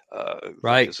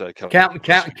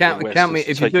me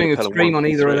if you're doing a stream on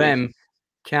either of them.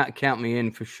 Count me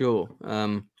in for sure.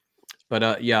 But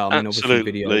I mean, obviously,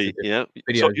 videos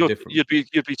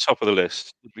you'd be top of the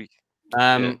list.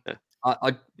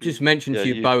 I just mentioned to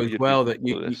you, Bo, as well, that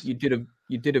you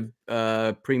did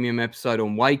a premium episode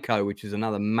on Waco, which is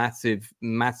another massive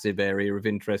area of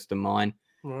interest of mine.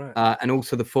 Right. And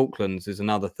also the Falklands is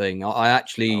another thing. I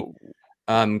actually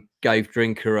gave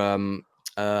Drinker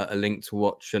a link to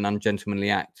watch An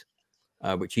Ungentlemanly Act,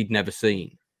 which he'd never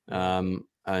seen.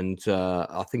 And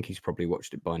I think he's probably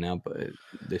watched it by now, but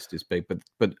this is big.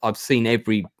 But I've seen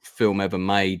every film ever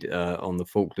made on the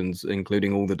Falklands,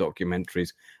 including all the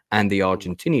documentaries and the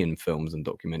Argentinian films and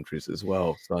documentaries as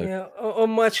well. So yeah, on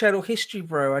my channel History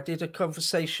Bro, I did a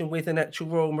conversation with an actual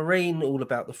Royal Marine all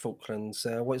about the Falklands.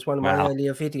 It's one of my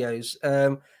earlier videos.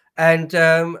 What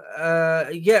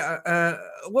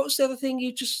was the other thing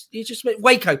you just made?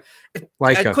 Waco.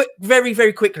 Very,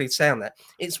 very quickly to say on that.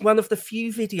 It's one of the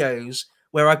few videos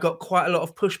where I got quite a lot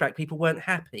of pushback. People weren't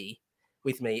happy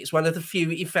with me. It's one of the few,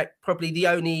 in fact, probably the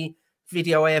only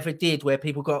video I ever did where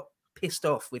people got pissed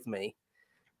off with me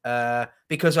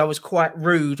because I was quite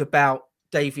rude about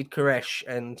David Koresh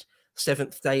and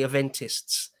Seventh-day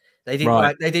Adventists. They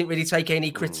didn't really take any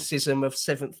criticism of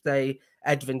Seventh-day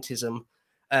Adventism.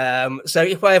 So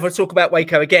if I ever talk about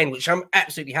Waco again, which I'm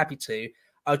absolutely happy to,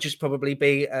 I'll just probably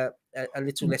be a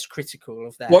little less critical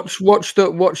of that. Watch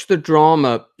the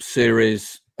drama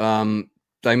series.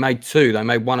 They made two. They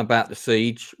made one about the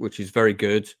siege, which is very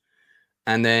good,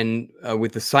 and then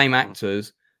with the same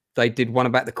actors, they did one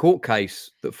about the court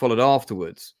case that followed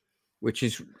afterwards, which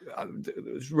is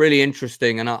really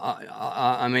interesting. And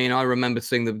I mean, I remember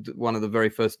seeing one of the very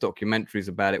first documentaries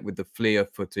about it with the FLIR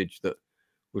footage that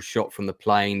was shot from the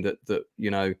plane that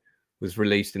was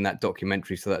released in that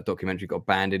documentary. So that documentary got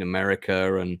banned in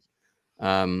America, and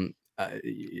I mean,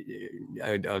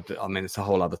 it's a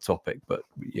whole other topic, but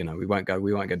we won't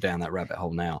go down that rabbit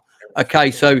hole now.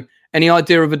 Okay, so any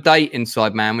idea of a date,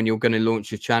 Inside Man, when you're going to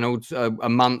launch your channel? A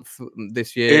month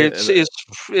this year?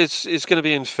 It's going to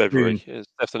be in February. It's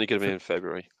definitely going to be in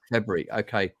February.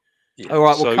 Okay. Yeah. All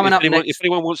right. Well, coming up next, if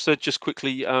anyone wants to just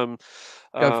quickly, go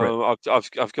for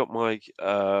it. I've got my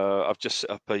I've just set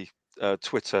up a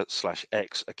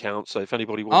Twitter/X account. So if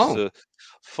anybody wants to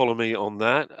follow me on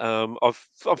that,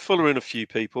 I'm following a few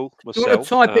people myself. You want to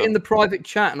type it in the private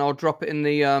chat, and I'll drop it in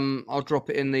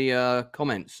the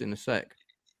comments in a sec.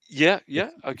 Yeah,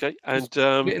 okay, and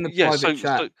in the private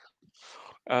chat.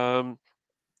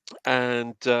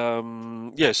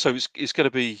 So it's going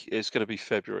to be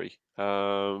February.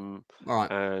 All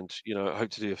right, and I hope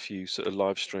to do a few sort of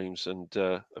live streams and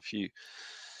a few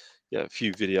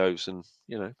videos, and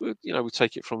we'll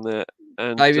take it from there.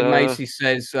 And David Macy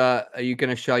says, "Are you going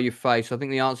to show your face?" I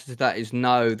think the answer to that is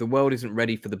no. The world isn't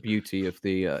ready for the beauty of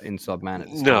the Inside Man at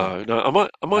this time. No.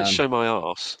 I might show my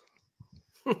arse.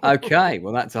 Okay,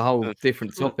 well that's a whole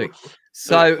different topic.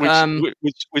 So,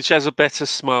 which has a better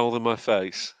smile than my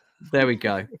face. There we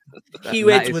go.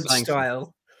 Hugh Edwards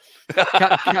style.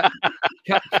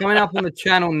 Coming up on the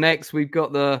channel next, we've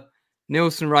got the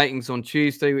Nielsen ratings on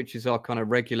Tuesday, which is our kind of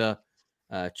regular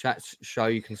chat show.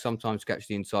 You can sometimes catch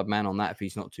the Inside Man on that if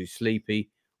he's not too sleepy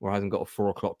or hasn't got a 4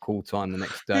 o'clock call time the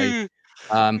next day.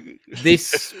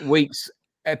 This week's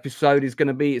episode is going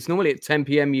to be, it's normally at 10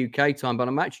 p.m. UK time, but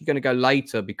I'm actually going to go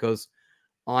later because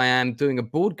I am doing a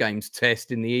board games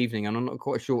test in the evening, and I'm not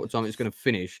quite sure what time it's going to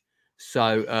finish.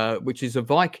 So, which is a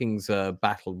Vikings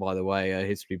battle, by the way,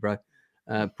 history, bro.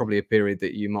 Probably a period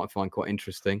that you might find quite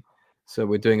interesting. So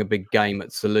we're doing a big game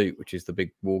at Salute, which is the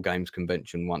big war games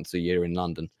convention once a year in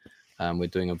London. We're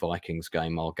doing a Vikings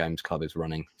game. Our games club is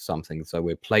running something. So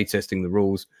we're playtesting the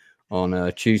rules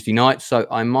on Tuesday night. So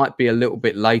I might be a little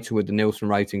bit later with the Nielsen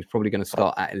ratings, probably going to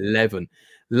start at 11.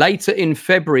 Later in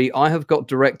February, I have got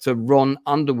director Ron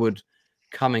Underwood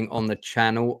coming on the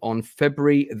channel on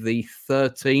February the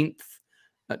 13th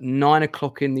at 9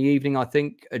 o'clock in the evening, I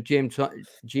think, at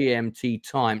GMT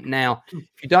time. Now,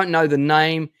 if you don't know the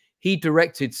name, he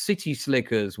directed City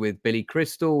Slickers with Billy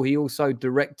Crystal. He also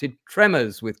directed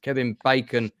Tremors with Kevin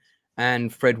Bacon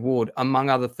and Fred Ward, among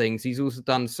other things. He's also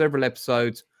done several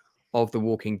episodes of the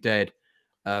Walking Dead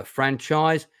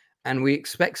franchise, and we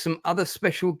expect some other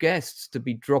special guests to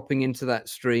be dropping into that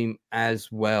stream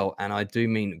as well. And I do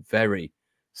mean very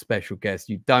special guests.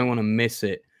 You don't want to miss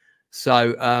it.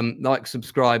 So like,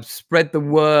 subscribe, spread the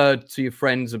word to your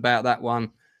friends about that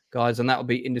one, guys. And that'll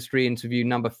be industry interview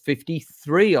number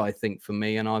 53, I think, for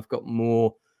me. And I've got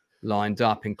more lined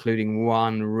up, including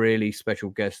one really special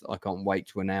guest that I can't wait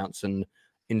to announce. And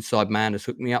Inside Man has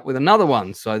hooked me up with another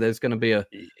one. So there's going to be a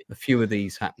few of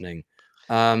these happening.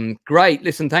 Great.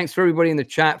 Listen, thanks for everybody in the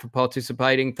chat for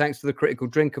participating. Thanks to the Critical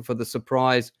Drinker for the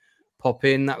surprise pop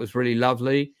in. That was really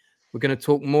lovely. We're going to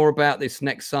talk more about this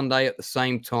next Sunday at the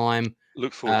same time.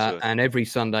 Look forward to it. And every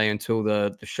Sunday until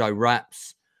the show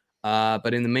wraps.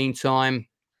 But in the meantime,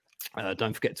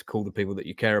 don't forget to call the people that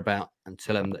you care about and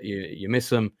tell them that you miss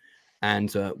them.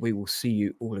 And we will see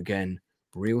you all again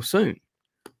real soon.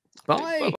 Bye.